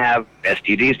not going to have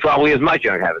STDs probably as much.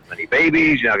 You're not going to have as many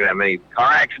babies. You're not going to have many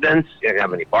car accidents. You're not going to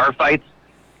have many bar fights.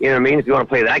 You know what I mean? If you want to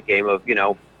play that game of,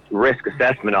 risk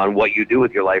assessment on what you do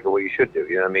with your life or what you should do,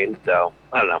 you know what I mean? So,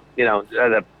 I don't know.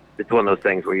 It's one of those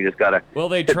things where you just got to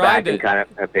sit back and kind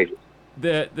of have patience.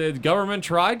 The government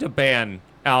tried to ban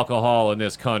alcohol in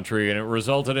this country, and it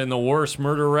resulted in the worst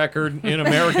murder record in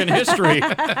American history.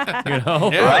 Hey,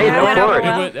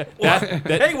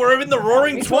 we're in the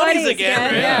roaring 20s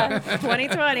again. Yeah,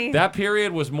 2020. That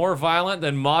period was more violent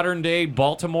than modern day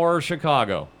Baltimore or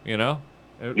Chicago, Yeah.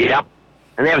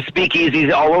 And they have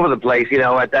speakeasies all over the place,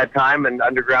 at that time, and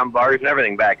underground bars and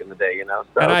everything back in the day, So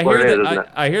and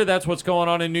I hear that's what's going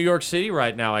on in New York City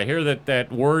right now. I hear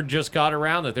that word just got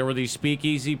around that there were these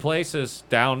speakeasy places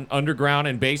down underground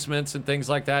in basements and things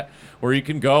like that where you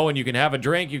can go and you can have a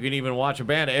drink, you can even watch a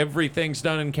band. Everything's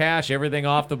done in cash, everything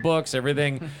off the books,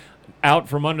 everything out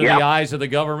from under the eyes of the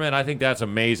government. I think that's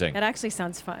amazing. It actually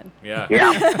sounds fun. Yeah.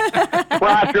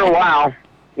 Well, after a while,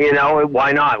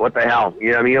 why not? What the hell?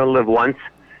 You don't live once.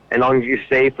 As long as you're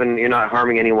safe and you're not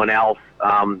harming anyone else,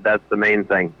 that's the main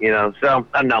thing. So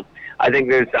I don't know. I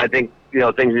think things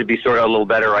need to be sorted out a little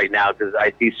better right now because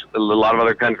I see a lot of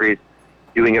other countries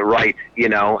doing it right.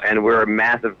 And we're a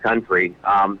massive country.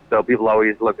 So people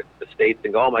always look at the States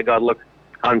and go, "Oh my God, look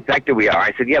how infected we are.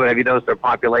 I said, yeah, but have you noticed our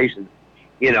population's,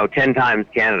 10 times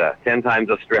Canada, 10 times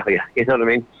Australia? You know what I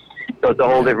mean? So it's a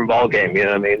whole different ballgame. You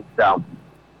know what I mean? So.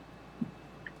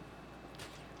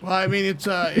 Well, I mean, it's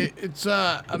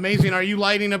amazing. Are you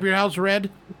lighting up your house red?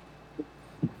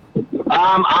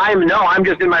 I'm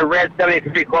just in my red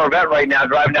 73 Corvette right now,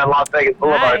 driving down Las Vegas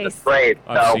Boulevard in the parade.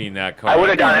 I've seen that car. I would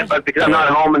have done it, but because I'm not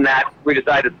home in that, we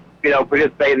decided to,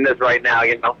 participate in this right now.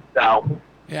 So.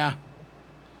 Yeah.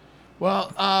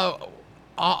 Well,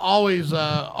 always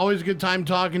a good time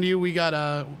talking to you. We got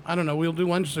I don't know, we'll do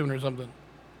lunch soon or something.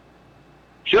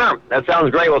 Sure, that sounds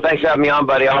great. Well, thanks for having me on,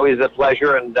 buddy. Always a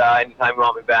pleasure, and anytime you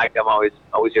want me back, I'm always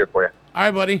here for you. All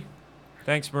right, buddy.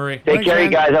 Thanks, Murray. Take care,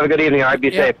 you guys. Have a good evening. All right, be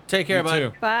safe. Take care,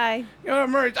 buddy. Bye.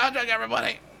 Murray, I'll take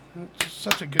everybody. It's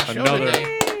such a good show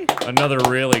today. Another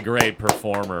really great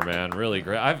performer, man. Really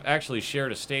great. I've actually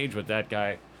shared a stage with that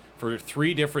guy for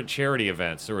 3 different charity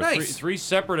events. There were Nice. three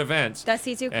separate events. Does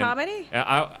he do And- comedy? He's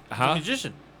a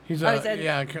magician. He's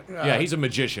yeah, he's a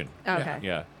magician. Okay.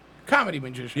 Yeah. Comedy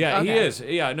magician. Yeah, he Okay. is.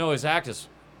 Yeah, no, his act is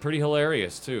pretty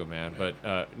hilarious too, man. But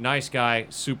nice guy,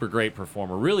 super great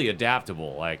performer, really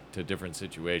adaptable, like to different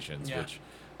situations, Yeah. which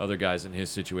other guys in his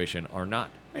situation are not.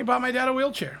 He bought my dad a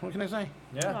wheelchair. What can I say?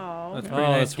 Yeah. Oh. That's Oh,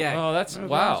 pretty nice guy. Oh, that's That was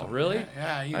wow, awesome. really?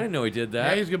 Yeah, I didn't know he did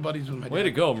that. Yeah, he's good buddies with my dad. Way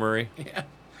to go, Murray. Yeah.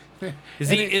 Is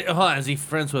he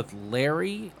friends with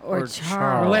Larry Or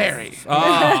Charles? Larry.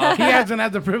 Oh. He hasn't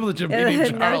had the privilege of meeting No,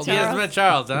 Charles. He hasn't met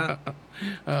Charles,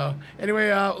 huh?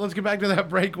 Anyway, let's get back to that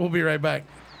break. We'll be right back.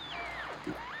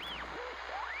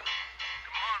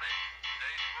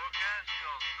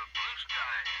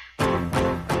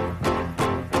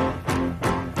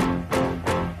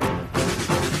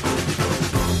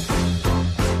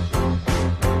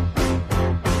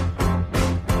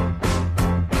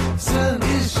 Sun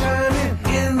is shining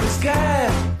in the sky.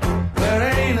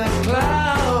 There ain't a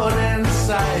cloud in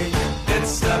sight. It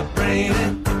stopped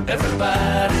raining.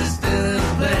 Everybody's doing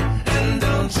a play. And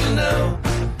don't you know,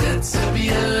 it's a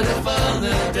beautiful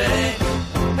new day.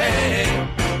 Hey,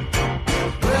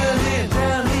 running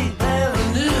down the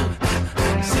avenue.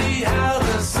 See how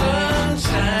the sun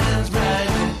shines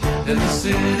brightly in the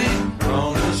city.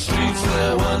 On the streets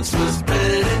where once was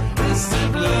pretty,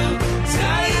 Mr. Blue.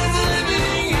 Sky is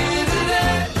living here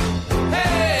today.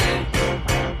 Hey,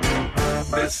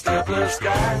 Mr. Blue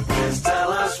Sky, please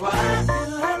tell us why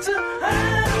you had to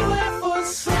hide away for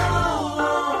so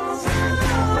long.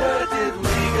 Where did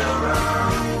we go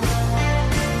wrong?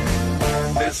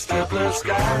 Mr. Blue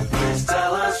Sky, please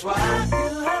tell us why you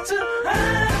had to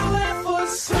hide away for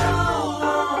so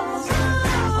long.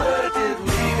 Where did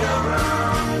we go wrong?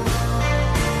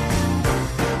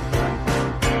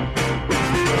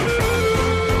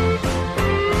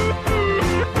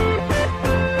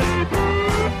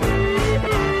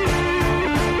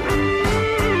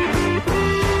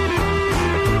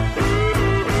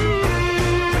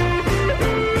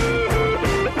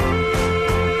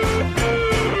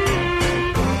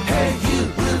 Hey, you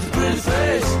with the pretty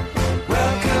face.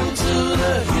 Welcome to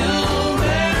the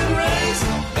human race.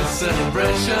 A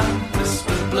celebration.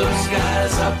 Mr. Blue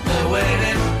Sky's up there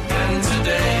waiting. And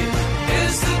today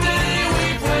is the day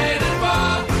we've waited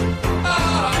for.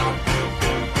 Oh,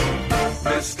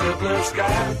 Mr. Blue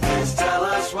Sky, please tell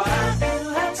us why you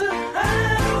had to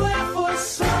hide away for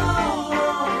so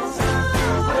long.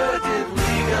 Where did we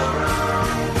go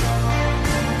wrong?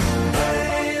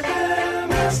 Hey there,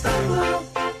 Mr. Blue.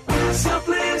 We're so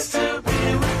pleased to be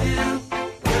with you.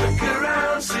 Look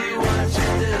around, see what you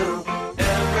do.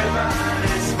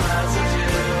 Everybody smiles at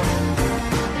you.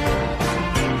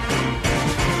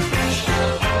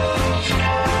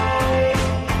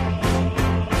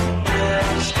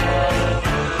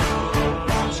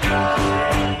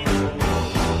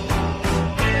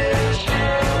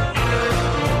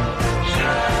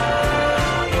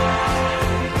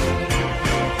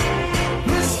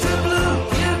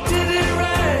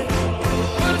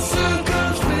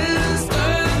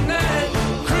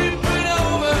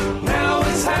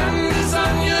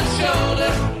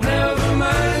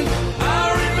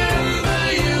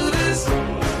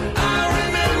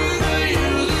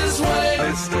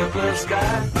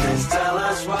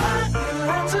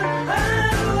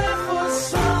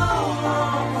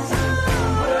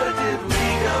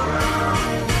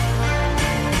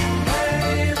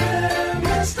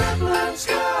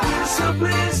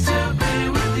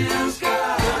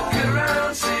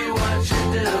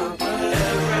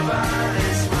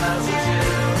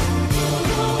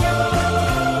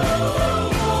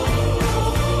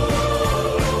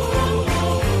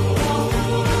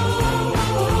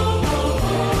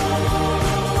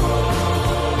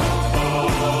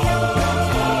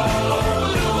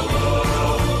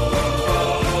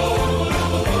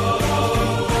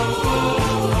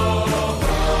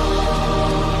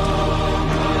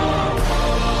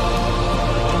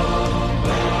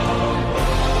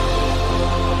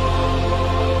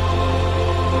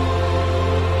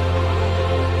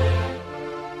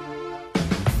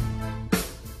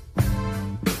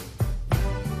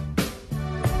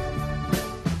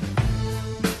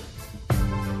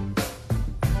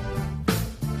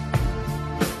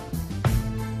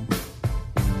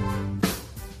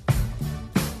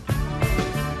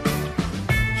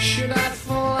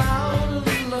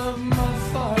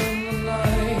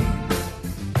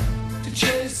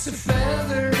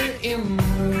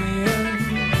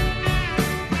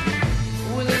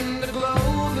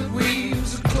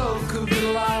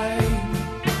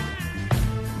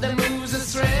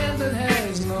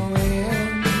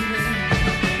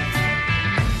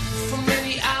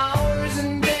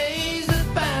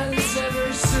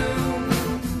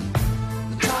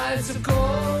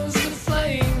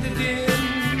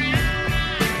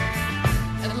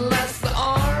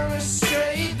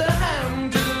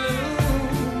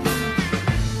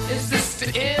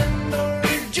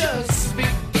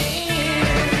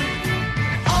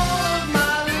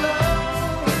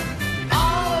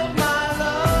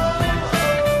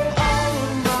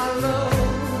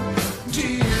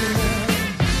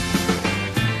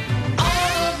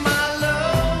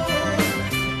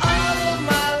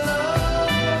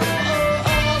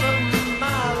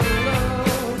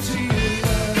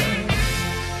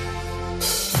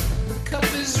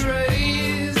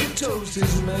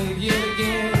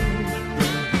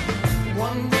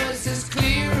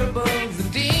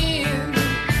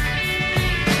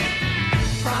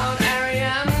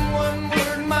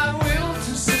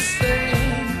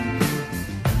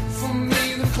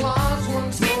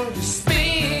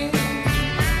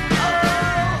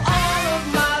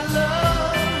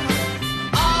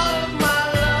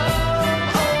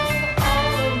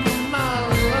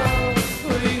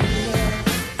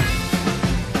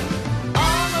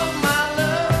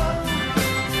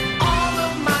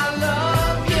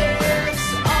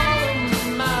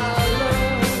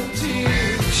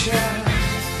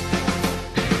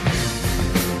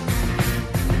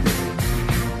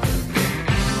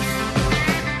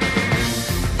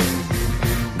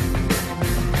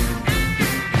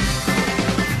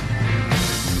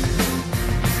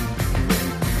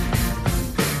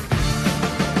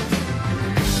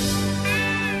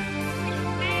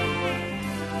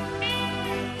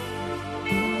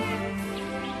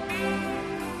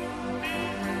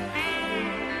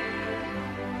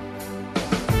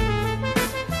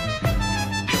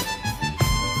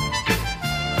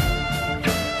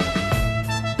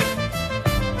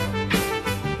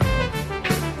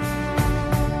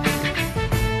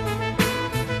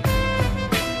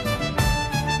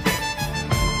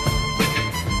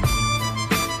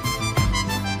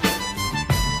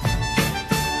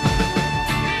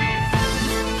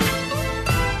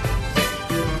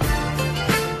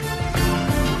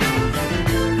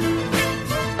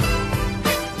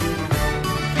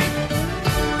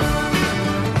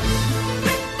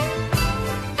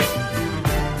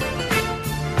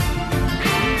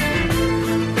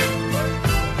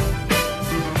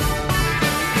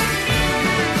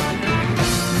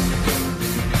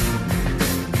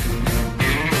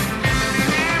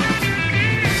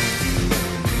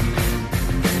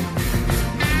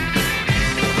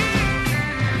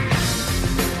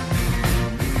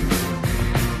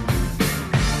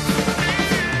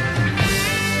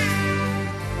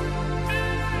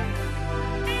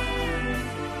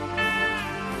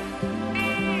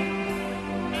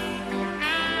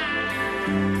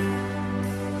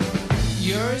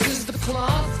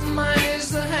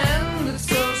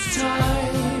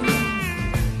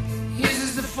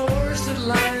 happiness that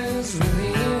lies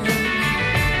within.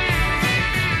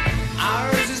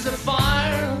 Ours is the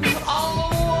fire, all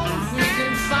the warmth we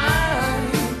can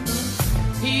find.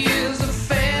 He is a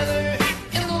feather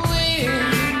in the wind.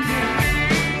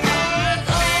 All of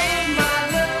my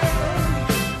love,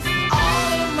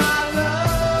 all of my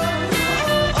love,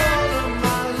 all of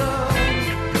my love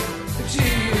to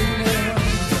you now.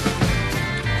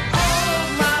 All of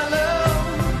my love,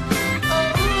 oh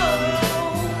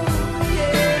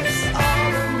yes,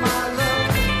 all of my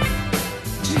love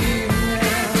to you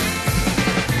now.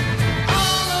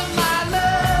 All of my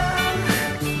love,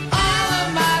 all of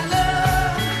my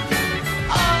love,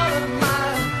 all of my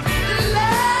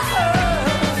love.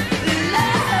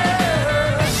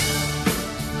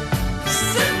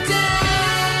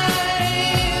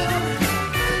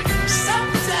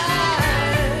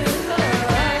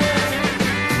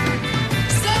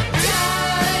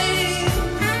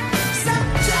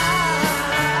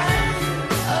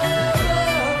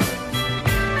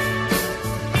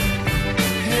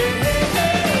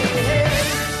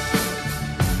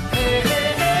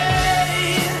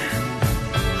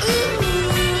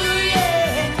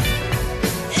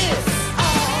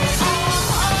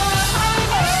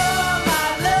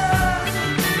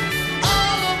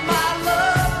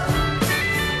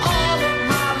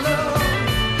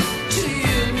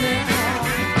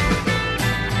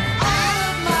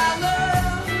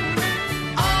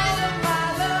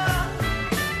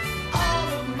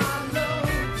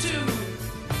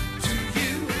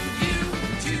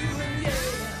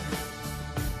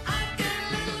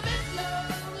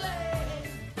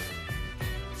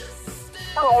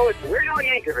 Hello, it's Weird Al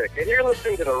Yankovic, and you're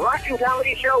listening to the Rockin'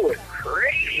 Comedy Show with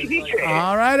Crazy J.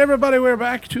 All right, everybody, we're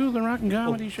back to the Rockin'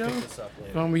 Comedy Show. It's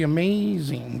going to be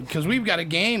amazing because we've got a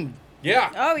game. Yeah.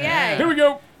 Oh, yeah. Here we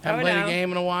go. Haven't Oh, played no. a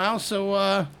game in a while,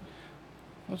 so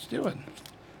let's do it.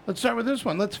 Let's start with this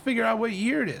one. Let's figure out what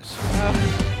year it is.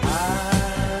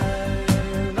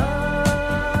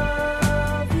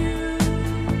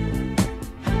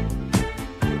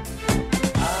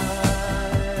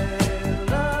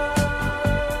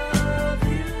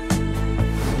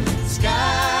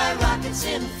 Sky rockets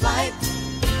in flight,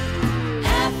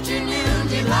 afternoon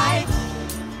delight.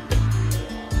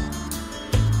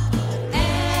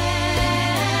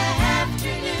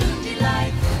 Afternoon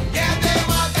delight. Yeah, they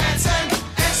were dancing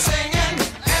and singing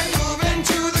and moving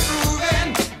to the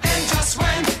grooving. And just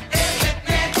when it hit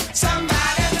me,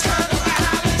 somebody turned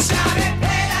around and shouted,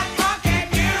 "Play that funky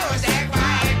music,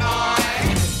 right, boy."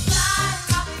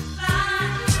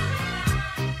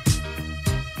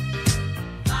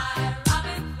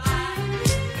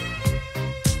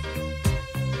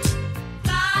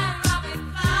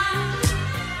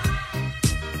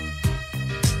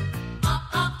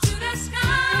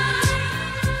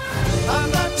 I'm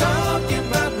not talking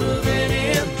about moving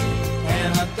in,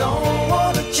 and I don't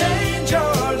want to change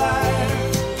your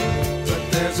life. But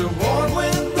there's a warm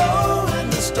wind blowing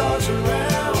the stars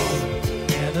around,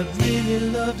 and I'd really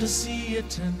love to see you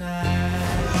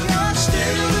tonight. You're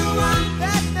still the one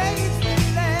that makes me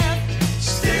laugh,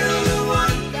 still the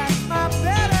one that's my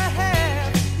better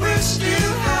half. We're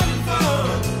still having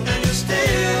fun, and you're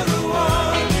still the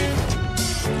one.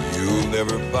 You'll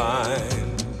never find,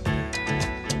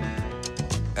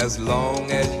 as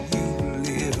long as you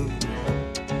live,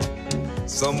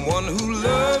 someone who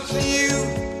loves you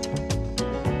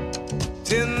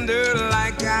tender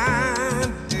like I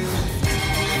do.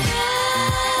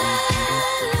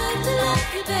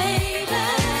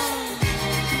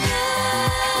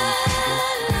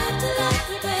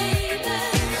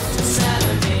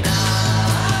 Saturday night, Saturday night,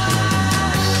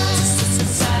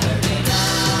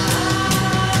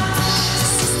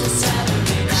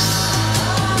 Saturday night.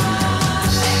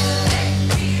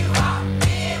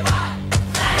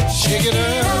 Shake it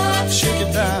up, shake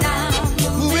it down,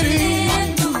 move it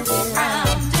in, move it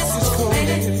around. This is cool.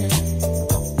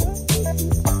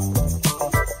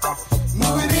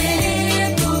 Move it in,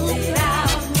 move it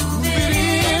out, move it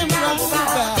in, rock it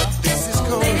out. This is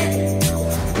cool.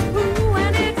 Ooh,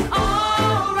 and it's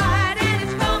alright, and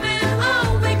it's coming on.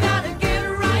 We gotta get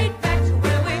right back to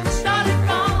where we started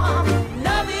from.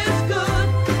 Love is good,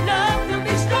 love can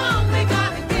be strong. We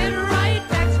gotta get right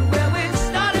back to where we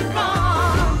started from.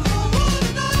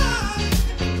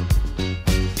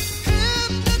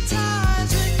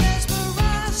 Hypnotizing,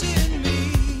 mesmerizing me.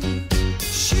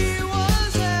 She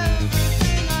was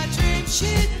everything I dreamed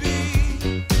she'd be.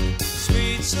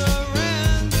 Sweet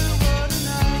surrender, what a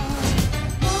night.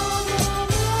 More, more,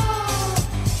 more.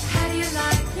 How do you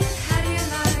like it? How do you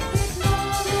like it?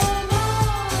 More, more,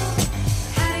 more.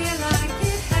 How do you like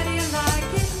it? How do you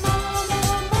like it? More,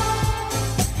 more, more.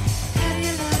 How do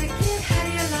you like it?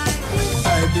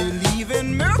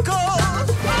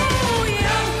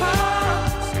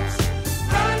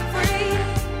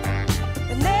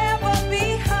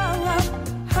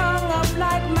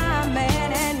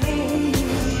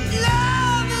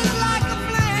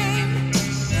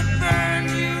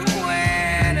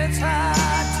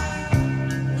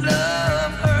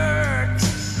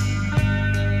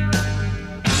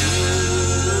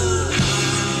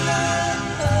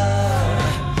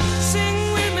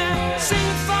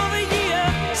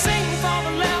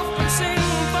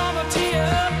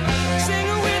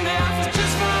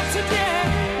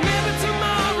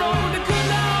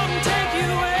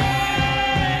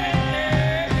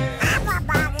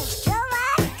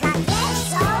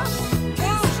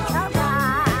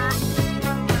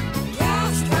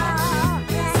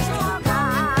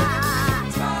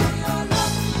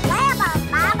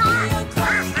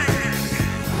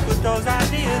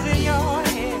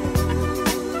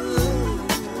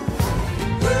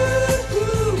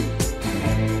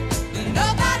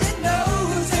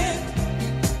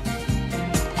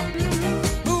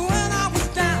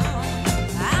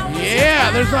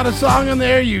 there's not a song on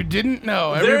there you didn't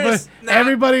know.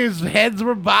 Everybody's heads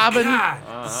were bobbing.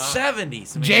 God,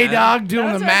 70s. Man. J-Dog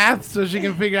doing the math so she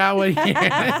can figure out what year.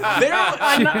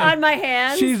 on my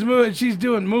hands. She's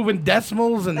moving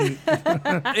decimals and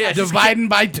dividing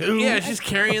by 2. Yeah, she's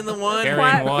carrying the one.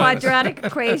 Quadratic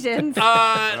equations.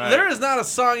 There is not a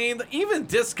song, even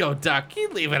Disco Duck.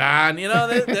 You'd leave it on. You know,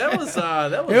 that was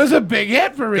it was a big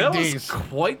hit for Rick That Dees. was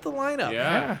quite the lineup.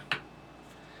 Yeah.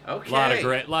 Okay.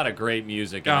 A lot of great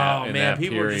music. In that, in that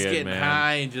people period, were just getting man.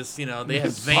 high and just they had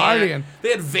Partying. They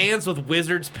had vans with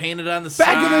wizards painted on the sides.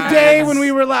 Back in the day when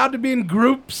we were allowed to be in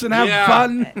groups and have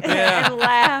fun. And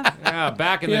laugh. Yeah,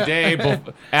 back in the day,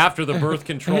 after the birth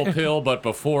control pill, but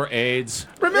before AIDS.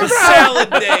 Remember the salad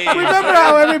days. Remember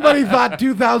how everybody thought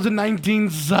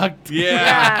 2019 sucked?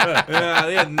 Yeah.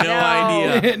 They had no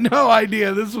idea. They had no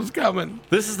idea this was coming.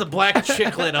 This is the black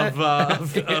chiclet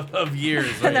of years.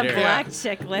 Right The here. black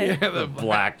chiclet. Yeah, The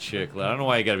black chiclet. I don't know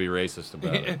why you got to be racist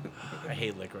about it. I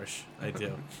hate licorice. I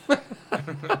do.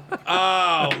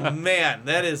 Oh man,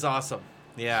 that is awesome.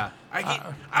 Yeah,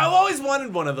 I've always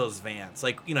wanted one of those vans.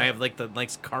 Like I have like the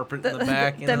nice carpet in the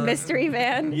back. The mystery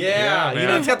van. Yeah,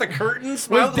 man. It's got the curtains.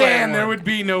 With Dan, there would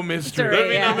be no mystery. There'd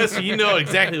be no mystery. You know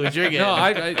exactly what you're getting.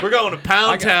 No, we're going to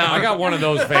Pound Town. I got one of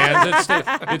those vans.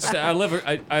 I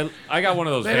got one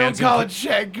of those They vans. don't call it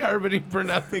shag carpeting for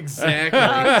nothing. Exactly.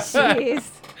 Oh, jeez.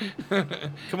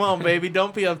 Come on, baby,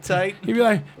 don't be uptight. He'd be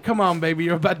like, "Come on, baby,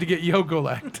 you're about to get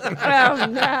Yokolaked." Oh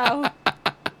no.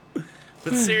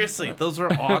 But seriously, those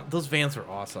vans were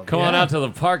awesome. Come on out to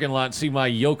the parking lot and see my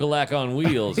Yokolak on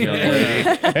wheels, young lady.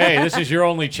 Hey, this is your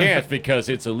only chance because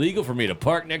it's illegal for me to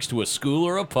park next to a school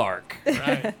or a park.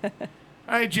 Right. All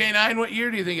right, J9, what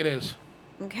year do you think it is?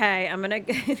 Okay, I'm gonna.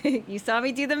 You saw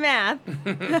me do the math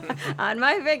on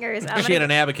my fingers. She had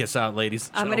an abacus out, ladies.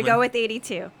 I'm gonna go with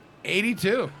 82.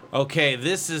 82. Okay,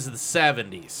 this is the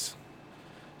 70s.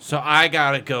 So I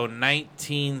gotta go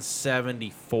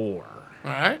 1974.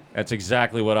 All right. That's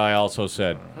exactly what I also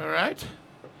said. All right.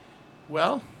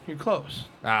 Well, you're close.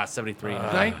 73.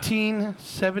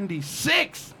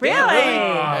 1976. Really?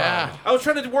 Yeah. I was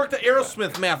trying to work the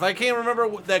Aerosmith math. I can't remember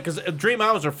that because Dream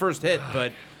On was her first hit,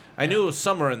 but I knew it was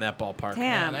somewhere in that ballpark.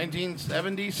 Damn.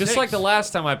 1976. Just like the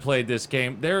last time I played this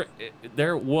game, there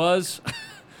was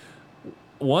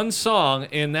one song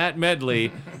in that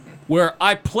medley where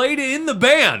I played it in the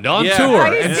band on tour,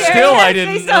 Are you and serious? still I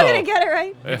didn't He's still know. gonna get it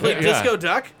right. You played Disco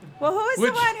Duck? Well, who was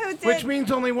the one who did? Which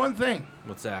means only one thing.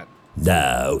 What's that?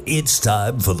 Now it's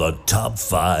time for the top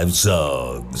 5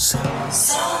 songs.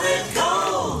 Solid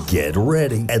gold. Get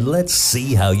ready and let's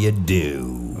see how you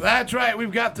do. That's right.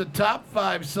 We've got the top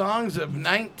 5 songs of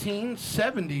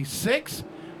 1976.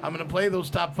 I'm going to play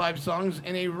those top 5 songs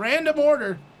in a random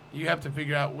order. You have to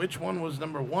figure out which one was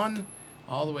number 1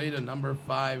 all the way to number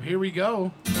 5. Here we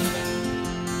go.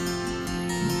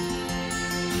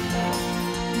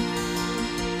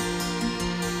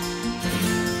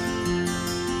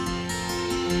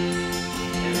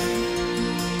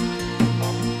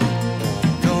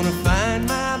 Gonna find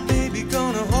my baby,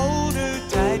 gonna hold her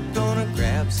tight, gonna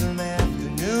grab some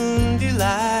afternoon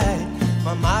delight.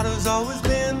 My motto's always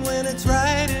been when it's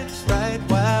right,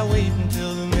 why wait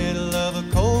until the middle of a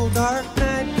cold, dark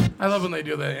night? I love when they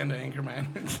do that end of Anchorman.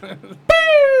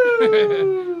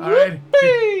 All right.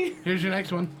 Here's your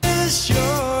next one. It's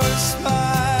your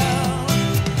smile.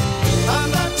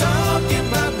 I'm not talking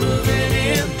about moving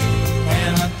in,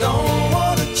 and I don't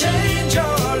want to change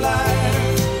your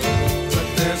life.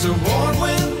 But there's a warm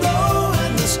wind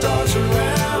blowing, the stars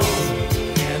around,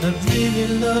 and I'd really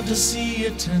love to see you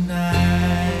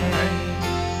tonight.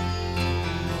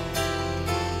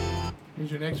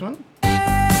 Here's your next one.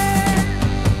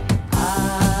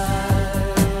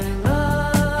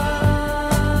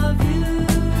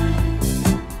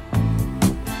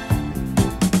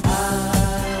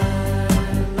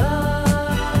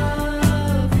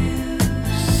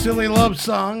 Silly love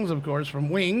songs, of course, from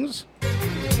Wings.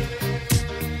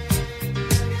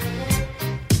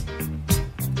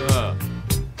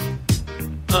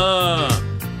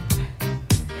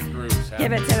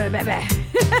 Give it to me, baby.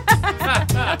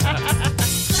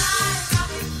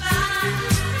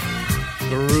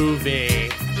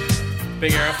 Groovy.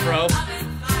 Big afro.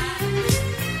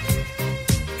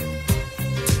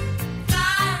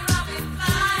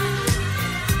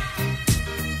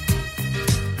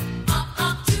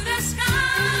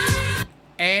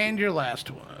 And your last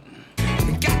one.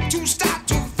 Got to stop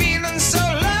to feeling so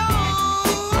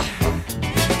low,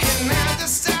 and I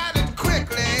decided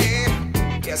quickly,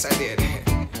 yes I did,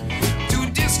 to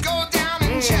just go down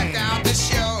and check out the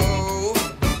show.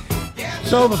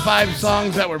 So the 5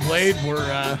 songs that were played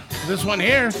were this one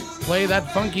here, play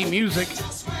that funky music.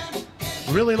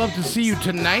 Really Love to See You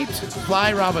Tonight,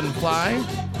 Fly Robin Fly,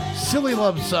 Silly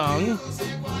Love Song,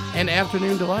 and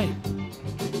Afternoon Delight.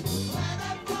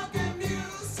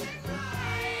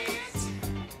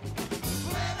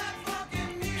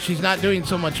 She's not doing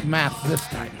so much math this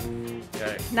time.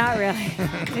 Okay. Not really.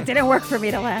 It didn't work for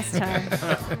me the last time.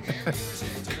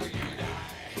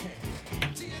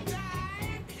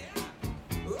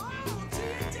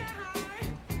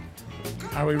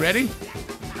 Are we ready?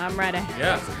 I'm ready.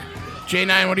 Yeah.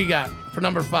 J9, what do you got for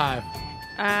number 5?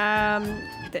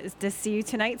 The See You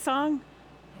Tonight song?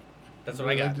 That's what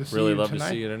I got. Really Love to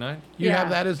See You Tonight. You Yeah. have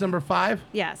that as number 5?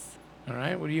 Yes. All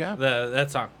right, what do you have?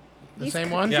 That song. The same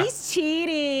one? He's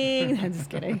cheating. I'm just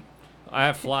kidding. I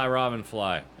have Fly Robin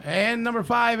Fly. And number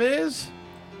 5 is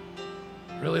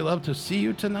Really Love to See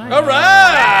You Tonight. All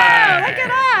right. Oh, look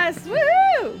at us.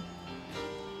 Woohoo!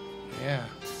 Yeah.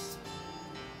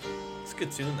 It's a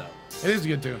good tune, though. It is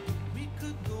good too.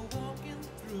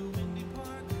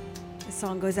 The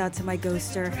song goes out to my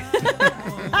ghoster.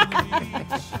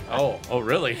 Oh,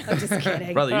 really? I'm just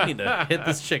kidding. Brother, you need to hit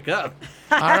this chick up.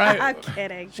 All right. I'm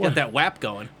kidding. She got that WAP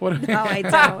going. What, No, I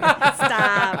don't.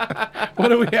 Stop. what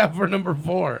do we have for number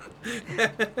 4?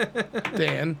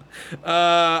 Dan.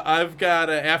 I've got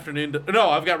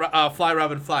I've got Fly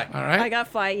Robin Fly. All right. I got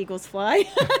Fly Eagles Fly.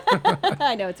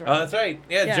 I know it's Oh, wrong. that's right.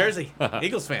 Yeah, Jersey.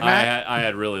 Eagles fan. I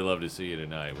had Really Love to See You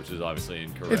Tonight, which is obviously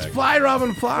incorrect. It's Fly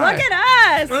Robin Fly. Look at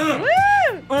us. Woo!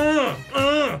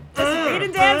 Just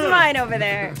reading Dan's mind over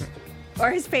there. Or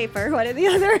his paper, one or the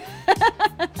other.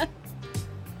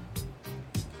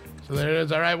 So there it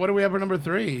is. All right, what do we have for number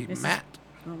 3? Matt.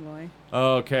 Oh, boy.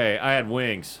 Okay, I had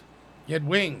Wings. You had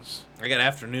Wings. I got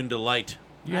Afternoon Delight.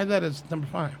 You had that as number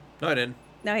 5. No, I didn't.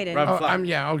 No, he didn't. Robin Oh, Fly.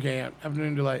 yeah, okay. Yeah.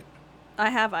 Afternoon Delight. I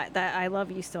have that I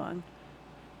Love You song.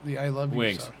 The I Love You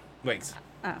Wings. song. Wings.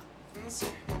 Oh.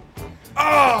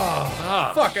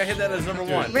 Oh, fuck! I hit that as number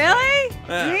 1. Really?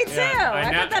 Yeah. Me too.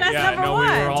 I put that as number no,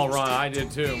 1. we were all wrong. I did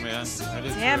too, man. I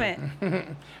did Damn too. it.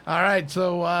 All right,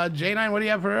 so J9, what do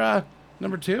you have for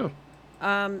number 2?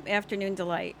 Afternoon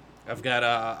Delight. I've got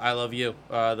I Love You,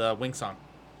 the Wing song.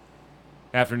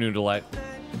 Afternoon Delight.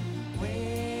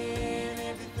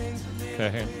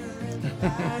 Okay.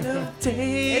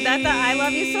 Is that the I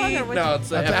Love You song or what? No, it's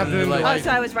That's Afternoon Afternoon Delight. Oh, so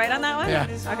I was right on that one? Yeah.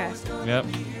 Okay. Yep.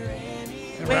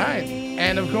 All right.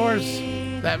 And of course,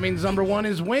 that means number 1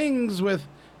 is Wings with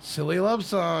Silly Love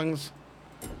Songs.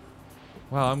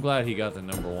 Wow, I'm glad he got the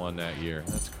number 1 that year.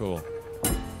 That's cool.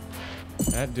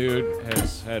 That dude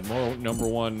has had more number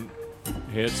 1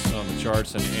 hits on the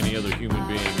charts than any other human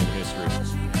being in history.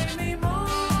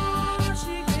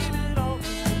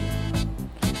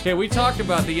 Okay, we talked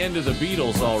about the end of the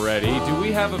Beatles already. Do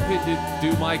we have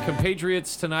do my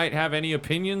compatriots tonight have any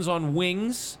opinions on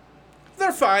Wings?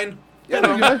 They're fine. Yeah,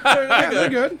 they're good. They're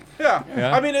good. Yeah.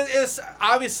 Yeah. I mean, it's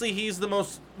obviously he's the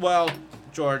most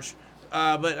George,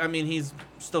 but I mean he's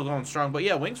still going strong. But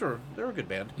yeah, Wings they're a good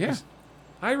band. Yeah.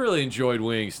 I really enjoyed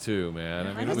Wings too, man.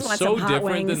 I mean, it just was want so some hot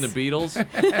different than the wings.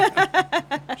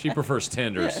 Beatles. She prefers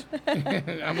tenders.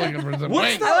 I'm looking for some What's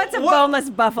Wings. the- I want some boneless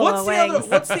buffalo wings.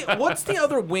 What's the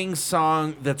other Wings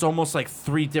song that's almost like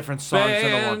 3 different songs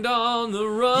in a one? Band on the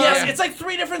run. Yes, it's like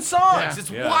 3 different songs. Yeah. It's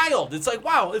Yeah. wild. It's like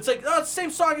wow. It's like it's the same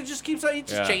song. It just keeps on. He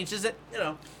just Yeah. changes it. You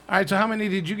know. All right, so how many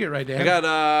did you get right, Dan? I got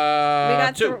We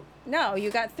got 2. No, you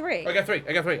got 3. I got 3.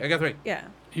 I got 3. I got 3. Yeah.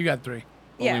 You got 3.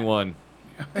 Yeah. Only one.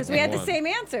 Because we had the One. same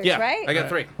answers, Yeah, right? I got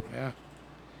 3. Yeah.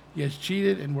 You guys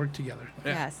cheated and worked together.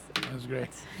 Yes. That was great.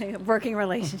 Working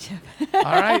relationship. All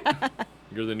right.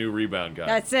 You're the new rebound guy.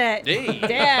 That's it. Hey.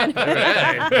 Dan.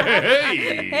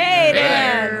 Hey. Hey,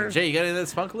 Dan. Jay, you got any of that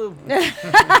spunk lube?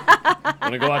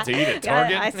 Want to go out to eat at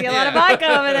Target? I see a lot of vodka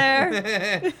over there.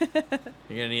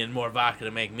 You're gonna need more vodka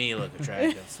to make me look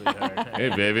attractive, sweetheart.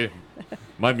 Hey, baby.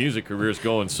 My music career is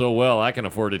going so well, I can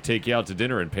afford to take you out to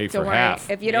dinner and pay Don't for worry. half.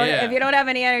 If you don't have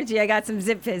any energy, I got some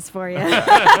Zip Fizz for you. All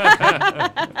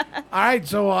right,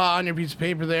 so on your piece of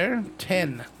paper there,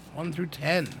 10. 1 through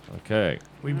 10. Okay.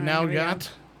 We've now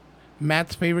got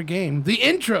Matt's favorite game, the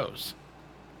intros.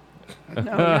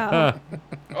 no.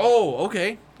 Oh,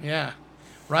 okay. Yeah.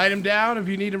 Write them down. If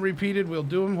you need them repeated, we'll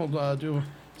do them. We'll do a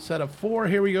set of 4.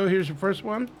 Here we go. Here's your first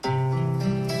one.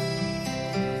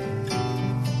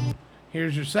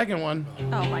 Here's your second one.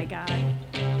 Oh my God.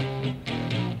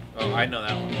 Oh, I know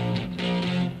that one.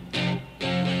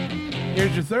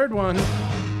 Here's your third one.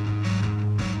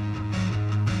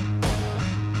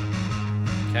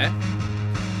 Okay.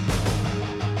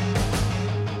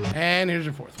 And here's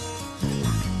your fourth one.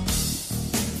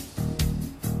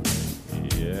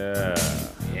 Yeah.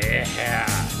 Yeah.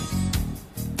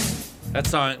 That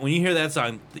song, when you hear that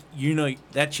song, you know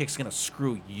that chick's gonna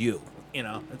screw you. You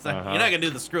know, it's not, you're not gonna do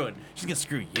the screwing. She's gonna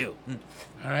screw you.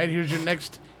 All right, here's your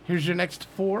next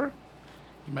 4.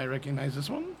 You might recognize this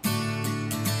one.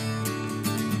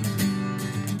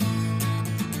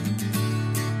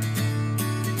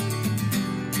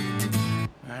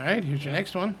 All right, here's your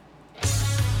next one.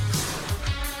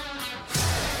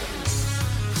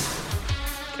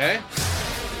 Okay.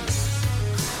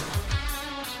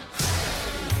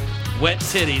 Wet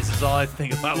titties is all I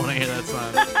think about when I hear that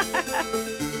song.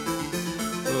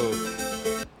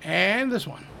 Ooh. And this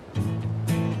one.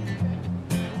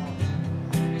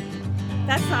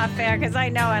 That's not fair because I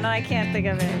know it and I can't think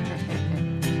of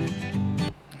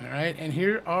it. All right, and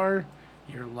here are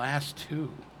your last 2.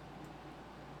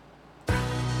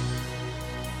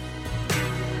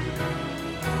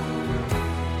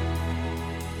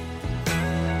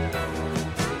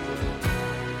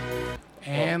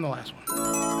 And the last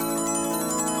one.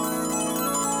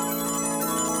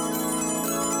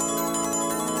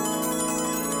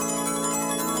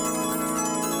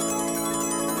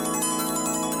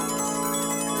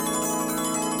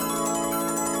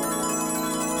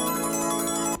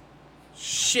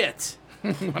 Shit.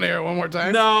 Want to hear it one more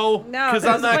time? No, No, because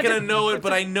there's I'm a not bunch gonna of- know it,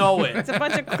 but I know it. It's a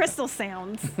bunch of crystal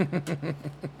sounds.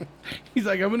 He's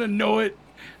like, I'm going to know it,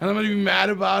 and I'm going to be mad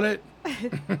about it.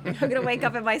 I'm gonna wake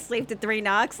up in my sleep to 3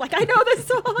 knocks. Like, I know this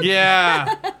song.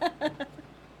 Yeah.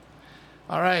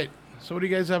 All right, so what do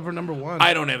you guys have for number 1?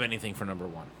 I don't have anything for number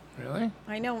 1. Really?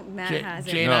 I know Matt J- has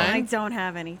it. J9? but I don't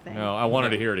have anything. No, I wanted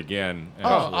to hear it again. Oh,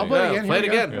 I'll play it again. Play it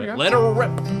Here we go. again. Here we go. Let her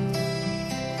rip.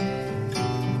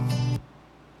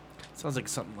 Sounds like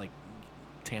something like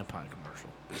tampon commercial.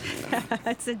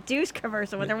 It's a douche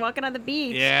commercial when they're walking on the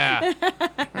beach. Yeah.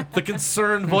 The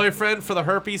concerned boyfriend for the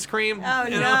herpes cream. Oh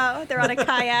you no, know? they're on a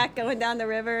kayak going down the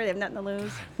river. They have nothing to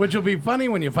lose. Which will be funny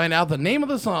when you find out the name of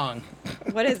the song.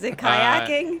 What is it?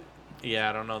 Kayaking? Yeah,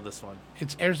 I don't know this one.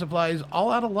 It's Air Supply's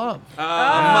All Out of Love. Mama,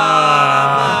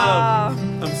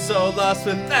 I'm so lost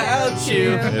without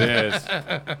you. It is.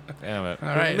 Damn it. All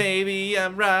right. Maybe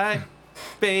I'm right.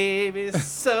 Baby,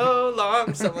 so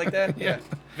long. Something like that. Yeah.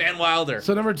 Van Wilder.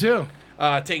 So number 2.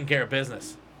 Taking Care of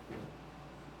Business.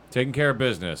 Taking Care of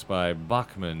Business by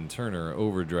Bachman Turner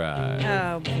Overdrive.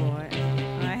 Oh boy,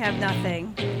 I have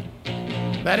nothing.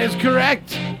 That is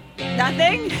correct.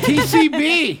 Nothing.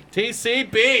 TCB.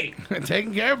 TCB.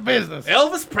 Taking Care of Business.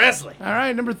 Elvis Presley. All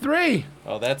right, number 3.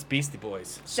 Oh, that's Beastie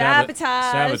Boys.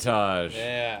 Sabotage. Sabotage.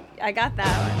 Yeah. I got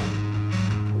that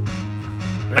one.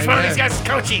 That's one of these guys'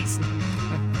 coaches.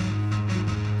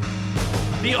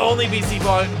 The only Beastie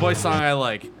Boys song I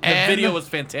like. The And video was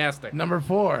fantastic. Number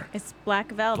 4. It's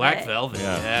Black Velvet. Black Velvet.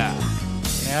 Yeah.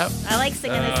 Yep. I like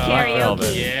singing this Black Velvet.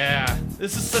 karaoke. Yeah.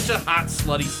 This is such a hot,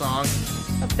 slutty song.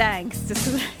 Oh, thanks.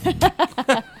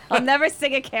 I'll never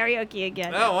sing a karaoke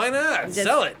again. No, why not? I'm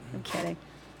Sell it. I'm kidding.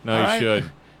 No, All you right.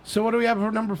 should. So what do we have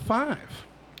for number 5?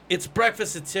 It's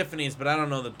Breakfast at Tiffany's, but I don't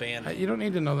know the band. You don't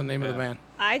need to know the name of the band.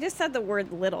 I just said the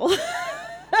word little.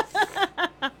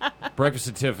 Breakfast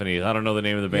at Tiffany's. I don't know the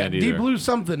name of the band Deep either. Blue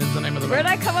Something is the name of the Where'd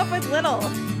band. I come up with little?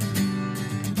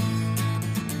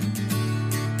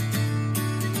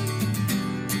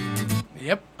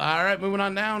 Yep. All right, moving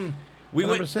on down. We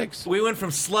number went 6. We went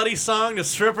from slutty song to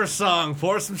stripper song.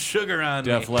 Pour some sugar on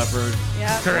Def me. Leppard.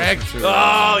 Yeah. Correct.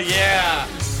 Oh yeah.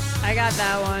 I got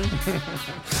that one.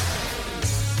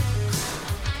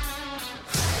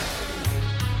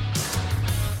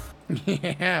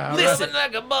 Yeah. All Listen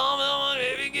like a bomb,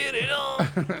 baby, get it on.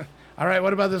 right. All right,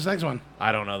 what about this next one?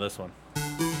 I don't know this one.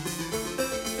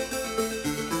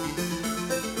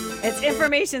 It's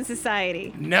Information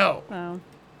Society. No. Oh.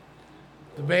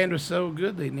 The band was so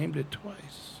good they named it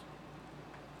twice.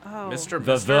 Oh. Mr.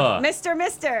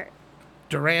 Mr.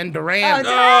 Duran Oh, Duran.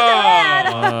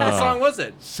 Duran. What song was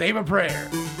it? Save a Prayer.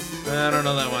 I don't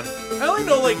know that one. I only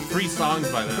know like 3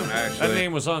 songs by them, actually. That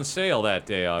name was on sale that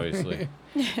day, obviously.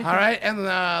 All right, and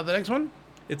the next one?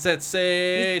 It's that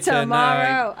Say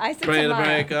Tomorrow. Tonight. I said Pray tomorrow. the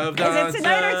break of Is dawn. it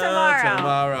tonight or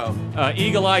tomorrow? Tomorrow.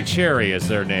 Eagle Eye Cherry is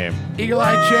their name. Eagle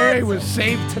Eye Cherry was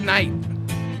Saved Tonight.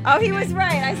 Oh, he was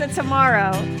right. I said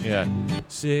tomorrow. Yeah.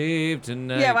 Save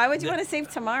Tonight. Yeah, why would you want to save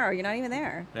tomorrow? You're not even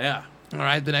there. Yeah. All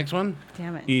right, the next one?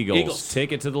 Damn it. Eagles.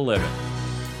 Take it to the limit.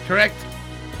 Correct.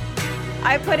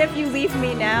 I put If You Leave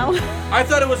Me Now. I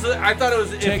thought it was.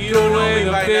 If Take you don't know away me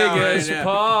the by now. biggest Right?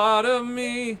 part of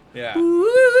me. Yeah.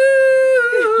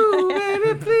 Ooh,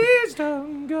 baby, please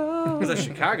don't go. Was that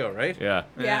Chicago, right? Yeah.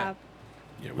 Yeah.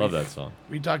 Love that song.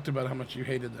 We talked about how much you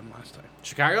hated them last time.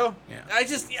 Chicago? Yeah. I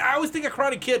always think of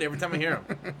Karate Kid every time I hear him.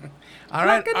 All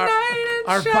right,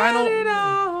 our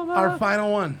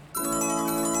final one.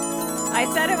 I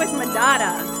said it was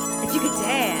Madonna. you could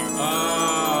dance.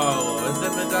 Oh, is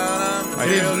it Madonna? It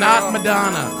is not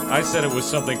Madonna. I said it was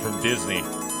something from Disney.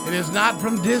 It is not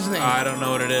from Disney. I don't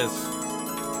know what it is.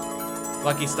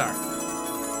 Lucky Star.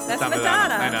 That's It's not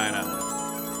Madonna. I know.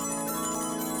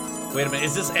 Wait a minute,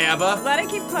 is this ABBA? Let it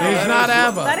keep playing. It's not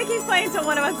ABBA. Let it keep playing until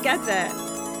one of us gets it.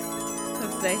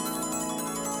 Let's see.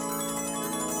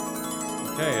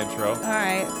 Okay, intro. All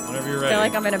right. Whenever you're I ready. feel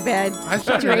like I'm in a bad I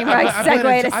started. dream where I segue to I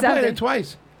played something. it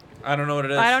twice. I don't know what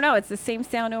it is. I don't know. It's the same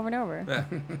sound over and over. Yeah.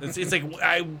 It's like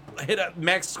I hit a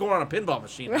max score on a pinball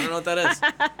machine. I don't know what that is.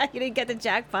 You didn't get the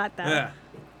jackpot though. Yeah.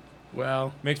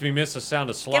 Well, makes me miss the sound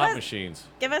of slot us- machines.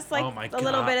 Give us like Oh my a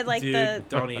little God, bit of like dude,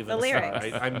 don't even the lyrics.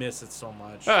 I miss it so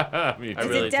much. Me I Is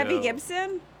really it Debbie do.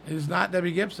 Gibson? it is not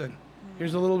Debbie Gibson.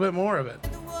 Here's a little bit more of it.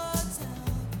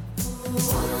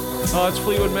 Oh, it's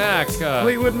Fleetwood Mac.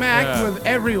 Fleetwood Mac yeah. with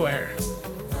Everywhere.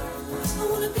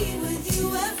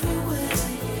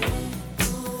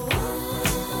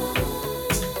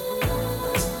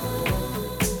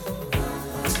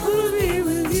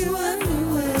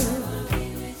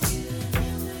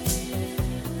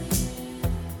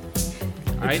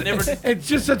 I never. It's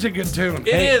just such a good tune.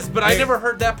 It is, but I never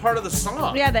heard that part of the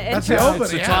song. Yeah, the That's intro. the opening.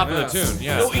 It's the yeah. top of the tune.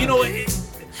 Yeah.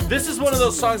 This is one of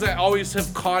those songs I always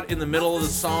have caught in the middle of the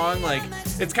song. Like,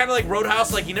 it's kind of like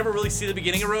Roadhouse. Like, you never really see the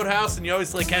beginning of Roadhouse, and you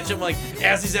always like catch him like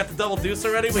as he's at the double deuce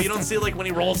already, but you don't see like when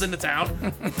he rolls into town.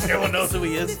 Everyone knows who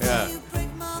he is. Yeah.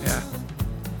 Yeah.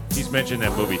 He's mentioned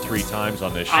that movie 3 times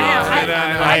on this show.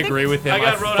 I think- agree with him. I I,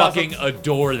 got Roadhouse. fucking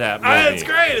adore that movie. It's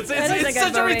great. It's That is a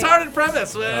such good a movie. retarded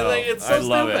premise. Man. Oh, Like, it's so I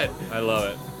love stupid. it. I love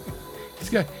it. He's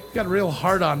got a real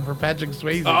hard on for Patrick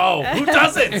Swayze. Oh, who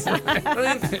doesn't? I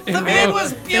mean, the man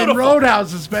was beautiful. In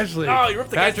Roadhouse, especially. Oh, you ripped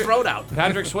the guy's throat out.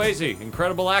 Patrick Swayze,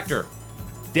 incredible actor.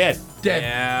 Dead. Dead.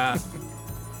 Yeah.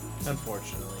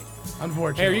 Unfortunately.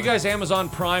 Unfortunately. Hey, are you guys Amazon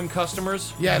Prime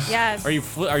customers? Yes. Yes. Are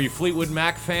you Fleetwood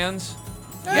Mac fans?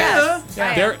 Yes.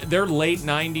 I am. Their late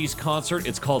 '90s concert,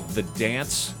 it's called The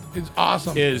Dance, It's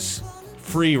awesome. is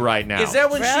free right now. Is that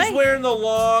when she's Really? wearing the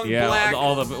long yeah, black?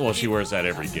 well, she wears that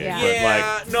every gig. Yeah. But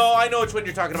Yeah, like, no, I know which one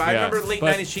you're talking about. I yeah. remember late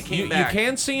But 90s she came you back. You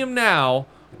can see him now,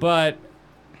 but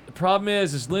the problem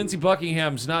is Lindsey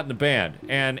Buckingham's not in the band,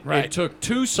 and Right. it took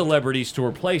 2 celebrities to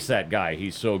replace that guy.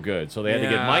 He's so good, so they had to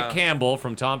get Yeah. Mike Campbell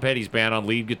from Tom Petty's band on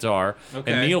lead guitar,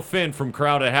 Okay. and Neil Finn from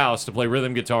Crowded House to play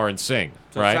rhythm guitar and sing.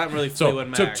 So it's right? not really so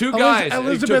Fleetwood took Mac. 2 guys.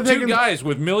 Elizabeth it took 2 Higgins- guys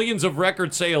with millions of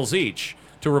record sales each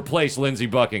to replace Lindsey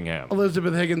Buckingham.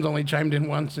 Elizabeth Higgins only chimed in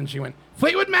once, and she went,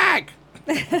 Fleetwood Mac!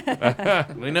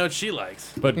 We know what she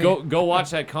likes. But go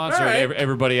watch that concert, All right.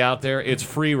 everybody out there. It's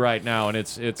free right now, and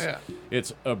Yeah.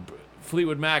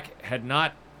 Fleetwood Mac had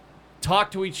not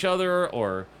talked to each other,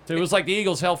 or it was like the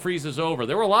Eagles' Hell Freezes Over.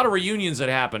 There were a lot of reunions that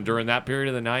happened during that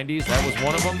period of the '90s. That was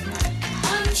one of them.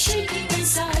 I'm shaking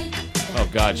inside. Oh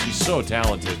God, she's so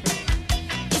talented.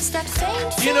 It's that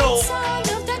faint, You know- sound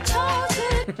of the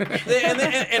chocolate.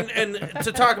 and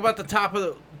to talk about the top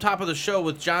of the show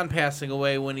with John passing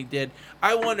away when he did,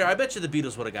 I wonder. I bet you the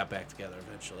Beatles would have got back together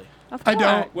eventually. Of I course.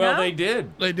 don't. Well, No? they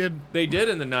did. They did. They did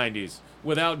in the '90s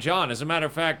without John. As a matter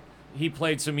of fact, he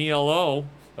played some ELO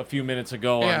a few minutes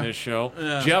ago Yeah. on this show.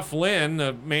 Yeah. Jeff Lynne,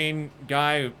 the main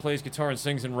guy who plays guitar and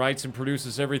sings and writes and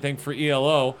produces everything for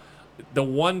ELO, the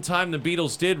one time the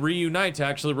Beatles did reunite to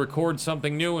actually record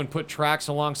something new and put tracks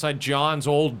alongside John's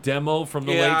old demo from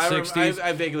the Yeah, late I 60s.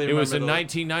 I vaguely It was in remember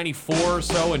 1994 or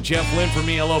so, and Jeff Lynne from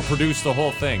ELO produced the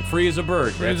whole thing. Free as a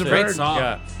Bird. Free as That's a it. Bird. song.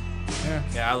 Yeah.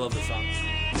 Yeah, I love this song.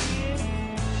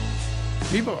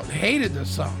 People hated this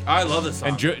song. I love this song.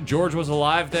 And George was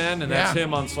alive then, and that's Yeah.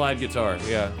 him on slide guitar.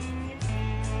 Yeah.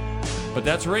 But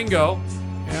that's Ringo.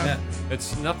 Yeah.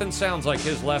 It's nothing sounds like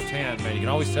his left hand, man. You can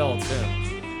always tell it's him.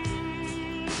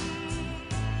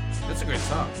 That's a great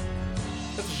song.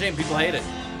 That's a shame people hate it.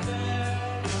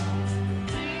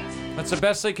 That's the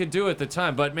best they could do at the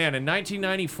time. But man, in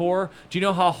 1994, do you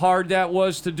know how hard that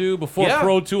was to do before Yeah.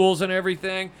 Pro Tools and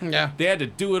everything? Yeah. They had to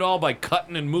do it all by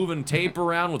cutting and moving tape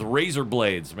around with razor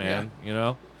blades, man. You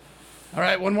know? All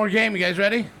right, one more game. You guys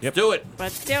ready? Let's do it.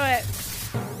 Let's do it.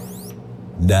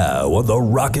 Now on the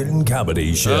Rockin'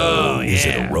 Comedy Show, is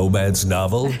it a romance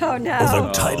novel Oh, no. or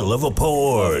the title of a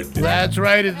porn? That's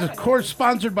right. It's of course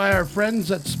sponsored by our friends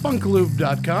at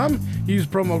spunkalube.com. Use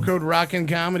promo code Rockin'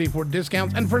 Comedy for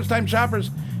discounts, and first-time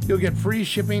shoppers, you'll get free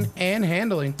shipping and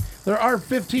handling. There are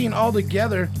 15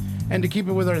 altogether, and to keep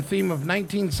it with our theme of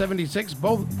 1976,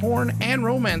 both porn and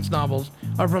romance novels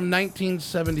are from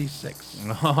 1976.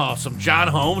 Oh, some John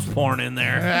Holmes porn in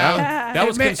there. That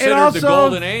was It considered also- the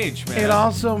golden age, man. It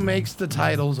also makes the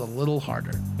titles a little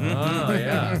harder. Oh,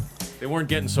 yeah. They weren't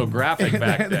getting so graphic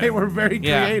back then. They were very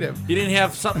Yeah. creative. You didn't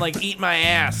have something like "Eat My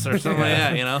Ass" or something like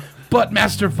that, you know?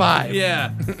 Buttmaster 5.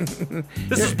 Yeah.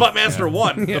 This is Buttmaster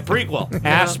 1, the prequel.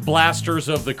 Ass Blasters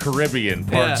of the Caribbean,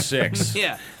 Part Yeah. 6.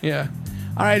 Yeah. Yeah.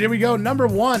 All right, here we go. Number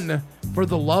 1 for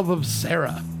The Love of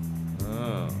Sarah.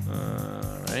 Oh.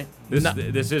 All right.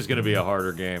 This is going to be a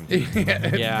harder game.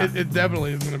 Yeah. It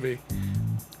definitely is going to be.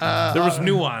 There was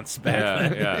nuance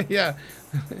back then. Yeah.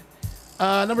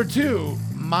 Number 2,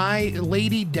 My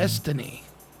Lady Destiny.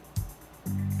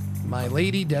 My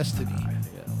Lady Destiny.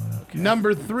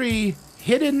 Number 3,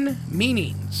 Hidden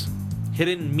Meanings.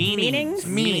 Hidden meanings.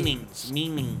 Meanings.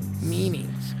 Meanings.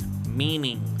 Meanings.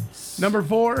 Meanings. Number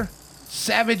 4,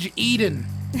 Savage Eden.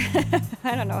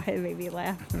 I don't know why it made me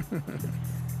laugh.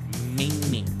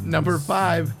 Meaning. Number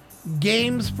 5,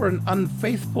 Games for an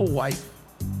Unfaithful Wife.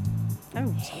 Oh,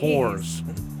 jeez. Whores.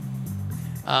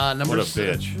 Number What a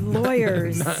bitch.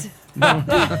 Lawyers.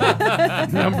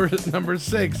 number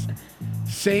 6,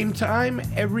 Same Time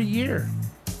Every Year.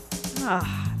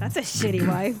 Ah, that's a shitty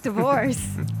wife. Divorce.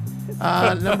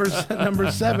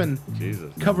 Number 7,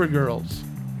 Jesus. Cover Girls.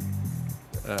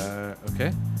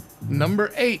 Okay.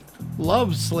 Number 8,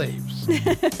 Love Slaves.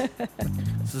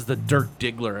 This is the Dirk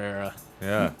Diggler era.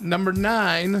 Yeah. Number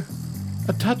 9,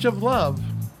 A Touch of Love.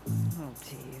 Oh,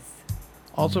 jeez.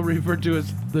 Also referred to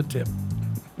as The Tip.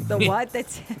 The what? The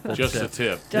tip. Just a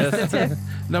tip. Just the tip.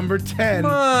 Number 10.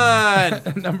 Come on.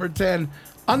 Number 10,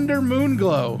 Under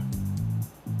Moonglow.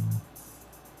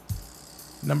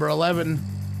 Number 11,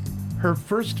 Her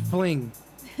First Fling.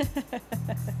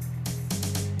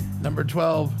 Number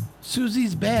 12,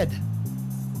 Susie's Bed.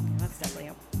 That's definitely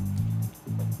a...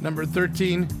 Number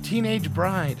 13, Teenage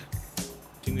Bride.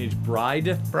 Teenage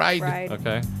Bride? Bride.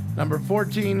 Okay. Number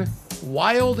 14,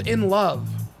 Wild in Love.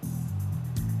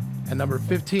 And number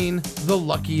 15, The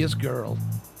Luckiest Girl.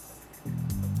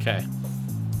 Okay.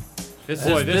 This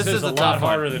Boy, this is a a lot tough one.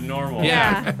 harder than normal.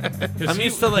 Yeah. I'm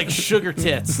used to like sugar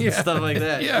tits and stuff like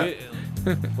that. Yeah.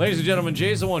 Ladies and gentlemen,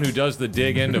 Jay's the one who does the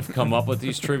dig in to come up with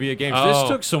these trivia games. Oh. This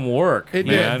took some work, It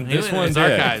man. did. This It one was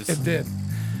did. archives. It did.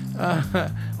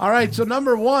 All right, so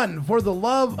number 1 for The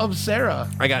Love of Sarah.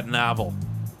 I got novel.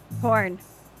 Porn.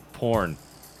 Porn.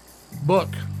 Book.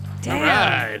 Damn. All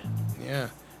right. Yeah.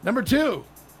 Number 2,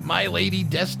 My Lady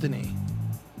Destiny.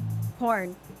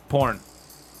 Porn. Porn.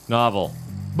 Novel.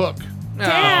 Book.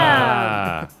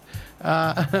 Damn.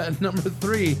 Number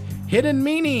 3, Hidden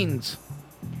Meanings.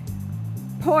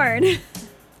 Porn.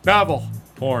 Novel.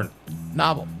 Porn.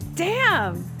 Novel.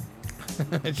 Damn.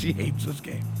 She hates this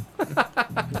game. I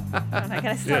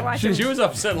gotta start watching. She was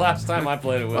upset last time I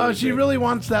played it with Well, her, she too. really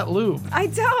wants that loop. I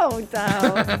don't,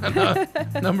 though.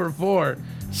 Number 4,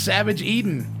 Savage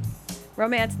Eden.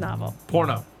 Romance novel.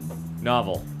 Porno.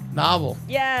 Novel. Novel.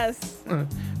 Yes.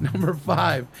 Number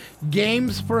 5,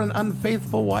 Games for an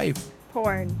Unfaithful Wife.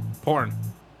 Porn. Porn.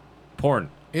 Porn.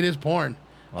 It is porn.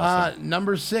 Awesome.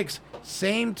 Number 6,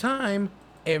 Same Time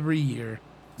Every Year.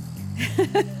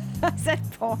 I said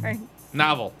porn.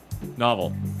 Novel.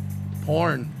 Novel.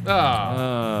 Porn.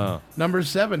 Number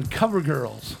 7, Cover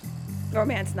Girls.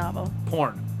 Romance novel.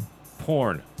 Porn.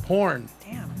 Porn. Porn.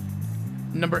 Damn.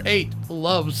 Number 8,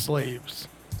 Love Slaves.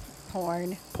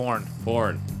 Porn. Porn.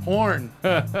 Porn. Porn.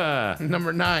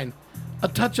 Number 9, A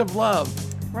Touch of Love.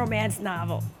 Romance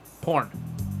novel. Porn.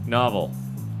 Novel.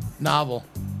 Novel.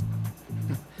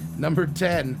 Number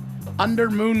 10, Under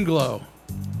Moonglow.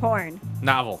 Porn.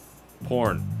 Novel.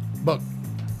 Porn. Book.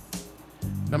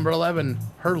 Number 11,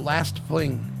 Her Last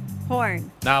Fling.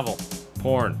 Porn. Novel.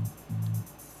 Porn.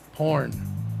 Porn.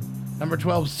 Number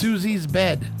 12, Susie's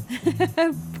Bed.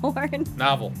 Porn.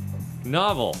 Novel.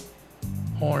 Novel.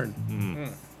 Porn.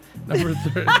 Mm. Number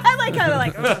 3. I like how they're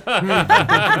like.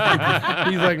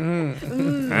 He's like,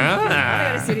 I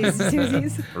gotta see these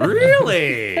Susie's.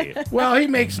 Really? Well, he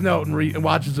makes note and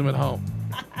watches them at home.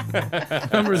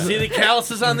 See the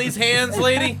calluses on these hands,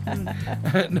 lady?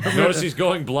 Notice he's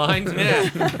going blind? Yeah.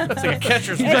 It's like a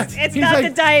catcher's It's He's not like,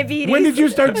 the diabetes. When did you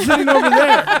start sitting over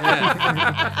there?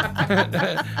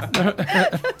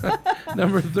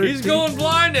 Number 13. He's going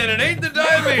blind and it ain't the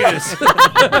diabetes.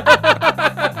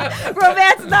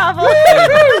 Romance novel.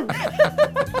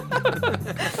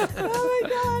 Oh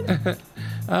my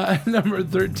god. Number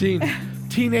 13,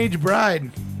 Teenage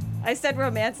Bride. I said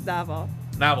romance novel.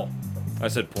 Novel. I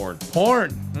said porn.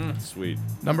 Porn. Sweet.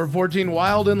 Number 14,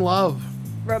 Wild in Love.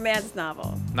 Romance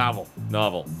novel. Novel.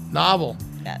 Novel. Novel.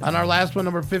 Yes. On our last one,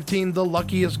 number 15, The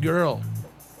Luckiest Girl.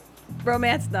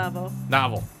 Romance novel.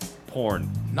 Novel.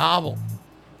 Porn. Novel.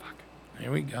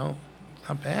 There we go.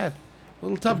 Not bad. A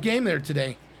little tough game there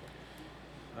today.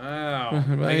 Oh,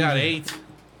 I got 8.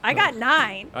 I got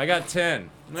 9. I got 10.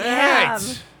 Damn.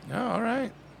 Oh, all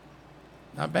right.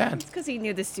 Not bad. It's because he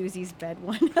knew the Susie's bed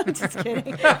one. I'm just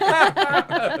kidding.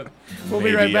 We'll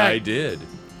be right Maybe back. I did.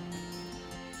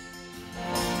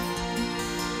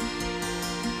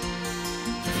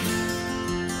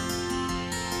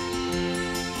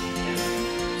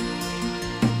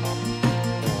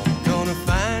 Gonna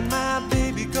find my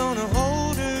baby, gonna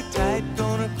hold her tight,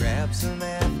 gonna grab some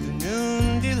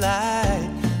afternoon delight.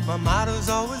 My motto's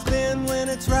always been when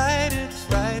it's right,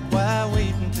 why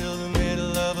wait until the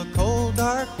middle of a cold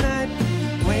dark night,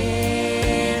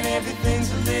 when everything's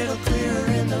a little clearer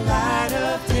in the light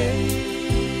of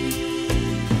day,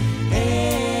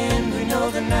 and we know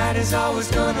the night is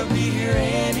always gonna be here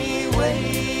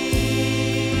anyway.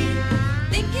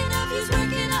 Thinking of you's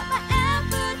working up my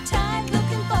appetite.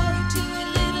 Looking forward to a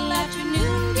little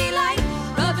afternoon delight.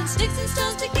 Rubbing sticks and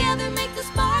stones together make the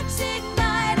sparks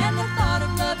ignite. And the thought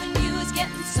of loving you is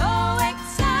getting so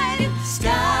exciting.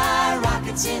 Sky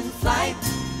rockets in flight.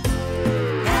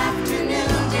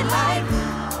 Afternoon delight.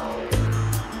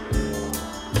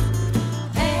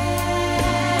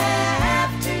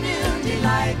 Afternoon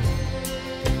delight.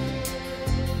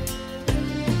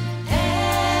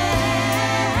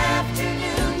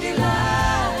 Afternoon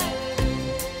delight.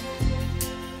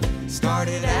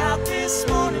 Started out this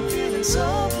morning feeling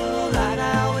so polite.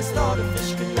 I always thought a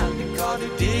fish could not be caught who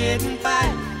didn't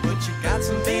bite. But you got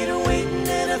some beta waiting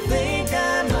and I think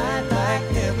I might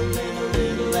like Never been a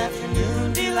little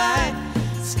afternoon delight.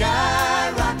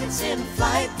 Sky rockets in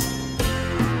flight.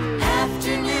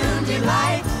 Afternoon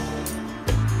delight.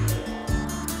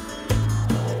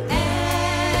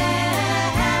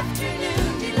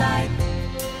 Afternoon delight.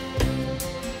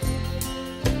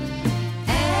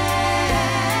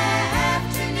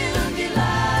 Afternoon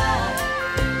delight.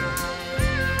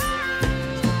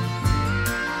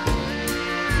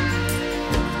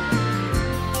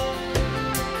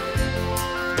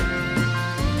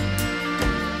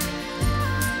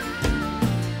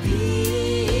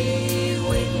 Be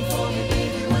waiting for me,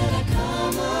 baby, when I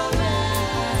come around.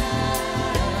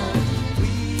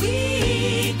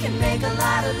 We can make a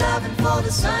lot of loving for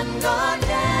the sun gone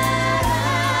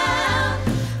down.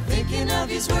 Thinking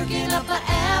of you's working up my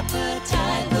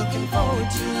appetite. Looking forward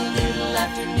to a little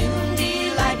afternoon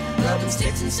delight. Rubbing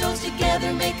sticks and stones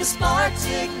together make a sparks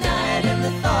ignite. And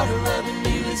the thought of rubbing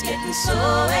you is getting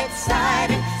so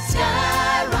exciting.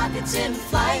 Sky rockets in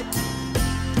flight.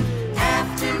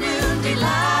 Afternoon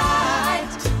delight.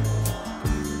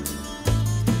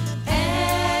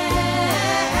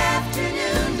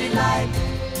 Afternoon delight.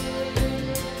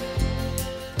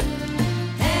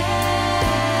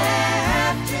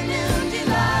 Afternoon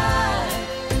delight.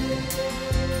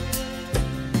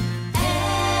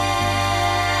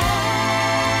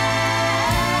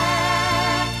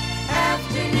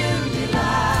 Afternoon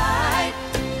delight.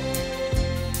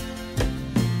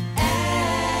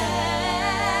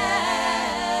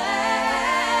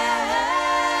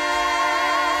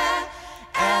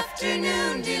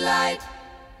 Afternoon delight.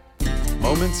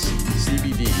 Moments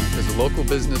CBD is a local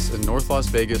business in North Las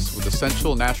Vegas with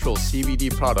essential natural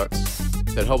CBD products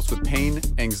that helps with pain,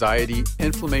 anxiety,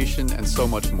 inflammation, and so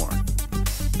much more.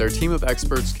 Their team of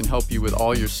experts can help you with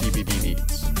all your CBD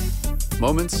needs.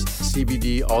 Moments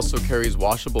CBD also carries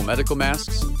washable medical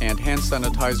masks and hand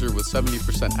sanitizer with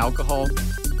 70% alcohol,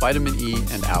 vitamin E,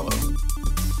 and aloe.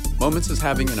 Moments is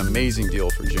having an amazing deal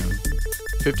for June.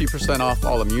 50% off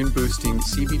all immune-boosting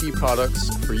CBD products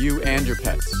for you and your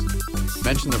pets.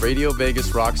 Mention the Radio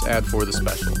Vegas Rocks ad for the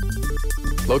special.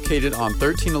 Located on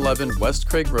 1311 West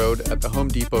Craig Road at the Home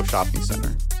Depot Shopping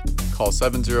Center. Call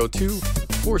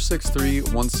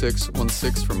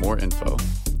 702-463-1616 for more info.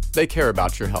 They care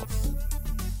about your health.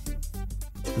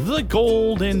 The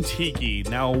Golden Tiki.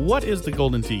 Now, what is the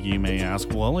Golden Tiki, you may ask?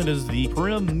 Well, it is the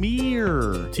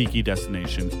premier tiki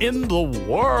destination in the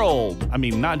world. I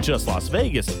mean, not just Las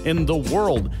Vegas, in the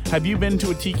world. Have you been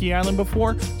to a tiki island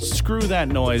before? Screw that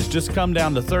noise. Just come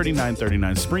down to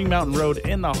 3939 Spring Mountain Road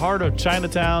in the heart of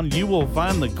Chinatown. You will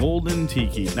find the Golden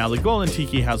Tiki. Now, the Golden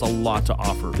Tiki has a lot to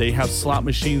offer. They have slot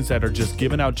machines that are just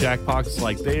giving out jackpots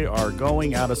like they are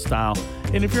going out of style.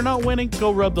 And if you're not winning,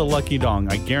 go rub the lucky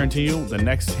dong. I guarantee you the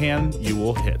next hand you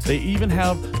will hit. They even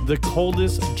have the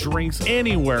coldest drinks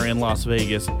anywhere in Las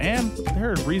Vegas, and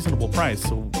they're at a reasonable price.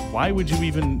 So why would you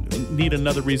even need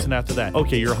another reason after that?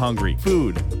 Okay, you're hungry.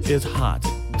 Food is hot.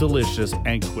 delicious,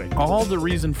 and quick. All the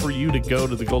reason for you to go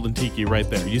to the Golden Tiki right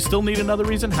there. You still need another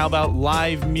reason? How about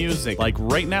live music? Like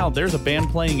right now, there's a band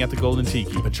playing at the Golden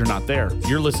Tiki, but you're not there.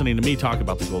 You're listening to me talk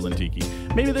about the Golden Tiki.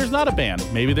 Maybe there's not a band.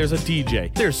 Maybe there's a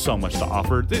DJ. There's so much to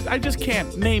offer. I just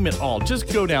can't name it all.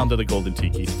 Just go down to the Golden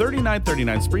Tiki,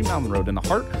 3939 Spring Mountain Road in the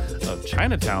heart of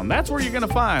Chinatown. That's where you're going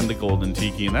to find the Golden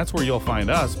Tiki, and that's where you'll find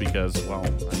us because, well,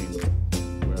 I mean,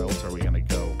 where else are we going to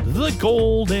go? The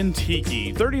Golden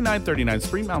Tiki, 3939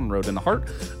 Spring Mountain Road in the heart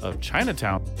of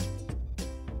Chinatown.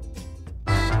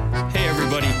 Hey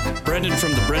everybody, Brendan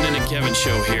from the Brendan and Kevin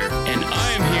Show here, and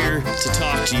I am here to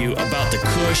talk to you about the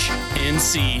Kush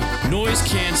NC noise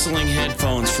canceling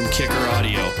headphones from Kicker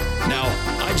Audio. Now,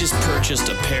 I just purchased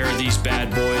a pair of these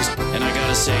bad boys, and I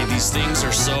gotta say, these things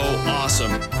are so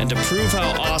awesome. And to prove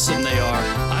how awesome they are,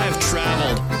 I have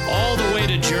traveled all the way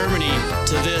to Germany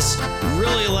to this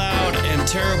really loud and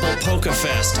terrible Polka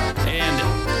Fest, and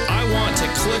I want to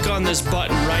click on this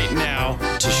button right now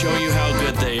to show you how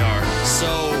good they are.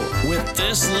 So, with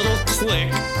this little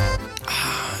click,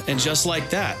 and just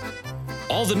like that,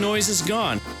 all the noise is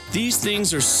gone. These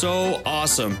things are so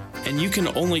awesome, and you can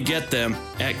only get them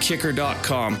at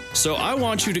kicker.com. So I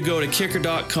want you to go to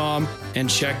kicker.com and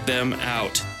check them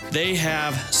out. They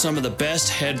have some of the best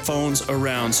headphones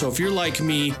around. So if you're like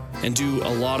me and do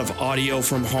a lot of audio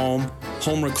from home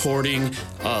recording,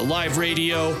 live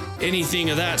radio, anything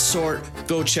of that sort,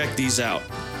 go check these out.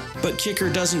 But Kicker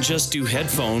doesn't just do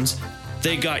headphones.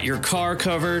 They got your car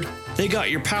covered. They got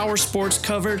your power sports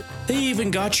covered. They even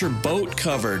got your boat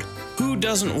covered. Who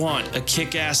doesn't want a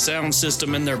kick-ass sound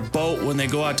system in their boat when they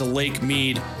go out to Lake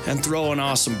Mead and throw an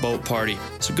awesome boat party?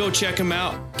 So go check them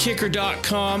out,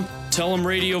 kicker.com. Tell them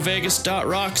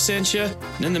RadioVegas.rock sent you.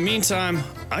 And in the meantime,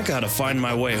 I gotta find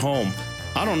my way home.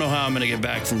 I don't know how I'm gonna get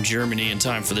back from Germany in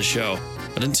time for the show.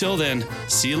 But until then,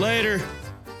 see you later.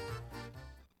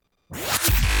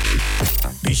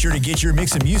 Be sure to get your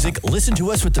mix of music. Listen to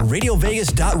us with the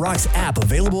RadioVegas.rocks app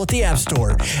available at the App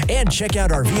Store. And check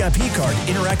out our VIP card,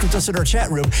 interact with us in our chat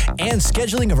room, and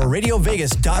scheduling of our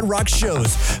RadioVegas.rocks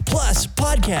shows, plus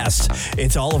podcasts.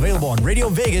 It's all available on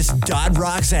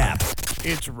RadioVegas.rocks app.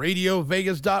 It's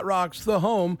RadioVegas.rocks, the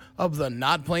home of the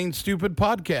Not Plain Stupid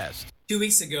podcast. 2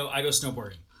 weeks ago, I go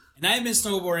snowboarding. And I've been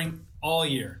snowboarding all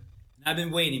year. And I've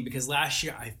been waiting because last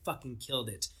year I fucking killed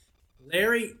it.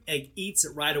 Larry eats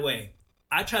it right away.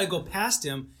 I try to go past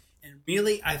him, and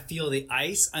really I feel the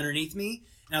ice underneath me.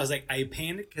 And I was like, I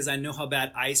panicked because I know how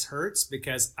bad ice hurts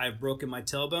because I've broken my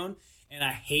tailbone, and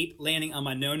I hate landing on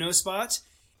my no-no spot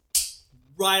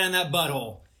right on that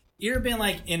butthole. You ever been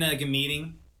like in a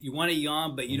meeting, you want to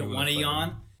yawn, but you don't want to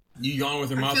yawn? You yawn with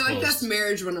your mouth closed. I feel like that's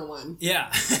marriage 101.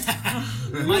 Yeah.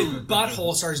 My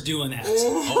butthole starts doing that.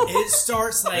 Oh. It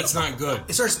starts like... That's not good.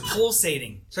 It starts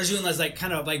pulsating. Starts doing this like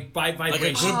kind of like vibration. Like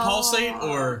a good pulsate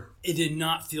or... It did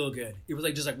not feel good. It was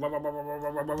like just like... And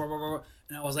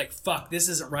I was like, fuck, this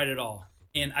isn't right at all.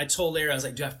 And I told Larry, I was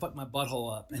like, dude, I fucked my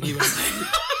butthole up. And he was like...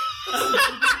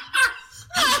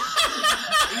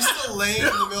 Are you still laying in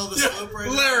the middle of the slope right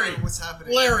now? Larry, what's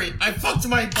happening? Larry, I fucked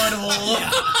my butthole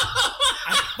up.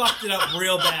 I fucked it up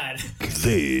real bad.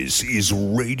 This is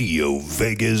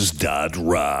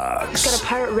RadioVegas.rocks. He's got a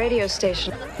pirate radio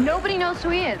station. Nobody knows who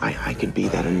he is. I could be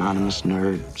that anonymous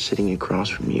nerd sitting across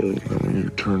from you, and you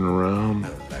turn around,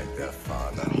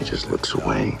 and he just looks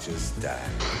away.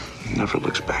 Never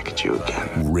looks back at you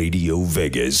again. Radio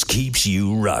Vegas keeps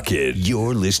you rocking.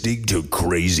 You're listening to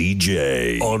Crazy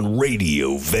J on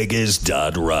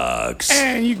RadioVegas.rocks.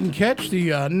 And you can catch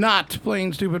the Not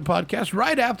Plain Stupid podcast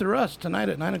right after us tonight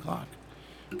at 9 o'clock.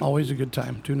 Always a good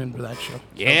time. Tune in for that show.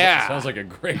 Yeah. Sounds like a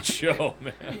great show,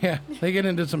 man. Yeah, they get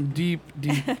into some deep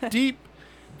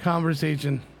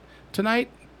conversation. Tonight,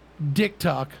 Dick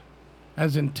Talk,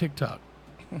 as in TikTok.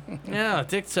 Yeah,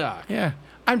 TikTok. Yeah.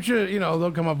 I'm sure,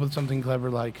 they'll come up with something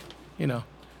clever like,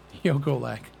 Yoko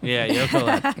Lack. Yeah, Yoko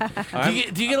Lack.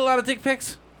 Do you get a lot of dick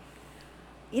pics?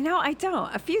 I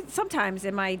don't. A few sometimes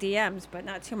in my DMs, but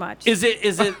not too much. Is it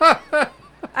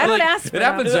I don't ask for it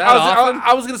happens them. that often.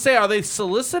 I was going to say, are they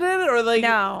solicited or like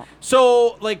No.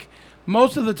 So like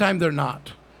most of the time they're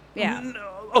not. Yeah.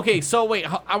 Okay, so wait,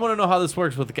 I want to know how this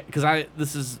works with because I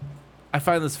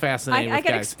find this fascinating. I with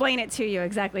can guys. explain it to you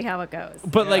exactly how it goes.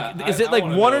 But is it like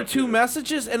one or two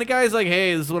messages, and the guy's like,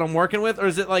 "Hey, this is what I'm working with," or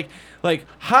is it like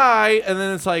 "Hi," and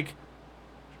then it's like,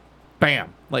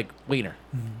 "Bam," like wiener.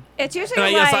 It's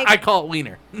usually I call it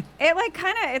wiener. It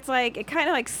kind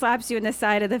of slaps you in the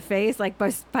side of the face, like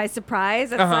by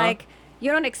surprise. It's like,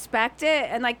 you don't expect it,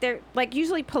 and like they're like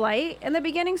usually polite in the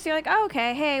beginning, so you're like, oh,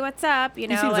 okay, hey, what's up? You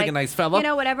know, He seems like a nice fella. You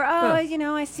know, whatever. Oh, Yeah. you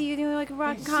know, I see you doing like a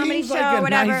rock and comedy seems show like a or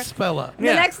whatever. nice fella. The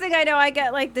Yeah. next thing I know, I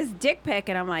get like this dick pic,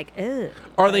 and I'm like, ugh.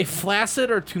 Are they flaccid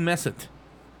or tumescent?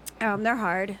 They're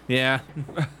hard. Yeah.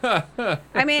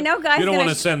 I mean, no guy's You don't gonna want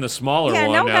to send the smaller yeah,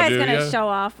 one no now, guy's do gonna you? show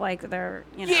off like they're,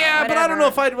 you know. Yeah, but I don't know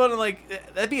if whatever. I'd want to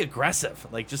like. That'd be aggressive.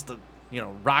 Like just a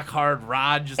rock hard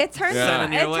rod. Just It turns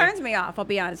sending your way. turns me off. I'll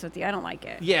be honest with you. I don't like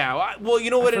it. Yeah. Well,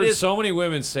 you know what I've it heard is. so many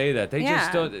women say that. They just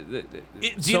Yeah. don't. do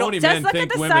you So know- many Just men look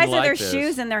think at the women size like of their this.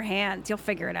 shoes and their hands. You'll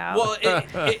figure it out. Well,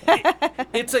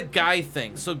 it's a guy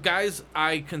thing. So guys,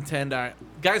 I contend,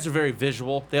 guys are very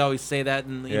visual. They always say that,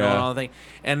 and you know, Yeah. and all the thing.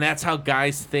 And that's how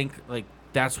guys think. Like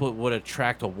that's what would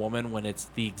attract a woman when it's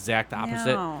the exact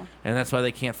opposite. No. And that's why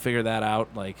they can't figure that out.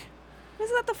 Like,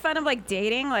 Isn't that the fun of like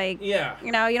dating? Like, yeah,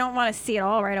 you know, you don't want to see it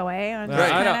all right away. I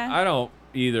Just kinda- I don't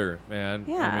either, man.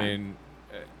 Yeah. I mean,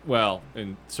 well,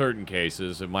 in certain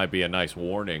cases, it might be a nice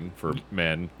warning for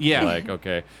men. Yeah. Like,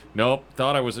 okay, nope,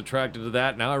 thought I was attracted to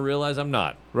that. Now I realize I'm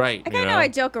not. Right. I kind of know I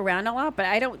joke around a lot, but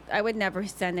I would never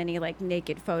send any like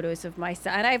naked photos of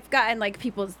myself. And I've gotten like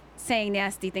people saying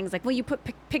nasty things like, well, you put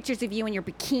pictures of you in your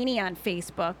bikini on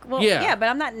Facebook. Well, Yeah. yeah, but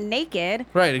I'm not naked.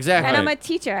 Right, exactly. And I'm a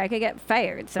teacher. I could get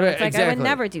fired. So Right, it's like I exactly. would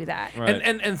never do that.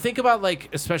 And think about like,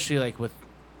 especially like with,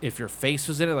 if your face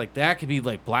was in it, like that could be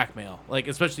like blackmail. Like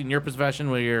especially in your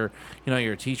profession where you're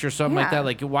a teacher or something like Yeah. that.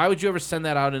 Like why would you ever send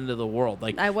that out into the world?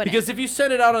 Like I wouldn't. because if you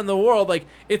send it out in the world, like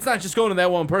it's not just going to that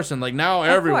one person. Like now Of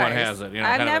everyone course. has it. You know,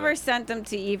 I've kind of a never thing. sent them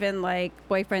to even like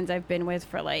boyfriends I've been with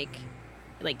for like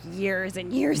years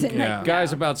and years and like,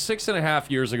 Guys, about 6.5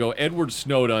 years ago, Edward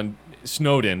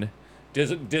Snowden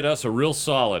did us a real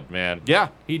solid, man. Yeah.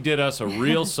 He did us a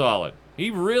real solid. He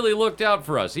really looked out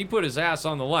for us. He put his ass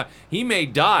on the line. He may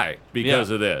die because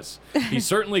Yeah. of this. He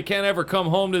certainly can't ever come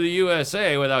home to the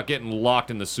USA without getting locked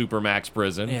in the Supermax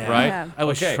prison, Yeah. right? Yeah. I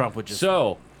wish Trump would just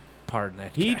So, pardon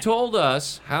that. he told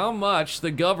us how much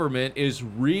the government is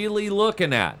really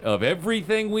looking at of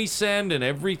everything we send and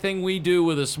everything we do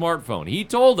with a smartphone. He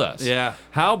told us Yeah.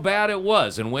 how bad it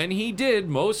was. And when he did,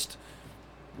 most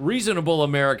reasonable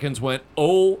Americans went,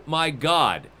 oh my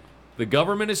God, the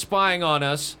government is spying on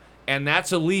us, and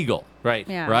that's illegal. Right.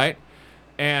 Yeah. Right?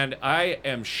 And I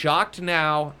am shocked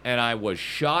now, and I was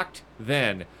shocked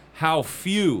then, how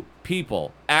few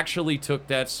people actually took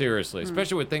that seriously,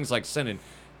 especially with things like sending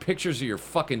pictures of your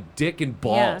fucking dick and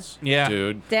balls. Yeah.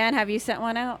 Dude. Dan, have you sent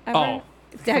one out ever? Oh,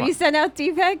 Have you sent out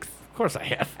D-pics? Of course I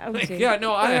have. Oh, geez. Yeah,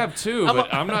 no, I have too,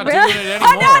 but I'm not Really? doing it Oh,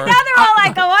 anymore. no, now they're all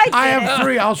like, oh, I did I it. have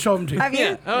 3. I'll show them to you. Have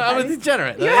you? I'm a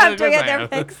degenerate. You Yeah, have of 3 course of I their am.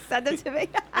 pics. Send them to me.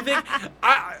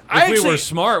 If we were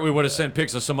smart, we would have sent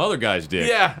pics of some other guy's dick.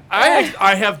 Yeah,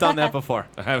 I have done that before.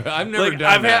 I've never Like,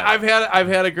 done that. I've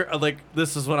had a girl, like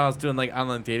this is when I was doing like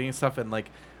online dating and stuff, and like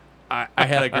I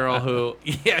had a girl who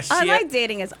Online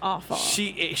dating is awful.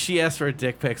 she asked for a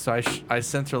dick pic, so I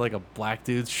sent her like a black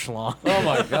dude's schlong. Oh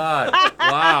my God!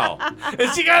 Wow. And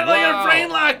she got like Wow. her brain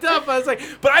locked up. I was like,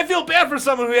 but I feel bad for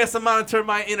someone who has to monitor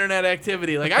my internet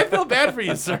activity. Like I feel bad for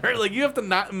you, sir. Like you have to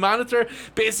not monitor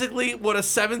basically what a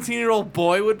 17-year-old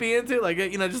boy would be into. Like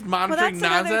just monitoring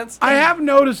nonsense. I have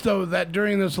noticed though that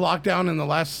during this lockdown in the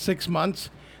last 6 months,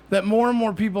 that more and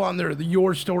more people on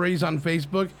your stories on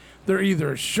Facebook, they're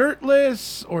either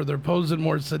shirtless or they're posing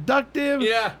more seductive.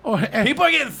 Yeah. And People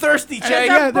are getting thirsty, and Jay.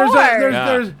 yeah,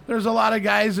 bored. there's a lot of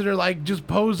guys that are like just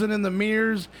posing in the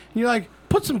mirrors. And you're like,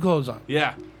 put some clothes on.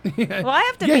 Yeah. Well, I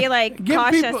have to be like give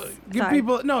cautious.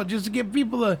 Just to give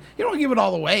people a. You don't give it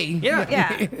all away.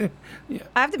 Yeah.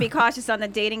 I have to be cautious on the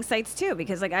dating sites too,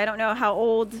 because like I don't know how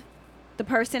old the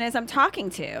person is I'm talking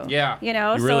to. Yeah. You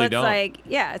know, You so really it's don't. like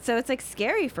so it's like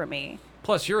scary for me.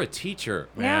 Plus, you're a teacher,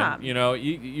 man. Yeah. You know,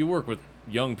 you work with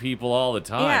young people all the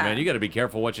time, Yeah. man. You got to be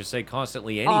careful what you say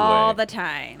constantly anyway. All the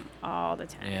time. Yeah.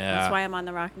 That's why I'm on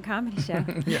the Rock and Comedy Show.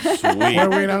 Sweet. Where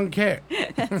we don't care.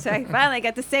 So I finally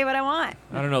get to say what I want.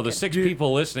 I don't know. The 6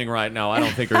 people listening right now, I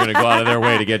don't think are going to go out of their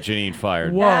way to get Janine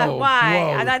fired. Why?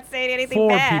 I'm not saying anything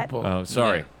bad. Oh,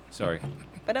 sorry. Sorry.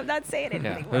 But I'm not saying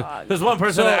anything wrong. There's one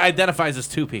person So- that identifies as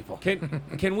 2 people.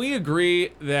 Can we agree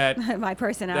that My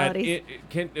personality.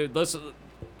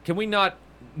 can we not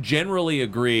generally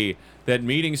agree that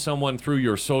meeting someone through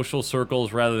your social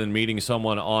circles rather than meeting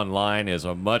someone online is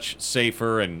a much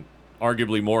safer and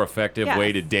arguably more effective Yes.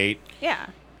 way to date? Yeah.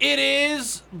 It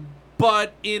is,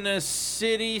 but in a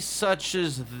city such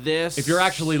as this, If you're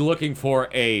actually looking for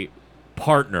a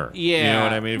partner, you know Yeah.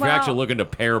 what I mean? If you're Well- actually looking to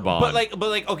pair bond. But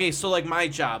like, okay, so like my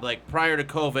job, like prior to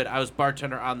COVID, I was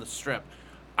bartender on the Strip.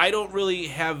 I don't really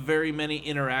have very many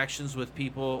interactions with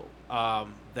people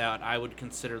that I would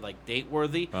consider like date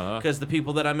worthy. Uh-huh. Because the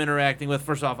people that I'm interacting with,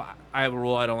 first off, I have a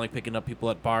rule: I don't like picking up people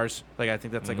at bars. Like I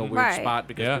think that's like a weird Right. spot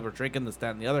because Yeah. people are drinking this,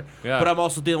 that, and the other. Yeah. But I'm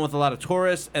also dealing with a lot of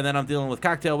tourists, and then I'm dealing with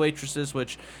cocktail waitresses,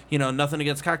 which nothing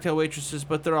against cocktail waitresses,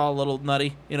 but they're all a little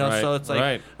nutty. Right, So it's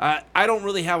like I don't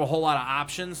really have a whole lot of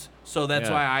options. So that's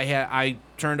Yeah. why I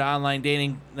turned to online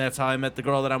dating. That's how I met the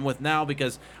girl that I'm with now,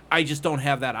 because I just don't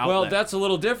have that outlet. Well, that's a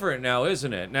little different now,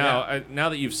 isn't it? Now, now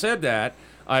that you've said that,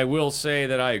 I will say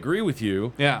that I agree with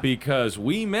you. Yeah. Because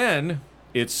we men,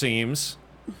 it seems,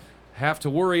 have to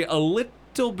worry a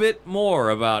little bit more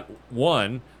about,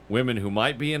 one, women who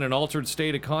might be in an altered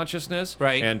state of consciousness,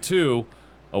 right? And two,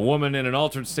 a woman in an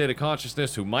altered state of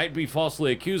consciousness who might be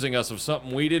falsely accusing us of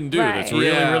something we didn't do that's really,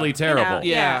 really terrible.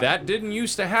 Yeah. That didn't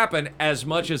used to happen as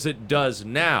much as it does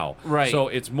now. Right. So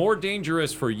it's more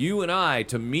dangerous for you and I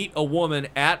to meet a woman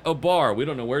at a bar. We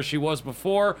don't know where she was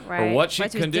before or Right. what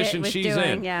was condition she's doing,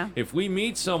 in. yeah. If we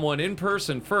meet someone in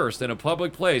person first in a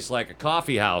public place like a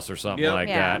coffee house or something Yep. like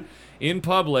Yeah. that, in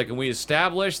public, and we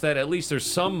establish that at least there's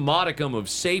some modicum of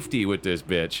safety with this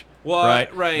bitch, Well,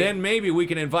 right. Then maybe we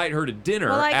can invite her to dinner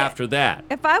Well, like, after that.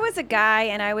 If I was a guy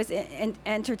and I was in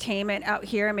entertainment out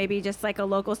here, maybe just like a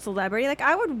local celebrity, like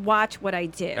I would watch what I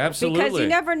do. Because Absolutely. you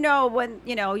never know when,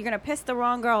 you're going to piss the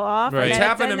wrong girl off. Right. And It's then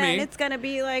happened to then me. it's going to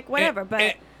be like whatever. But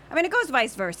I mean, it goes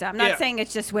vice versa. I'm not Yeah. saying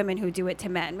it's just women who do it to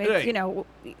men. Right.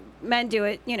 Men do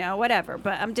it, whatever.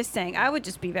 But I'm just saying I would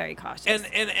just be very cautious.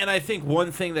 And I think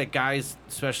one thing that guys,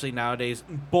 especially nowadays,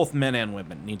 both men and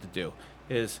women, need to do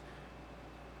is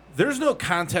there's no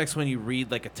context when you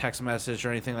read like a text message or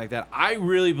anything like that. I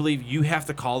really believe you have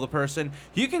to call the person.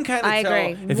 You can kind of I tell.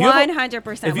 agree. If you have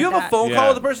 100% If you with have a that. phone Yeah. call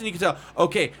with the person, you can tell.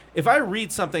 Okay, if I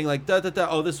read something like da da da,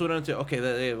 oh, this is what I'm doing. Okay,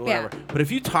 whatever. Yeah. But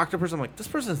if you talk to a person, I'm like, this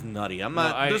person's nutty. I'm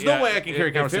not. No, there's no way I can carry a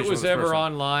If conversation it was with this ever person.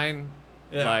 online,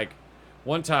 Yeah. like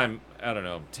one time, I don't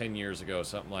know, 10 years ago,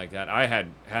 something like that, I had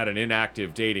an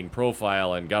inactive dating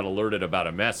profile and got alerted about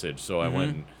a message. So I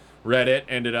went and read it,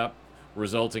 ended up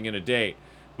resulting in a date.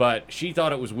 But she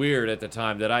thought it was weird at the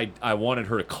time that I wanted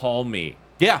her to call me.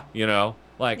 Yeah.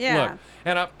 Like, Yeah. look,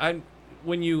 and I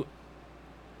when you're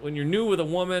new with a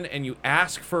woman and you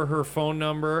ask for her phone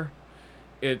number,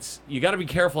 you got to be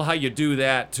careful how you do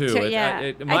that too. Yeah. In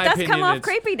It my does opinion, come off it's-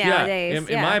 creepy yeah, nowadays,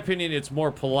 in my opinion, it's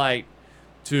more polite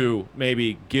to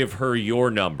maybe give her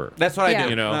your number. That's what Yeah. I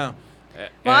do. Well,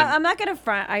 Well, I'm not going to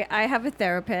front. I have a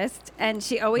therapist, and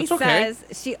she always That's okay.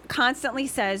 she constantly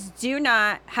says, do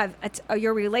not have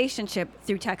your relationship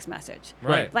through text message.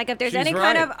 Right. Like if there's She's any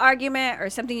kind right. of argument or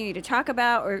something you need to talk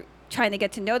about or trying to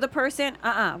get to know the person,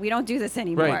 we don't do this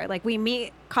anymore. Right. Like we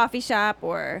meet coffee shop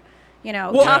or,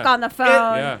 Well, talk on the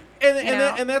phone.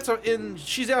 And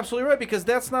she's absolutely right, because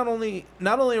that's not only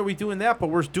are we doing that, but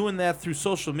we're doing that through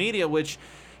social media, which,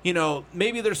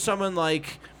 maybe there's someone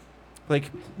like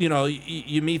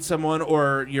you meet someone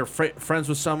or you're friends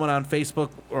with someone on Facebook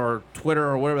or Twitter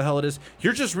or whatever the hell it is.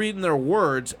 You're just reading their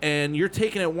words and you're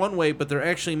taking it one way, but they're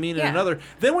actually meaning another.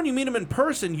 Then when you meet them in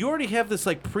person, you already have this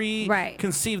like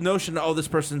preconceived notion, oh, this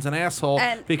person's an asshole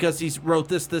because he's wrote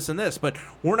this, this, and this. But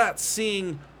we're not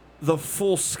seeing the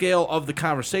full scale of the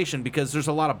conversation, because there's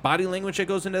a lot of body language that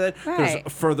goes into that. Right.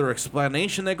 There's further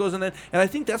explanation that goes in that. And I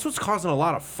think that's what's causing a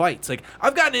lot of fights. Like,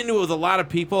 I've gotten into it with a lot of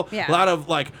people, Yeah. a lot of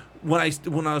like when I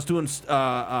was doing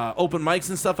open mics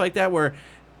and stuff like that, where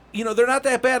they're not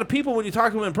that bad of people when you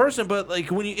talk to them in person, but like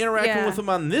when you interact with them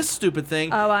on this stupid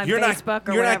thing, on you're Facebook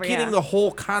or you're whatever, not getting yeah. the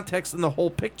whole context and the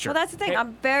whole picture. Well, that's the thing.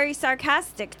 I'm very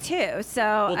sarcastic too,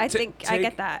 so I think I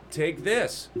get that. Take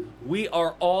this. We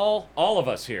are all of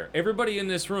us here, everybody in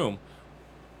this room,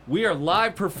 we are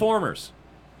live performers.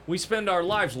 We spend our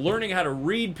lives learning how to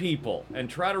read people and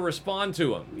try to respond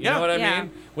to them. You know what I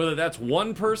mean? Whether that's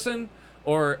one person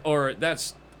or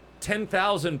that's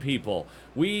 10,000 people.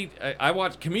 I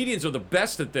watch comedians are the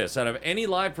best at this out of any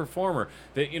live performer.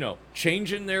 That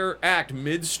changing their act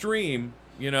midstream.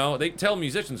 They tell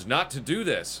musicians not to do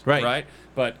this, right?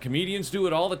 But comedians do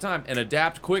it all the time and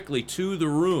adapt quickly to the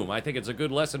room. I think it's a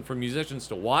good lesson for musicians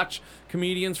to watch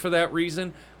comedians for that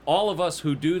reason. All of us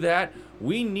who do that,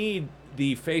 we need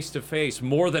the face-to-face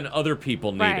more than other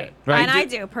people need it. Right. And I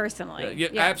do personally. Yeah,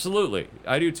 absolutely.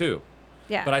 I do too.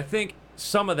 Yeah. But I think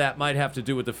some of that might have to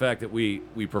do with the fact that we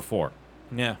perform.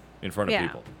 Yeah. In front of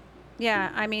people.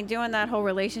 Yeah, I mean, doing that whole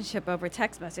relationship over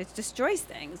text message destroys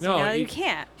things. No, you know, you- you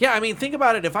can't. Yeah, I mean, think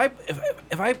about it. If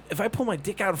I pull my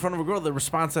dick out in front of a girl, the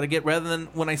response that I get rather than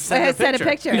when I send her a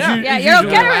picture. Yeah, you don't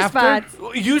get a response.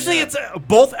 Usually it's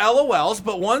both LOLs,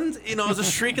 but one, is a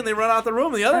shriek and they run out the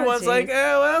room. The other Oh, one's like, geez.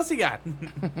 what else you got?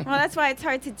 Well, that's why it's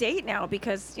hard to date now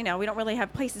because, we don't really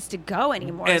have places to go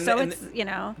anymore. And- so and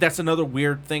it's. That's another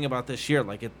weird thing about this year.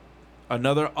 Like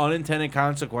another unintended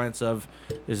consequence of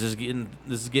this is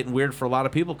getting weird for a lot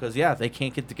of people because they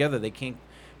can't get together. They can't.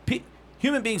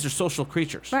 Human beings are social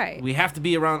creatures. Right. We have to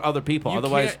be around other people,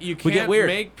 otherwise you we get weird.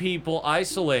 make people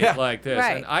isolate Yeah. like this.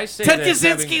 Right. And I say Ted this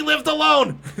Kaczynski lived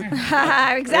alone.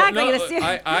 Exactly. Well, the no,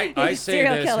 ser- I say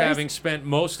serial this killers. having spent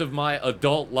most of my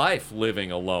adult life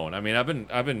living alone. I mean, I've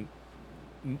been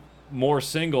more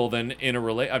single than in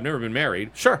a I've never been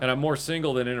married. Sure. And I'm more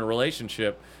single than in a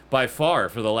relationship by far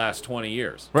for the last 20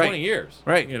 years. Right. 20 years.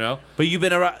 Right. You know. But you've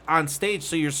been on stage,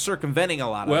 so you're circumventing a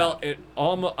lot of Well,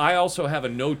 that. I also have a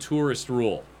no tourist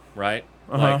rule, right?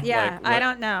 Uh-huh. Yeah, I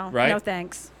don't know. Right? No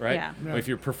thanks. Right? Yeah. If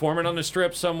you're performing on the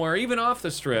strip somewhere, even off the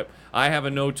strip, I have a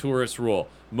no tourist rule.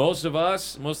 Most of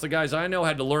the guys I know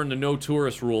had to learn the no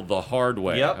tourist rule the hard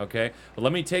way. Yep. Okay? But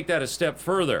let me take that a step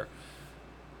further.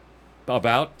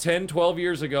 About 10, 12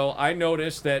 years ago, I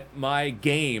noticed that my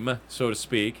game, so to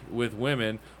speak, with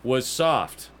women was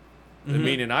soft. Mhm.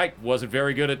 Meaning I wasn't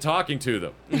very good at talking to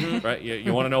them. Mhm. Right?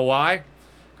 You want to know why?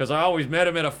 Because I always met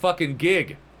them at a fucking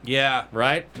gig. Yeah.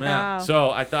 Right? Yeah. Wow. So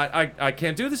I thought, I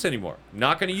can't do this anymore.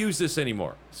 Not going to use this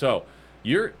anymore. So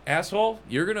you're, asshole,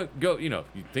 you're going to go, you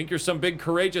think you're some big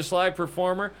courageous live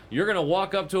performer. You're going to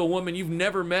walk up to a woman you've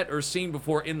never met or seen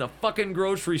before in the fucking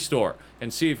grocery store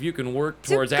and see if you can work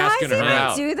towards do asking guys her even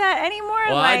out. do that anymore?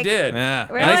 Well, like, I did. Yeah.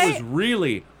 And it Really? was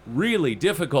really, really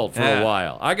difficult for Yeah. a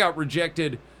while. I got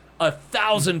rejected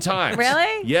 1,000 times.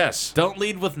 Really? Yes. Don't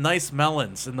lead with nice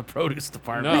melons in the produce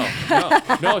department.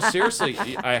 No, seriously.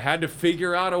 I had to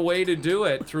figure out a way to do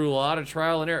it through a lot of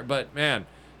trial and error. But, man,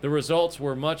 the results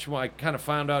were much more, I kind of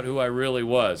found out who I really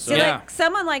was. So, See, like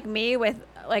someone like me with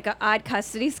like an odd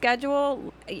custody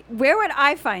schedule, where would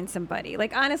I find somebody?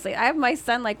 Like honestly, I have my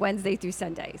son like Wednesday through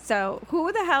Sunday. So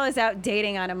who the hell is out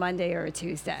dating on a Monday or a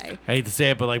Tuesday? I hate to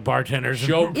say it, but like bartenders.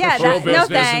 Show Yeah, show no business and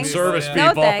thanks. service No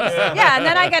people. thanks. Yeah, and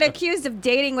then I got accused of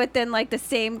dating within like the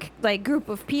same like group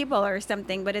of people or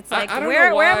something. But it's like, I don't where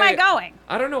know am I why- going?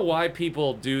 I don't know why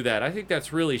people do that. I think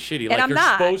that's really shitty. And Like I'm you're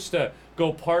not. supposed to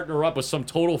go partner up with some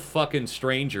total fucking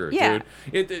stranger, Yeah.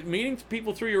 dude. Meeting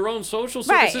people through your own social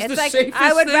Right. service is It's the like safest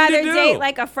I would thing rather to do. date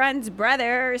like a friend's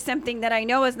brother or something that I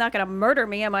know is not going to murder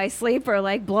me in my sleep or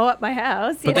like blow up my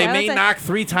house. But they may It's like- knock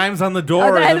 3 times on the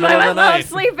door in then the middle of the while I'm night.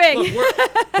 sleeping.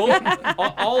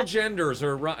 Look, all genders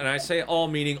are, and I say all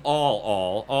meaning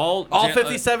all All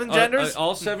 57 genders?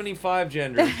 all 75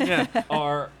 genders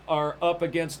are up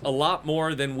against a lot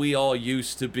more than we all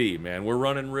used to be, man. We're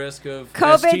running risk of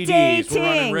COVID STDs. We're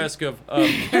running dating. risk of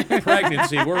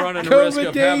pregnancy. We're running the risk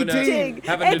of having dating. to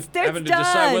having to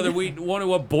decide done. whether we want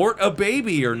to abort a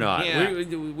baby or not. Yeah.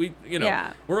 We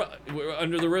Yeah. we're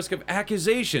under the risk of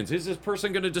accusations. Is this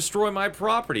person going to destroy my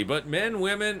property? But men,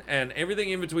 women, and everything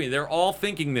in between, they're all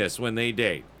thinking this when they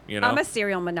date. You know, I'm a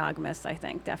serial monogamist, I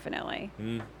think, definitely.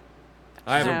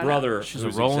 I have I a don't brother know. She's a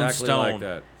who's Rolling exactly Stone. like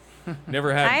that.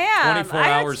 Never had I am. 24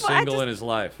 I hours just- I single just- in his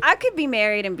life. I could be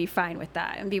married and be fine with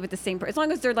that and be with the same person as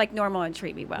long as they're like normal and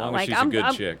treat me well. long as Like she's a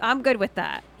good chick. I'm good with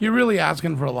that. You're really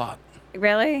asking for a lot.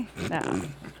 Really? No.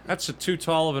 That's too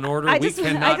tall of an order. I we just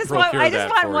cannot want procure I just that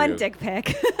want for one you. dick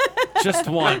pic. Just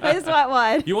one. I just want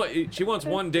one. She wants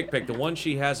one dick pic, the one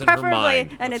she has in her Preferably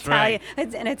mind. an That's Italian.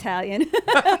 It's an Italian. It's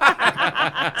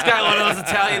got one of those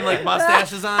Italian like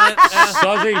mustaches on it.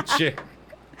 Sausage.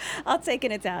 I'll take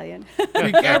an Italian.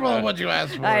 Be careful of what you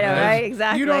ask for. I know, man. right?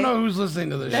 Exactly. You don't know who's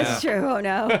listening to this That's show. true. Oh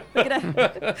no. Look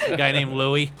at A guy named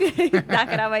Louie.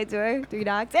 knocking on my door. 3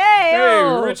 knocks. Hey, Hey,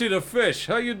 oh. Richie the Fish,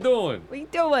 how you doing? What you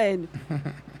doing?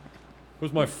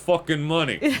 Where's my fucking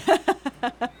money?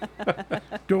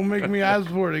 Don't make me ask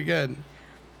for it again.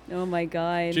 Oh my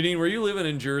God. Janine, were you living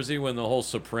in Jersey when the whole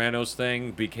Sopranos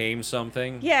thing became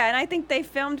something? Yeah, and I think they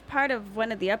filmed part of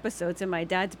one of the episodes in my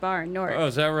dad's bar in Newark. Oh,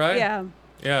 is that right? Yeah.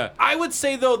 Yeah. I would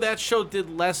say though that show did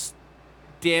less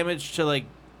damage to like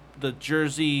the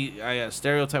Jersey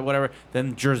stereotype, whatever,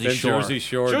 than Jersey Than Shore. Jersey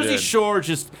Shore Jersey did. Shore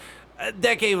just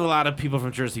that gave a lot of people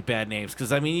from Jersey bad names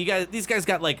because I mean, these guys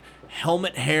got like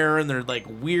helmet hair and they're like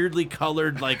weirdly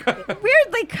colored, like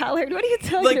Weirdly colored. What are you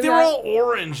talking like about? they were all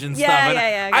orange and Yeah, stuff. And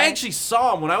yeah, I okay. actually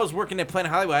saw them when I was working at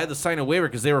Planet Hollywood. I had to sign a waiver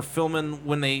because they were filming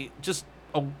when they just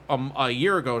a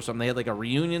year ago or something. They had like a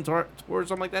reunion tour or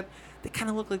something like that. They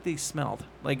kind of looked like they smelled.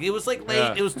 Like it was like late.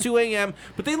 Yeah. It was 2 a.m.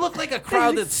 But they looked like a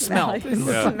crowd that smelled.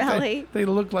 Smelly. They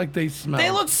look like they smell. They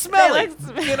look smelly.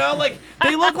 You know, like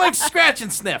they look like scratch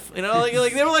and sniff. You know,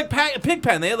 like they were like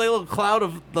Pigpen. They had like a little cloud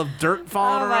of dirt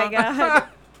falling Oh around. my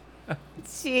god.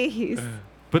 Jeez.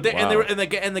 But they, Wow. and they were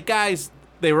and the guys,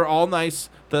 they were all nice.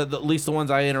 The at least the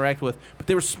ones I interact with, but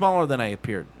they were smaller than I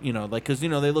appeared. You know, like because they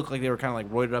looked like they were kind of like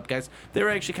roided up guys. They were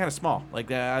actually kind of small.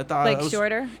 Like I thought, Like I was,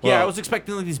 shorter? Yeah, I Well, was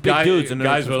expecting like these big dudes. And they're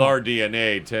guys so with small. our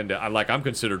DNA tend to. I'm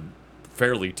considered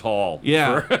fairly tall.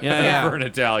 Yeah, for, yeah. for an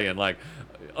Italian. Like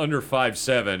under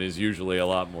 5'7" is usually a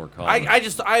lot more common.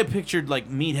 I pictured like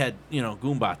meathead,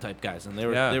 Goomba type guys, and they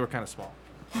were kind of small.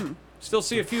 Still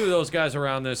see a few of those guys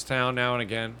around this town now and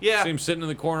again. Yeah. See them sitting in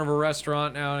the corner of a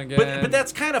restaurant now and again. But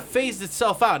that's kind of phased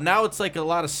itself out. Now it's like a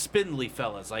lot of spindly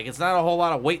fellas. Like it's not a whole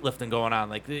lot of weightlifting going on.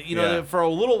 Like Yeah. for a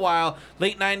little while,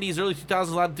 late '90s, early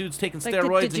 2000s, a lot of dudes taking Like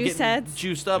steroids the and juice getting heads?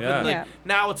 juiced up. Yeah. And like Yeah.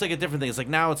 now it's like a different thing. It's like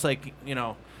now it's like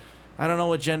I don't know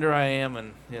what gender I am,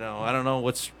 and I don't know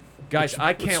what's. Guys, I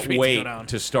what can't streets wait go down.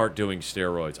 to start doing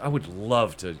steroids. I would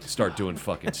love to start doing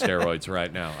fucking steroids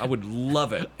right now. I would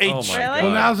love it. Hey, oh my really? god!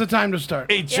 Well, now's the time to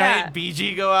start. A giant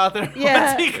BG go out there.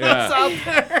 Yeah. Once he goes Yeah. out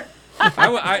there.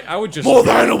 I would just More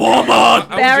than a woman. I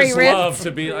would Very just ripped. love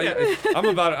to be. I'm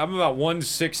about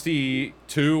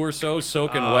 162 or so,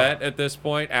 soaking wet at this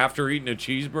point after eating a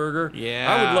cheeseburger. Yeah.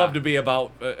 I would love to be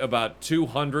about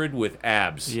 200 with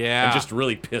abs. Yeah. and just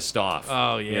really pissed off.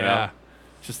 Oh yeah. you know?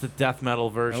 Just the death metal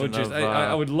version. I would just. of,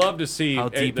 I would love to see how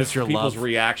deep the is your people's love?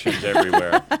 reactions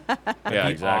everywhere. Yeah,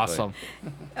 Be exactly. awesome.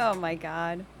 Oh my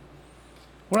god.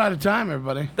 We're out of time,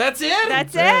 everybody. That's it.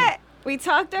 That's That's it. We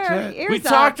talked our That's it. ears We off.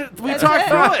 talked That's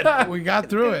through it. We got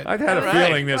through it. I had a All right.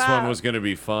 feeling this Wow. one was going to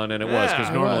be fun, and it was Yeah, because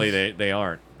it normally was. they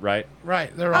aren't, right?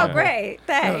 Right. They're Oh, awful. great.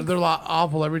 Thanks. They're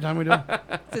awful every time we do it.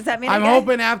 Does that mean I'm I get-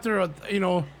 hoping after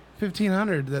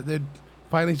 1,500 that they'd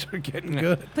finally start getting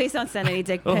good. Please don't send any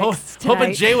dick Oh, pics hoping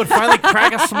tonight. Jay would finally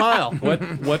crack a smile.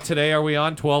 What today are we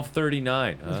on?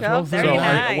 12:39.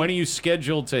 12:39. When are you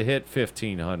scheduled to hit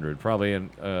 1,500? Probably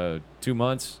in 2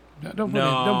 months. Don't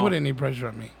No. put any pressure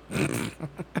on me.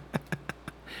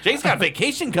 Jay's got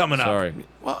vacation coming up. Sorry.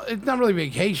 Well, it's not really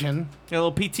vacation. A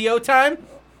little PTO time.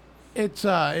 It's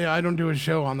I don't do a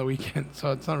show on the weekend,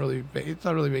 so it's not really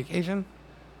vacation.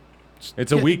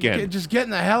 It's a weekend. Just getting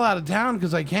the hell out of town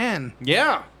because I can.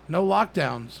 Yeah. No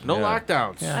lockdowns. No Yeah.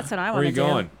 lockdowns. Yeah. That's what I Where are want you to do.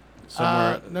 going?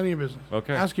 Somewhere. None of your business.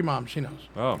 Okay. Ask your mom; she knows.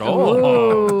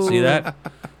 Oh. Ooh. See that?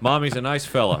 Mommy's a nice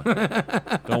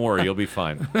fella. Don't worry, you'll be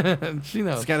fine. She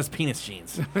knows. He's got his penis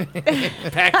jeans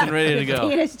packed and ready to go.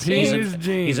 Penis jeans. Penis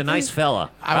He's a nice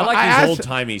fella. I- I like I these asked- old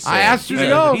timey sayings. I asked her to He's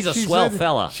go. He's a She swell said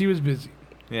fella. She was busy.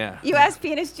 Yeah. You asked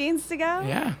Penis Jeans to go?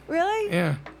 Yeah. Really?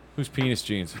 Yeah. Who's penis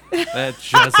jeans?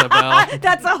 That's Jezebel.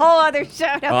 That's a whole other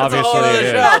show. No, Obviously other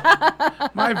it show. is.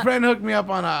 My friend hooked me up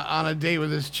on a date with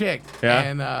this chick. Yeah?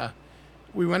 And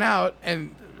we went out,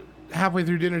 and halfway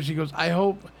through dinner, she goes, "I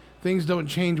hope things don't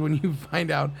change when you find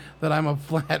out that I'm a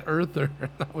flat earther." And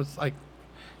I was like,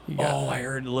 you got- Oh, I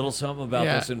heard a little something about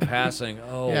Yeah. this in passing.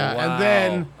 Oh, yeah. wow. And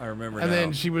then I remember And now.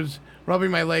 then she was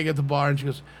rubbing my leg at the bar, and she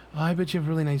goes, "Oh, I bet you have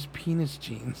really nice penis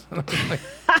jeans." And I was like,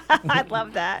 I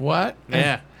love that. "What?"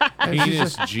 Yeah. And she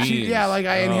Penis said- jeans. yeah, like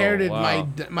I Oh, inherited wow.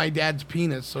 my dad's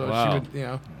penis, so Wow. she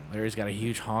would, Larry's got a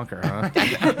huge honker, huh?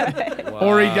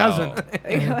 or he Wow. doesn't.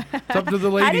 It's up to the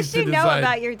ladies How does she to know decide.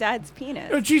 about your dad's penis?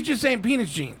 No, she's just saying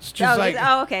penis jeans. Just Oh, like,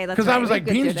 oh, okay, that's Because I right. was We like,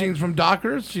 could do penis that. jeans from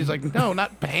Dockers? She's like, no,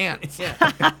 not pants.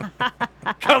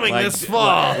 Coming Like- this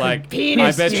fall. Like,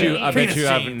 Penis I bet you Penis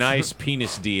have jeans. nice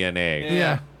penis DNA. Yeah.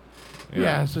 Yeah.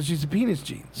 Yeah, so she's a penis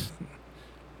jeans.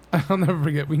 I'll never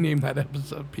forget. We named that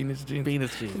episode Penis Jeans.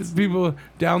 Penis jeans. People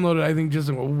downloaded, I think, just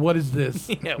went, what is this?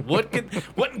 Yeah. What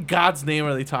in God's name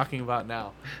are they talking about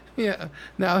now? Yeah.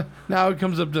 Now it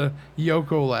comes up to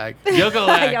Yoko Lag. Yoko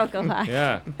Lag. Yoko Lag.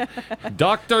 Yeah.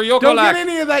 Dr. Don't get Yokolak.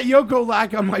 any of that Yoko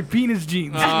Lag on my penis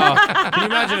jeans. Can you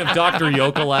imagine if Dr.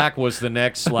 Yokolak was the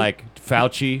next, like,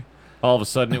 Fauci? All of a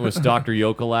sudden it was Dr.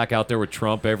 Yokolak out there with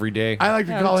Trump every day. I like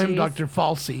to Oh, call him geez. Dr.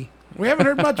 Falsey. We haven't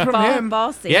heard much from him.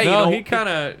 Ballsy. Yeah, no, you know, he kind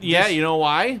of... Yeah, you know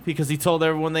why? Because he told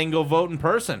everyone they can go vote in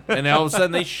person, and all of a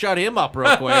sudden they shut him up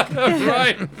real quick.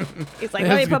 right. He's like,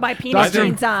 let me put my penis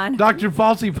jeans on. Dr.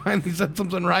 Falsey finally said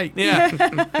something right. Yeah.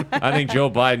 I think Joe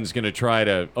Biden's going to try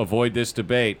to avoid this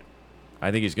debate.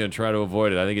 I think he's going to try to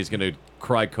avoid it. I think he's going to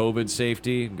cry COVID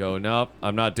safety and go, nope,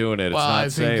 I'm not doing it. It's Well, not I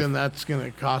think safe. then that's going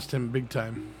to cost him big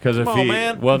time. Because if Come on, he,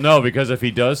 man. well, no, because if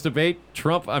he does debate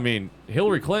Trump, I mean,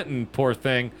 Hillary Clinton, poor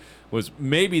thing, was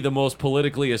maybe the most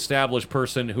politically established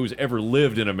person who's ever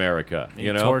lived in America. He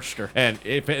You know, torched her. And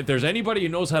if there's anybody who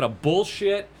knows how to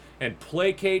bullshit and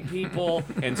placate people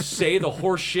and say the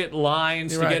horseshit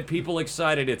lines You're to right. get people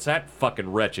excited, it's that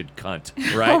fucking wretched cunt,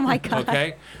 right? Oh my God.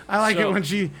 Okay. I like So- it when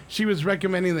she was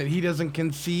recommending that he doesn't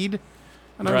concede.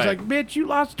 And I was Right. like, bitch, you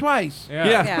lost twice.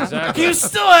 Yeah, exactly. You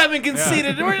still haven't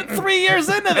conceded. We're 3 years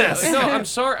into this. No, I'm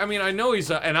sorry. I mean, I know he's,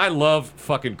 and I love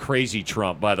fucking crazy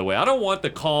Trump, by the way. I don't want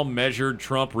the calm, measured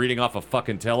Trump reading off a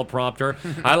fucking teleprompter.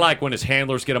 I like when his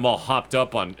handlers get him all hopped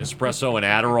up on espresso and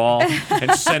Adderall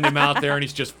and send him out there and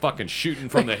he's just fucking shooting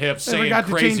from the hip, They saying forgot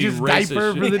to crazy change his racist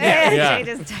diaper shit. for the day. Yeah. Change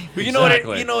his diaper. But you know what?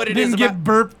 Exactly. You know what it Didn't is get about.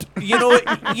 burped. You know what?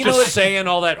 You know Just what? saying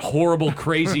all that horrible,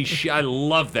 crazy shit. I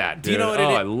love that, dude. Do you know what oh,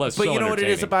 it is? I love But so you know what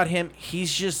it is entertaining. about him?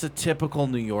 He's just a typical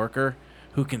New Yorker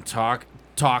who can talk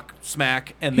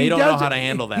smack, and He they don't know does how it- to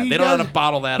handle that. he They don't know how does- to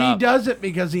bottle that he up. does it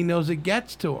because he knows it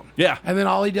gets to him. Yeah. And then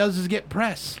all he does is get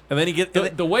press. And then he get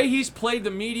The way he's played the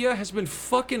media has been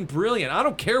fucking brilliant. I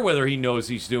don't care whether he knows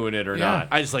he's doing it or Yeah. not.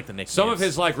 I just like the nicknames. Some of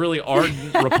his like really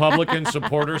ardent Republican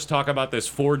supporters talk about this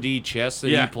 4D chess that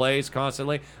Yeah. he plays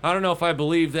constantly. I don't know if I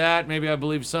believe that. Maybe I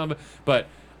believe some, but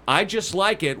I just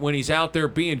like it when he's out there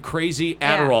being crazy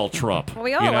Adderall Trump. Well,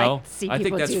 we all you know? like to see I think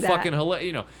people that's do that. fucking hilarious.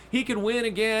 You know, he could win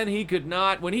again. He could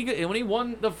not. When he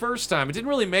won the first time, it didn't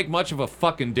really make much of a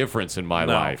fucking difference in my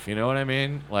No. life. You know what I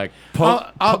mean? Like,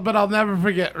 But I'll never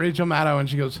forget Rachel Maddow when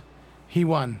she goes, he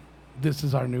won. This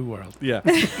is our new world. Yeah.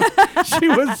 She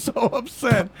was so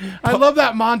upset. I love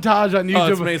that montage on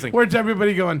YouTube. it's amazing. Where it's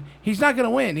everybody going, he's not going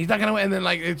to win. He's not going to win. And then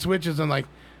like it switches and like,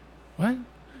 what?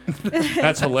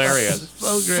 that's hilarious.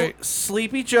 So great.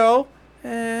 Sleepy Joe,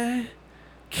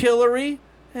 Hillary,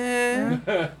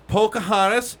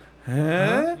 Pocahontas,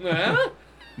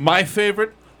 my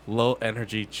favorite, low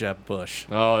energy Jeb Bush.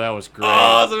 Oh, that was great.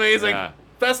 Oh, it's amazing. Yeah.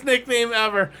 Best nickname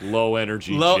ever. Low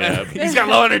energy Low Jeb. He's got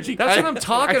low energy. That's what I'm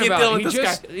talking I can't about. deal with He this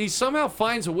just guy. he somehow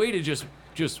finds a way to just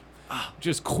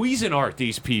Cuisinart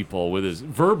these people with his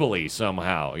verbally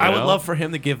somehow. You I would know? love for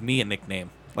him to give me a nickname.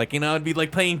 Like, you know, it'd be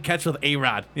like playing catch with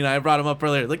A-Rod. You know, I brought him up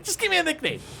earlier. Like, just give me a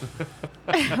nickname.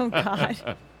 Oh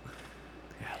God.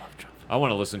 I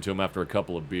want to listen to him after a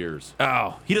couple of beers.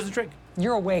 Oh, he doesn't drink.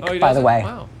 You're awake, Oh, he by the doesn't? way.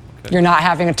 Wow. Okay. You're not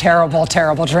having a terrible,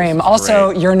 terrible dream.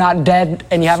 Also, great. you're not dead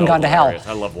and you haven't So gone to hell. hilarious.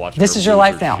 I love watching This her is your lose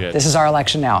life her now. shit. This is our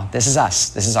election now. This is us.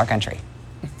 This is our country.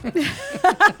 It's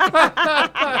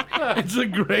the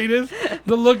greatest.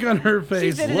 The look on her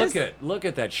face. said it Look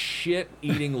at that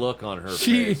shit-eating look on her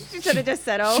She, face. She should have just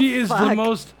said, "Oh, she is the fuck."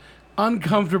 most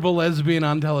uncomfortable lesbian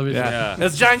on television. Yeah.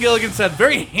 As John Gilligan said,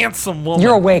 very handsome woman.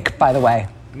 You're awake, by the way.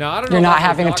 No, I don't know You're not about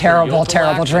having a Dr. terrible, Yokelak,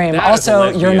 terrible but dream. that is a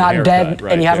Also, you're lesbian not haircut dead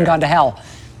right and you haven't there. gone to hell.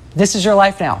 This is your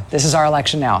life now. This is our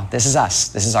election now. This is us.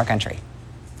 This is our country.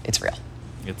 It's real.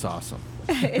 It's awesome.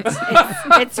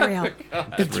 It's real.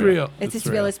 It's real. It's as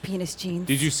real as penis jeans.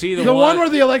 Did you see The one where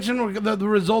the election, the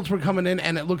results were coming in,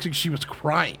 and it looks like she was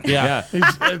crying. Yeah.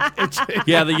 It's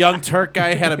Yeah, the young Turk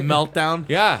guy had a meltdown.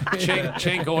 Yeah,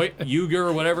 Cenk Uygur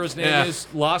or whatever his name Yeah. is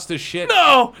lost his shit.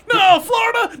 No,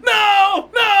 Florida, no.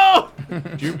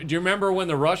 Do you remember when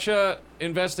the Russia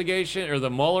investigation or the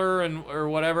Mueller or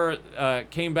whatever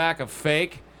came back a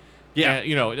fake? Yeah. And,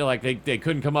 you know, like they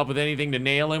couldn't come up with anything to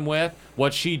nail him with.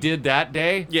 What she did that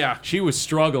day? Yeah. She was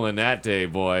struggling that day,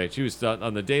 boy. She was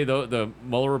on the day the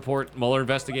Mueller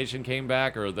investigation came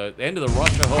back, or the end of the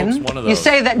Russia hoax, one of those. You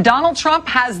say that Donald Trump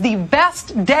has the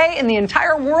best day in the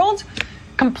entire world,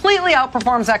 completely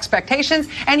outperforms expectations,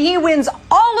 and he wins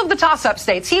all of the toss-up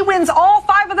states. He wins all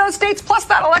 5 of those states, plus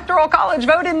that electoral college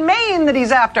vote in Maine that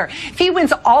he's after. If he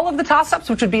wins all of the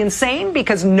toss-ups, which would be insane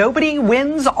because nobody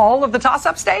wins all of the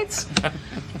toss-up states,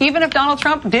 even if Donald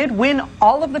Trump did win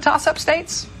all of the toss-up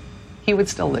states, he would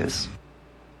still lose.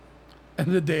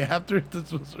 And the day after,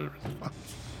 this was her response.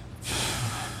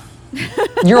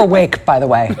 You're awake, by the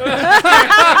way.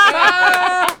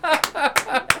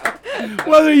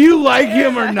 Whether you like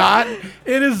him or not,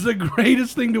 it is the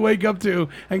greatest thing to wake up to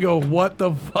and go, what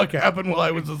the fuck happened while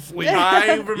I was asleep?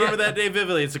 I remember that day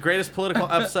vividly. It's the greatest political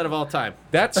upset of all time.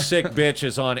 That sick bitch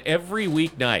is on every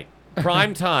weeknight,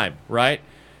 prime time, right?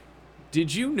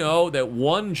 Did you know that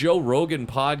one Joe Rogan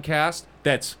podcast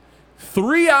that's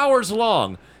 3 hours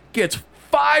long gets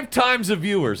 5 times the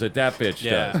viewers that bitch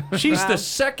Yeah. does? She's the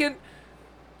second,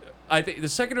 I think the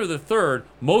second or the third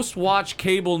most watched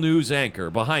cable news anchor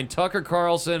behind Tucker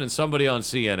Carlson and somebody on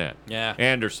CNN. Yeah.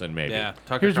 Anderson, maybe. Yeah.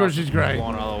 Tucker Here's where Carlson's she's crying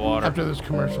blowing all the water. after this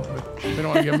commercial. But we don't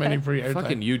want to give them any free airtime.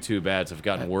 Fucking YouTube ads have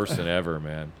gotten worse than ever,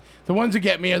 man. The ones that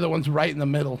get me are the ones right in the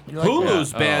middle. You're like,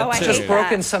 Hulu's Yeah. bad Oh, I too. hate Just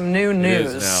broken some new is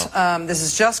news. now. This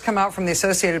has just come out from the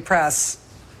Associated Press.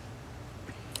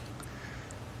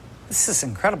 This is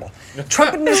incredible.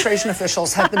 Trump administration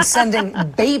officials have been sending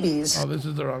babies. Oh, this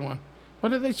is the wrong one. What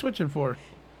did they switch it for?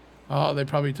 Oh, they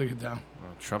probably took it down.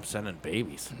 Well, Trump's sending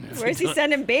babies. Where's he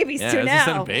sending babies Yeah, to where's he now?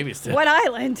 sending babies to? What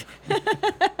island?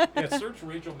 Yeah, search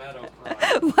Rachel Maddow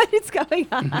cry. What is going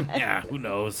on? Yeah, who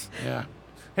knows? Yeah.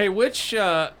 Hey, which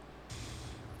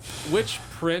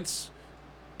prince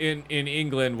in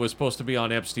England was supposed to be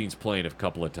on Epstein's plane a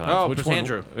couple of times? Oh, which Prince one?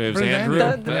 Andrew. It was Prince Andrew.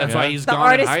 Andrew. That's why he's The gone in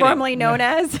artist hiding. formerly known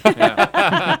as.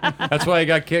 That's why he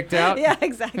got kicked out. Yeah,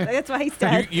 exactly. That's why he's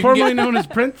dead. You can Formerly get- known as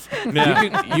Prince.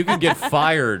 Yeah. You can get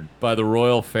fired by the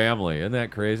royal family. Isn't that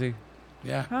crazy?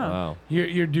 Yeah. Wow.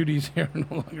 Your duties here are no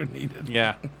longer needed.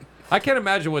 Yeah. I can't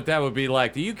imagine what that would be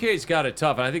like. The UK's got it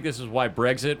tough, and I think this is why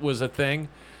Brexit was a thing.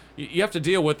 You have to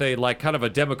deal with kind of a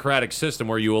democratic system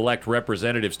where you elect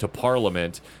representatives to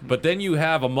parliament, but then you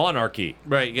have a monarchy.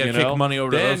 Right, you gotta kick money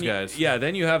over to those guys. Yeah,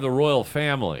 then you have the royal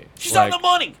family. She's on the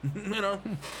money. You know.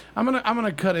 I'm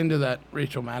gonna cut into that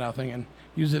Rachel Maddow thing and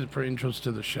use it for intros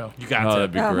to the show. You got Oh, to.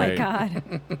 that'd be Oh my great. God.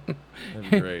 That'd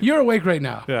be great. You're awake right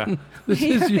now. Yeah. This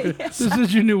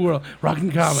is your new world,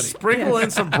 rockin' comedy. Sprinkle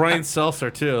in some Brian Seltzer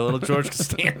too. A little George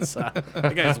Costanza.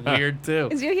 That guy's weird too.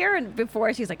 Is you hear it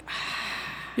before? She's like,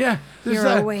 Yeah. this "You're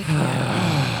is, awake."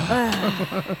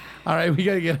 All right, we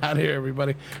gotta get out of here,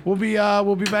 everybody. We'll be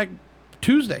back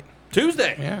Tuesday.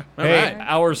 Tuesday. Yeah. All Hey, right.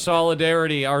 our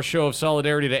show of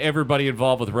solidarity to everybody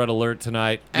involved with Red Alert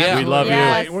tonight. Yeah. We love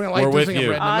Yes. you. We're gonna light We're this with thing up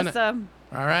you. right in a minute. Awesome.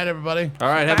 All right, everybody. All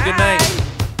right. Have a good night.